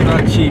thing is, they're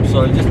not cheap,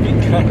 so I've just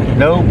been kind of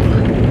Nope.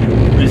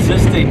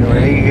 resisting. I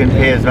think you can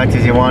pay as much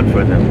as you want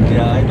for them.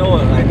 Yeah, I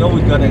know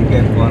we gotta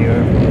get one. I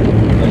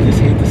just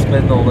hate to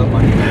spend all that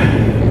money.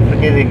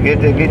 A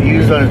good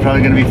used one is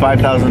probably going to be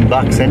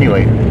 $5,000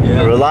 anyway.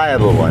 Yeah. A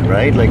reliable one,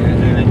 right? Like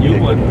And a new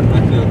one,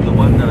 like the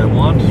one that I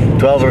want.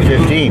 12 or Skidoo,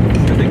 15.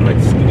 I think like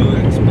Skidoo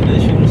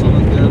Expedition or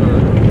something like that,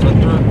 or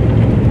Tundra.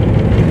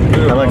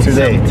 How much are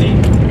they?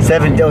 17.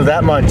 7. Oh,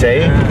 that much, eh?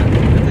 Yeah,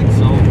 I think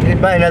so. You'd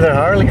buy another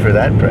Harley for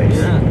that price.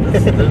 Yeah,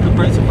 that's the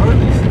price of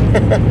Harleys.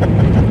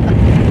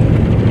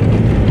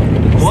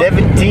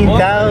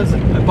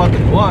 17,000. I bought the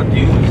quad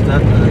used,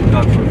 that I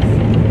got for a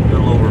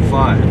little over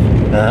 5.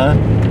 Uh-huh.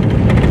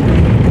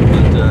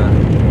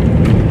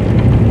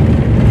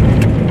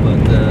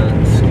 But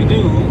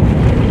Skidoo,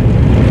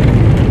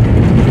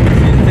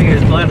 see, the thing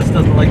is, Gladys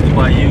doesn't like to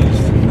buy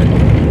used.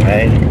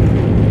 Right?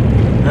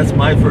 That's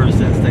my first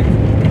instinct.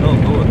 No,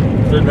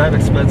 if they're that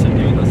expensive,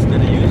 let's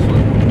get a used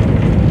one.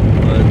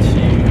 But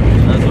she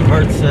has her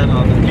heart set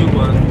on the new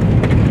one.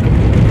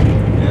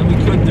 And we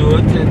could do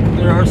it, and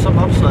there are some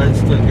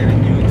upsides to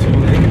getting new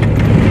too, eh?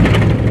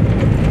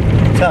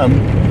 Some.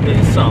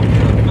 Maybe some.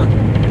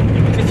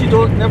 Because you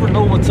never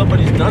know what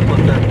somebody's done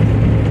with that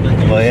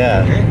used, Well,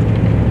 yeah. okay?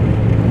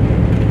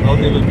 How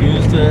they've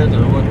abused it,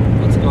 or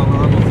what's going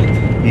on with it.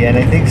 Yeah, and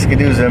I think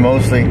Skidoos are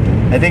mostly,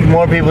 I think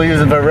more people use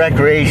them for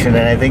recreation,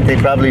 and I think they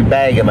probably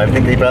bag them. I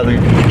think they probably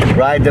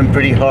ride them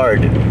pretty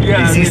hard.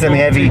 Yeah, you see some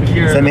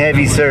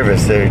heavy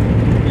service. They're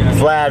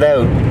flat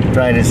out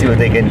trying to see what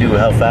they can do,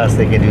 how fast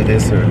they can do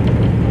this or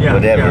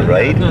whatever,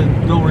 right? Yeah,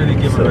 don't really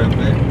give a rip,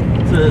 eh?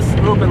 It's a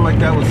little bit like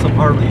that with some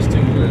Harleys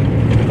too.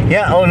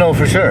 Yeah, oh no,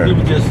 for sure.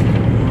 People just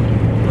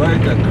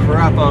ride the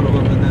crap out of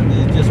them, and then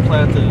they just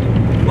plan to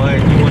buy a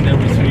new one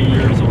every 3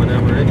 years or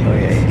whatever. Anyways. Oh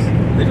yeah.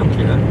 They don't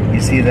care.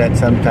 You see that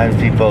sometimes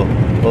people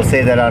will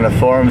say that on a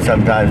forum.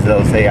 Sometimes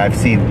they'll say, "I've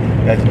seen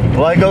that.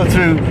 Well, I go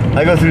through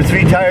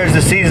 3 tires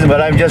a season,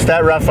 but I'm just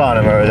that rough on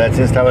them, or that's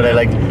just how I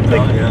like."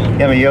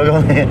 I mean, you'll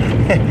go.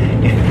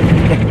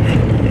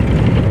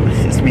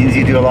 This means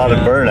you do a lot of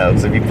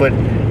burnouts if you put.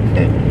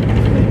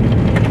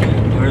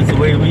 Whereas the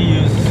way we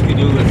use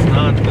Skidoo, it's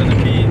not going to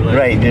be like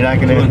right. You're not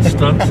going to doing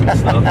stunts and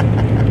stuff.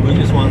 We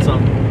just want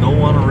something. Don't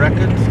want to wreck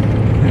it.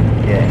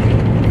 Yeah.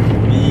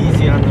 Be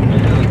easy on the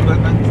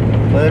equipment.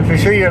 Well, then for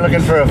sure you're looking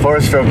for a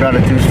 4-stroke, not a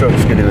 2-stroke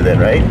Skidoo then,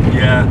 right?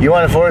 Yeah. You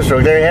want a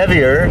 4-stroke. They're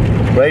heavier,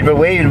 right, but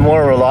way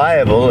more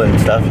reliable and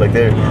stuff like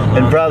that.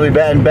 And probably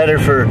better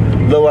for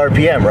low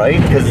RPM, right?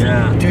 Because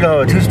you know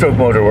how a 2-stroke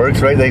motor works,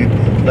 right?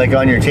 Like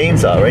on your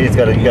chainsaw, right? You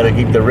got to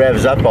keep the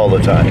revs up all the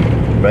time,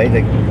 right?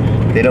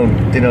 They don't.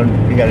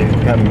 You got to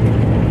come.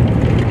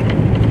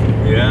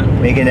 Yeah.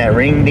 Making that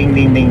ring, ding,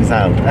 ding, ding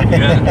sound.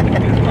 Yeah.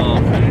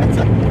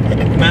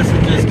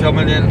 Messages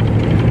coming in.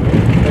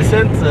 I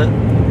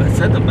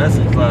sent a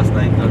message last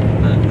night on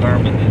the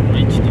Garmin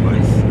Reach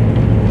device,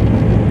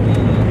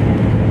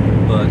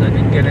 but I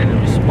didn't get any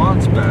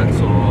response back,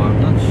 so I'm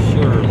not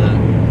sure that.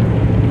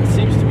 It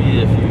seems to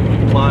me if you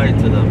reply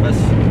to the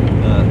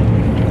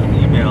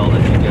email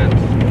that you get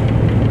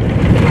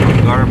from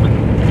a Garmin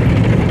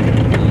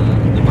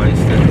device,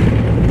 then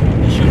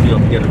you should be able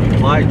to get a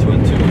reply to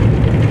it too.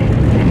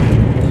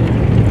 So,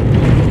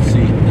 we'll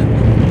see.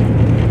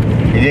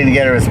 You didn't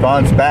get a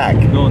response back.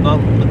 No,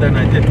 but then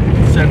I did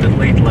send it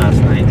late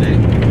last night, eh?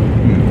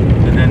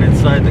 And then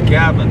inside the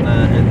cabin,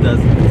 it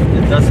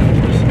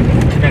doesn't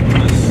connect to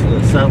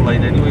this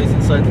satellite anyways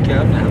inside the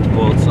cabin. I have to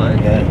go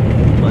outside. Yeah.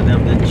 So I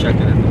never did check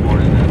it in the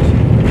morning.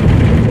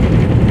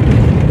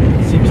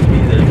 It seems to me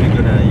that if you're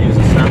going to use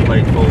a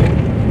satellite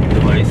phone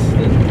device,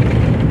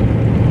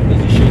 that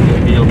you should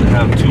be able to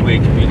have two-way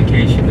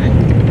communication, eh?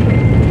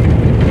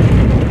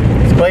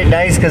 It's quite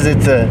nice because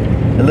it's a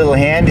little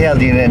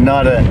handheld unit,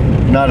 not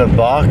a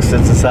box.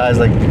 It's a size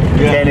like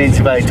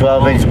 10-inch by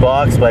 12-inch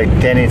box by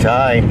 10-inch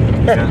high.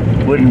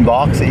 Wooden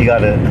box that you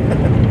gotta.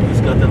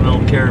 It's got the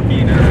little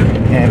carabiner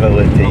have it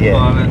with hook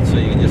on it, so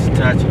you can just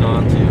attach it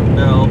onto your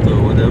belt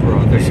or whatever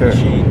on the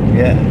machine.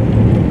 Yeah.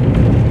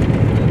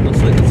 And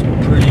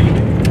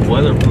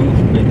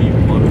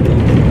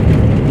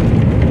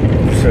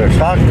sure.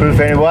 Shockproof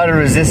and water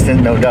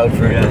resistant, no doubt,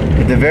 for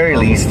at the very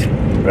least,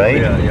 right?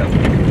 Yeah, yeah.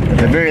 At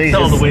the very least.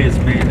 Tell the way it's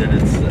made that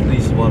it's at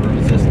least water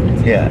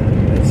resistant. Yeah,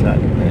 it's not.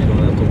 You don't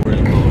have to worry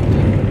about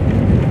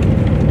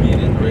being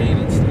in rain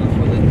and stuff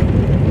with it.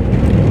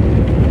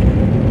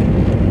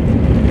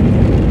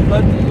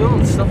 But you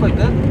know, stuff like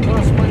that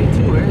costs money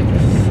too, eh?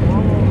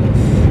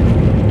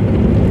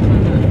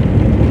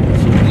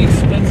 So many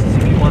expenses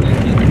if you want to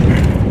get.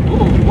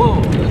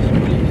 Whoa, that's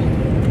pretty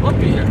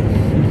lumpy here.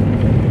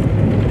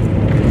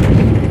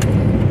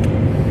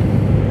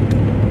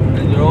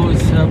 And you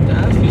always have to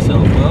ask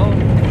yourself, well,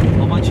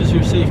 how much is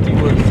your safety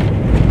worth?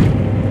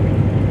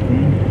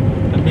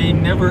 I may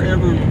never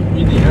ever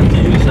really have to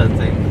use that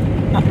thing.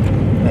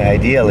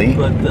 Ideally,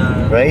 but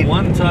right?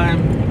 One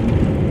time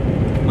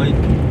might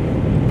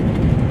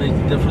make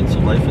the difference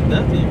of life and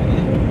death even.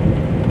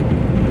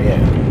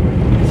 Yeah.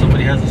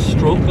 Somebody has a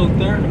stroke out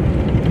there,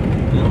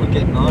 you know, we're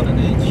getting on in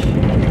age,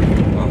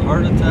 a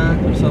heart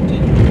attack or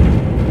something,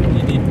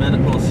 you need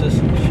medical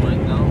assistance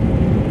right now.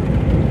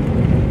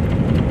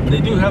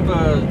 They do have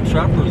a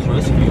trapper's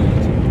rescue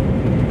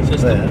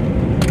system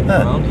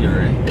around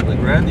here, eh? Like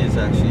Randy is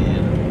actually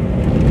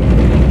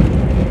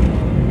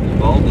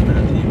involved in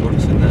that, he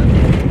works in that.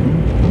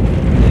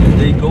 And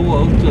they go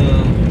out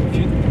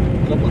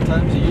a couple of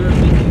times a year, I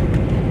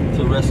think,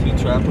 to rescue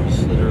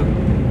trappers that are,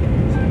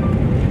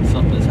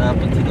 something has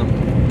happened to them.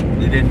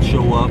 They didn't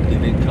show up, they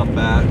didn't come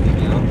back,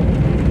 you know.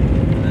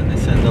 And then they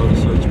send out a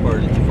search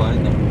party to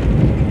find them.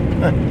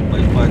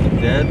 Might find them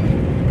dead,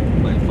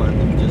 might find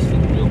them just in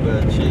real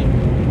bad shape.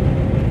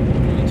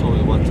 He told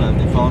me one time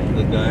they found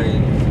the guy,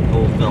 an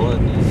old fella,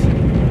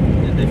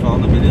 and they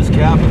found him in his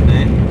cabin,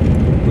 eh?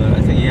 But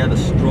I think he had a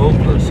stroke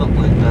or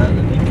something like that,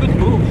 and he couldn't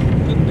move,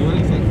 couldn't do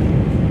anything.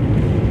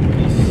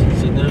 He's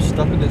sitting there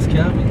stuck in his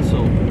cabin,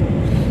 so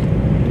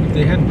if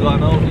they hadn't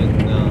gone out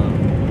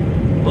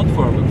and looked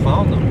for him and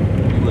found him,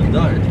 he would have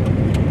died.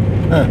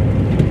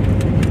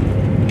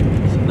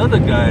 There's another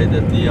guy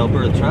that the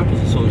Alberta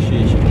Trappers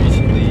Association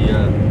recently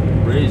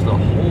raised a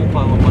whole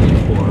pile of money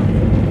for,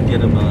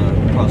 get him a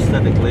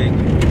prosthetic leg.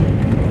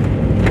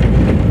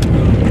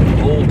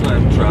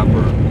 Old-time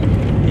trapper.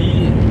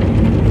 He,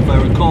 if I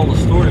recall the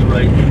story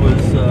right, he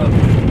was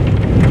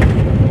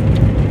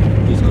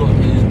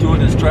doing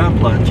his trap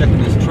line, checking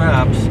his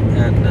traps,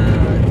 and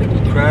I think he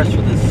crashed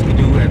with his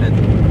canoe and it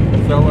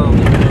fell on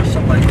the or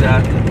something like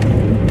that,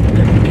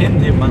 and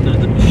pinned him under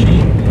the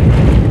machine,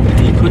 and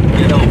he couldn't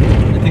get out.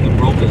 I think it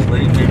broke his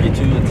leg, maybe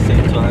two at the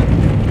same time.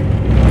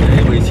 But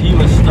anyways, he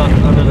was stuck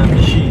under that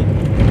machine,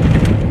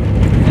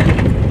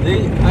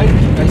 and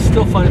I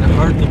still find it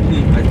hard to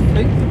believe. I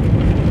think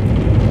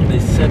they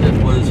said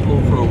it was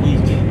over a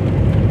week.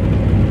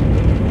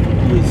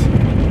 He was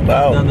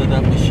under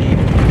that machine.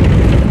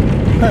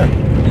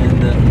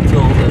 And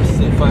until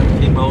they finally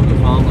came out and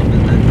found him,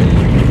 and then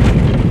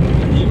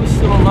he was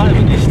still alive,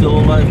 and he's still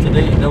alive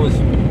today. That was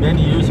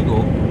many years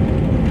ago,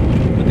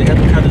 but they had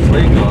to cut his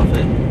leg off,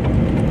 eh?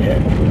 Yeah.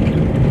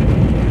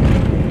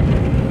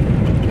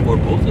 Or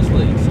both his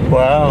legs. So.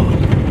 Wow.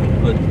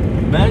 But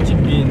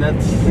imagine being that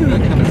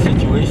kind of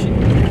situation.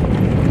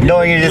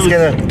 No, you're just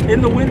gonna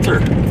in the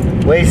winter.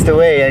 Waste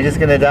away. I'm just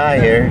gonna die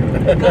here.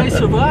 The guy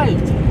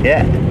survived.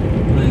 Yeah.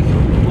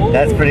 Like,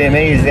 that's pretty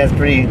amazing.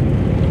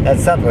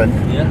 That's something.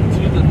 Yeah,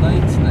 through the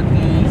nights and the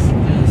days.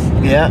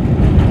 Yeah.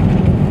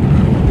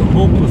 The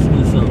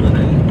hopelessness of it,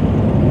 eh?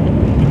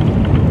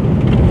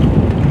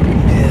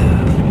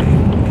 Yeah.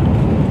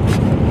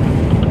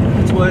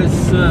 That's why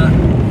it's a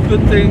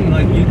good thing,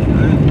 like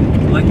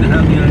I'd like to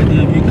have the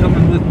idea of you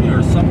coming with me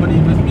or somebody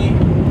with me.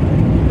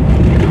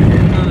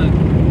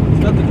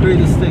 It's not the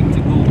greatest thing to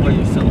go by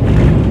yourself.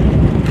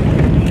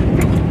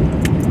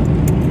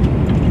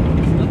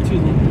 It's not too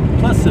long.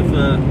 Plus, if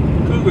a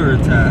cougar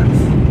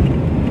attacks,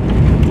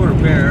 or a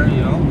bear,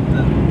 you know,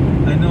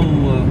 I know,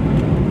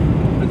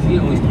 but you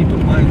always keep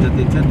in mind that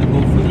they tend to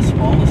go for the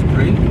smallest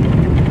prey.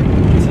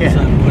 Since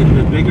I'm quite a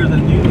bit bigger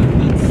than you,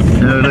 it's...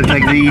 It looks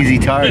like the easy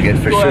target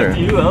for sure.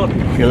 You out. A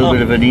little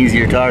bit of an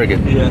easier target.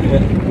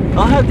 Yeah.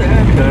 I'll have the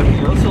handgun,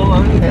 you know, so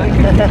I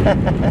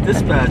can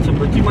dispatch them,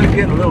 but you might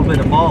get a little bit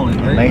of mauling,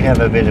 right? Might have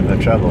a bit of a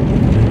trouble.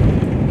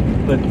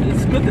 But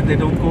it's good that they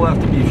don't go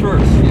after me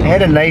first. You know? I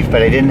had a knife,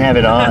 but I didn't have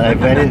it on. I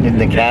had it in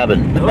the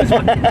cabin.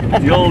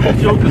 The old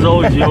joke is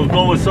always, you know,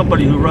 go with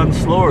somebody who runs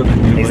slower than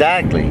you.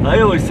 Exactly. I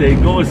always say,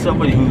 go with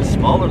somebody who's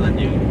smaller than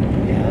you.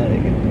 Yeah,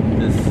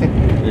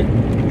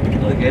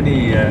 Like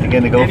any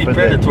for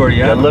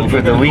predatory animal, look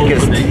for the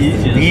weakest.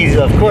 Easy,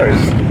 of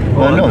course.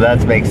 Well, no,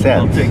 that makes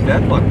sense. I'll take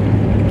that one.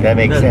 That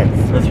makes sense.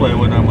 That's why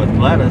when I'm with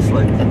Gladys,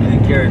 like,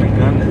 carrying a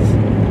gun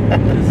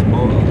is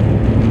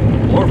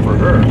more for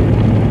her.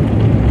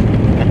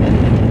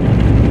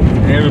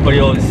 And everybody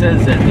always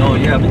says that, oh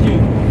yeah, but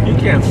you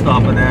can't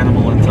stop an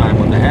animal in time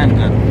with a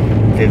handgun.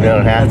 They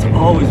don't have That's to.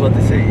 always what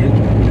they say.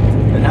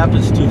 It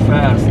happens too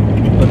fast.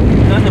 But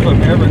none of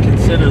them ever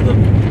consider the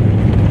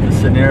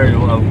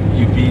scenario of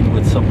you being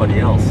with somebody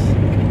else.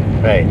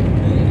 Right.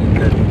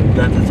 And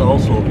that is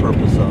also a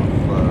purpose of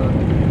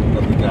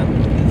the gun.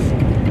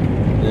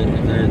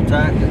 If they're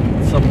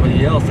attacking somebody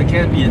somebody else. They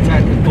can't be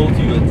attacking both of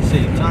you at the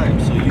same time.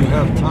 So you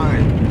have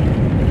time,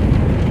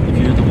 if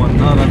you're the one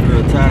not under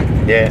attack,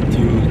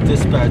 to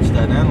dispatch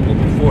that animal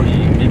before he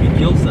maybe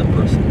kills that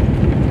person.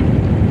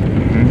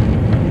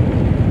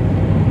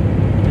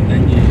 And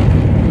then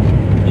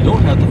you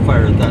don't have to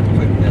fire it that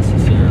quick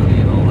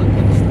necessarily and all that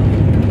kind of stuff.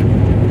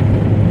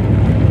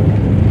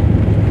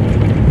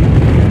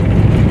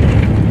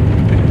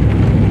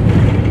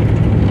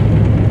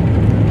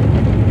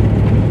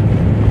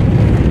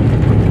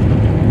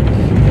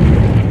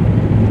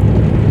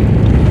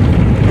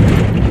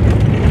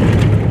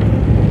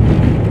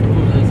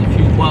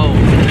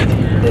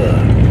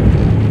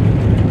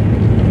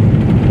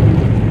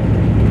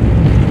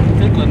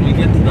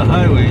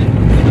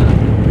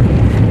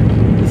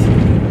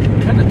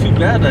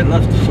 I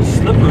left the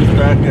slippers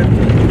back at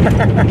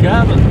the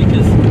cabin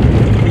because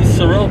these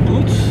sorrel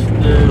boots,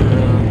 they're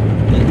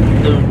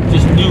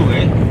just new,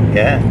 eh?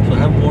 Yeah. So I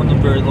haven't worn them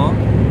very long.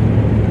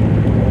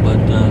 But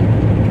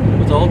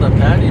with all that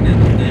padding in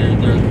them,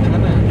 they're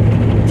kind of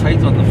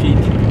tight on the feet.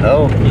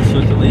 Oh. The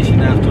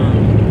circulation after.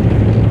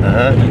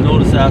 I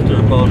noticed after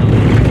about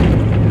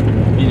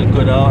after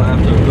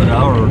a good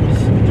hour of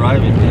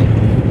driving,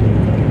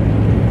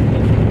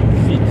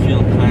 feet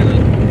feel kind of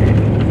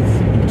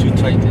too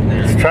tight in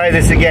there. Let's try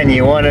this again.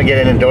 You want to get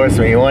an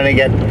endorsement. You want to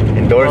get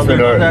endorsement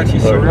they're not actually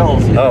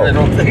sorrels. Oh. I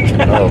don't think.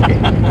 Oh, okay.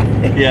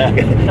 Yeah. I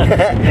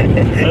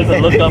have to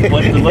look up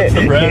what's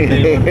the brand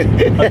name.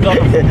 I got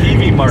them from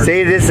TV Mart.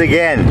 Say this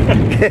again.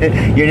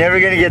 You're never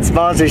going to get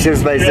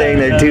sponsorships by saying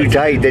they're too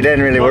tight. They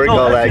didn't really work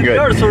all that good. They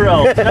are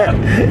sorrels.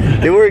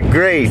 They work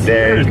great.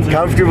 They're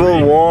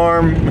comfortable,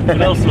 warm.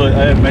 What else do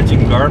I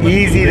mentioned? Garmin.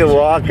 Easy to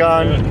walk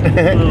on.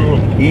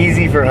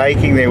 Easy for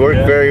hiking. They work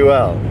very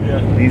well.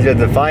 Yeah. These are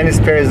the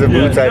finest pairs of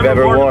boots I've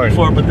ever worn.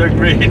 Before, but they're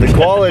great. The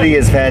quality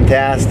is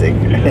fantastic.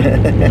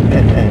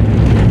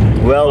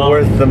 Well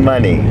worth the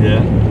money.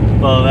 Yeah.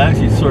 Well,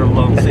 actually, sort of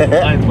along the same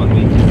lines when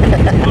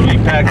we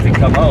packed to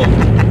come out,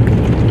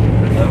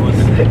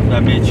 I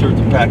made sure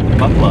to pack the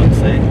mukluks,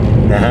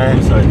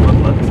 two-side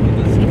mukluks,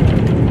 because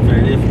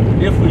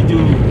if we do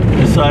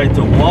decide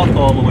to walk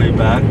all the way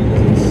back,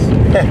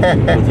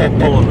 because it's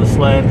pulling the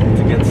sled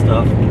to get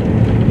stuff.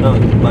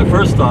 My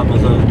first thought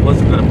was I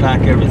wasn't going to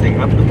pack everything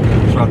up in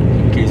the truck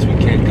in case we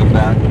can't come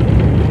back.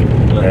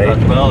 But I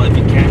thought, well, if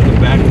you can't come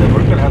back, then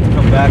we're going to have to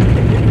come back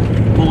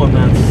pulling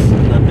that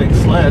big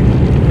sled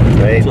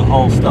to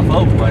haul stuff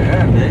out by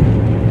hand, eh?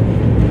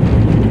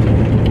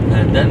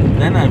 And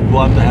then I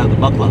want to have the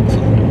mukluks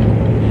on.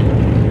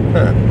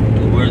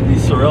 Where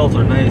these sorrels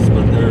are nice,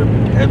 but they're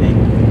heavy.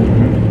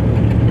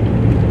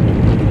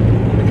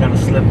 And they kind of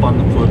slip on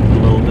the foot a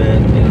little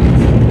bit.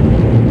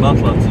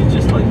 Mukluks is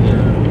just like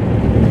you're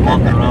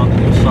walking around in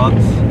your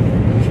socks,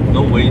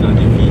 no weight on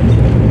your feet.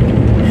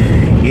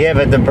 Yeah,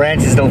 but the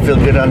branches don't feel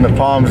good on the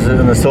palms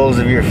and the soles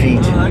of your feet.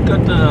 I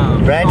got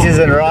branches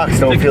and rocks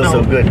don't feel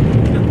so good.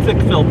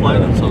 Thick felt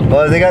liners on.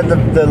 Well, they got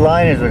the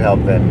liners would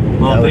help then.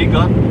 Well,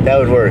 that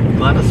would work.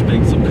 Gladys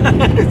makes them.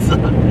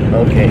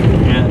 Okay.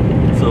 Yeah.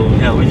 So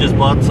yeah, we just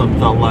bought some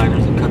felt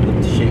liners and cut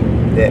them to shape.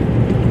 Yeah.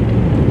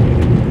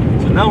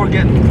 So now we're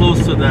getting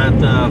close to that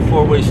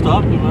four-way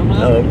stop. You remember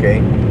that? Oh,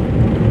 okay.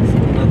 So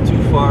not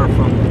too far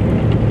from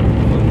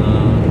the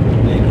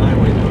main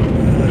highway now.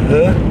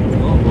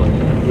 Oh boy.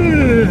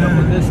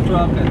 With this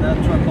truck and that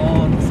truck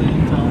all at the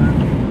same time.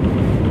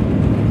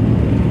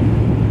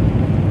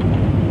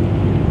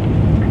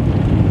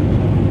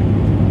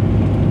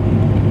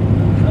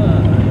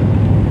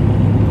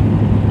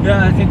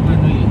 Yeah, I think when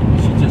we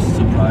should just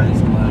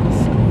surprise Gladys.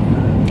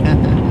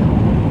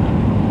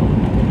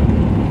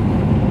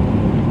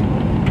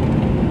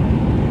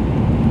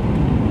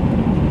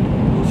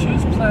 Well, she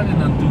was planning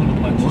on doing a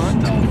bunch of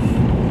stuff.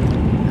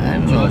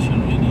 Josh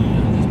and Winnie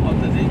just bought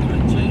that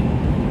acreage, eh?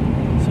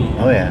 So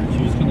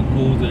she was going to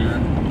go there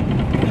and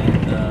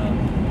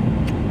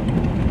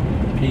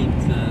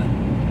paint,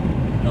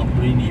 help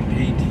Rainy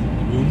paint the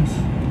rooms.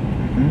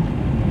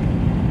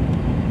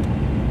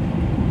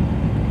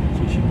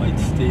 So she might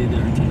stay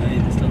there tonight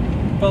and stuff.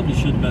 Probably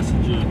should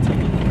message her and tell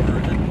her that we're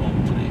heading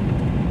home today.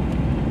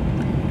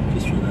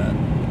 Just for that.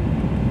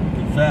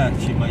 In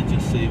fact, she might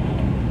just say, well,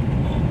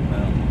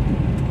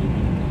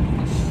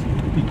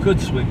 we could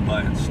swing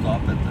by and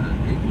stop at the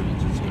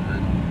acreage and say right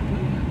on the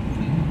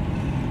way.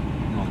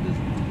 No, it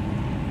isn't.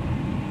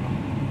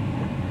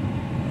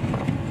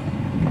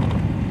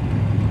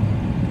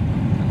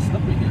 It's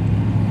slippery here.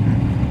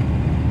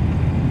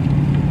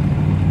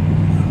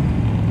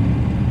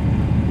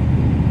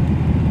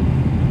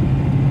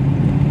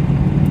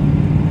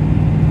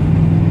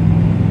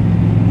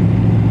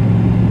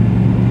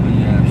 But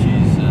yeah,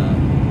 she's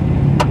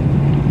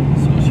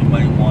so she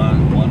might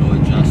want to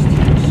adjust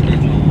her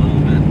schedule a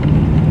little bit.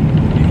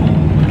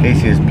 In case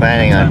she was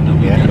planning on,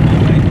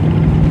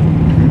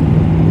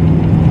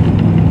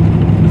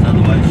 Because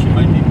otherwise she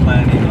might be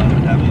planning on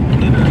having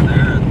dinner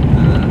there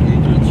at the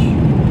acreage.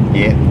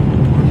 Yeah.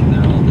 Working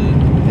there all day.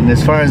 In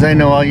as far as I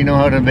know, all you know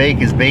how to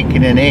bake is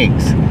bacon and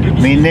eggs. I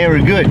mean, they were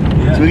good.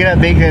 Yeah. So we can have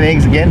bacon and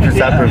eggs again for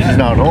supper if she's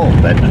not home.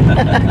 But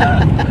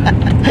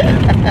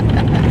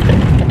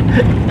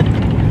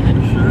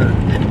Sure.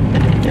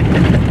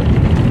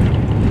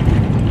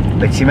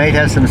 but she might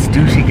have some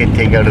stew she can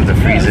take out of the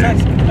freezer.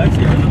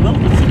 Actually, I was a little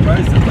bit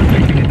surprised that my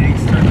bacon and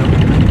eggs turned out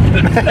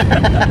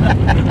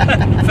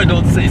if I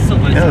don't say so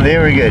myself. No, they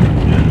were good.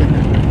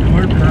 They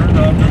were turned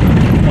on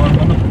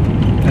the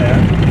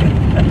pan.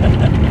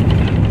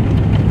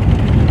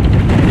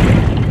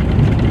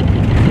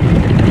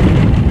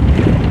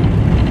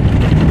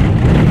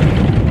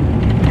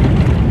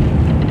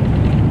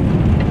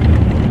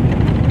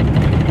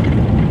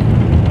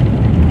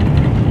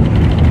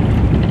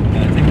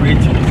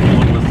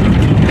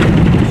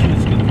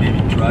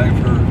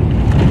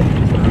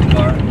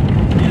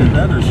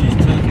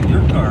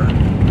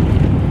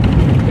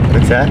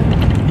 That?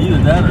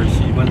 Either that or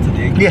she went to the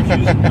egg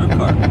using her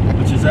car,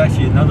 which is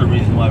actually another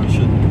reason why we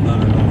shouldn't let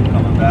her know we're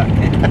coming back.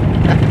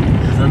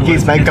 In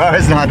case my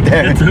car's not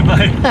there. So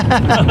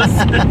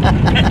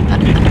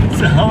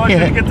how am I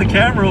going to get the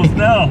cameras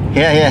now?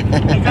 Yeah.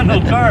 I got no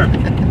car.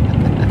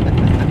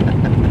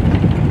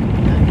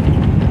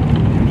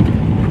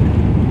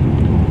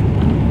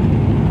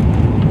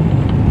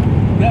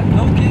 Yeah,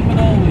 no game at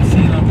all we've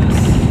seen on this.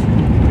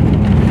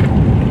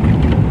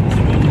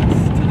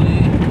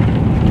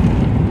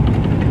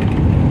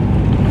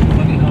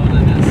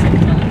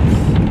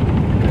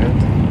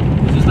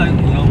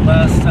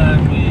 Last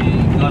time we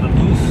got a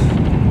moose, I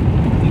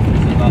think it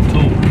was in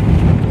October,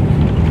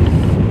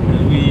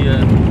 and we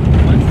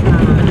went for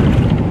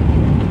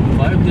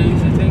 5 days,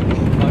 I think,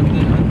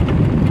 5-day hunt,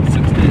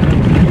 6-day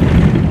hunt,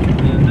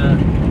 and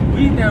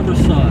we never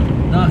saw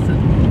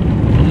nothing.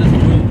 We just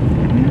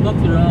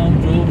looked around,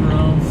 drove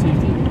around, see if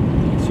we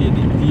see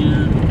any deer,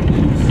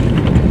 moose,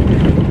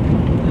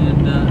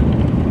 and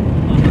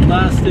on the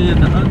last day of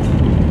the hunt,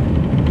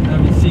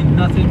 haven't seen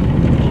nothing.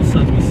 All of a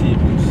sudden we see a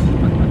moose.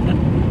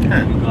 We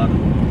got him.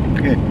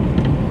 Good.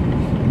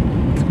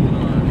 What's going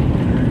on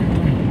here?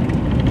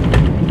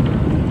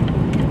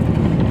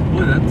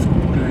 Boy, that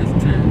guy's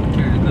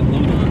carrying a good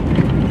load on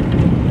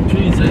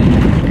trees, eh?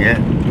 Yeah.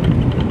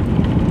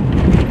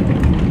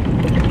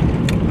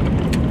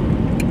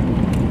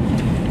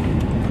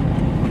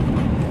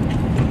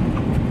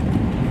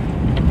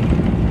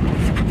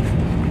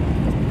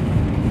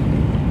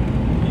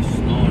 He's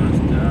slowing us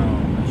down.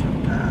 I should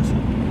pass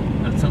him.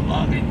 That's a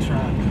logging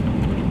truck.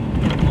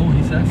 Oh,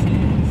 he's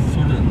actually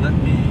sort of let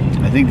me...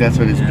 I think that's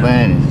what his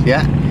plan is.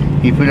 Yeah,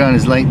 he put on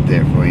his light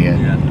there for you.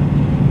 Yeah.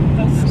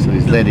 So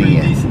he's letting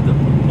you. Decent.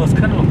 Well, it's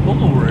kind of a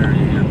pullover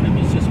area here.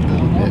 Maybe he's just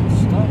pulling out and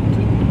stop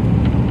too.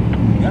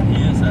 Yeah,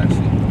 he is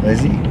actually.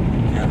 Is he?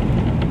 Yeah.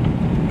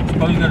 He's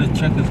probably got to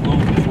check his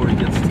load before he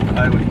gets to the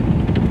highway.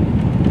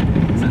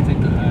 Because I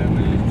think the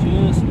highway is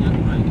just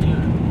right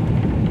here.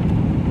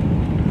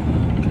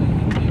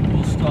 Okay,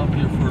 we'll stop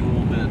here for a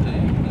little bit, eh?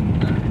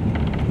 And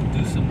we'll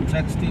do some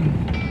texting.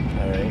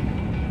 All right.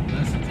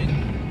 Messaging.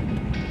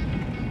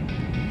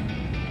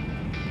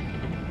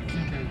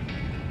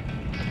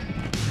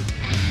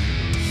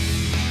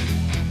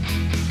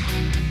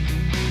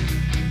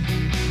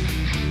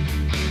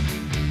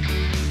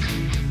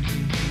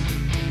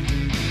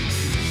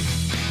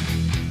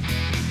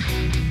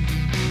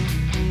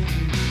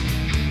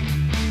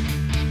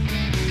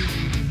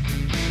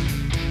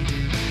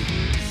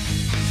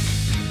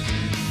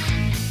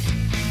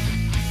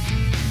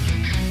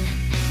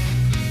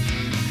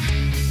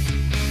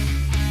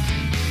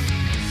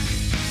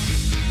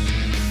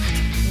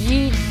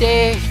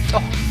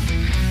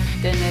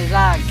 때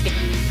내가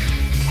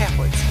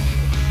개홀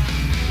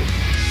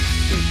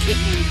이게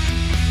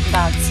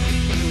나지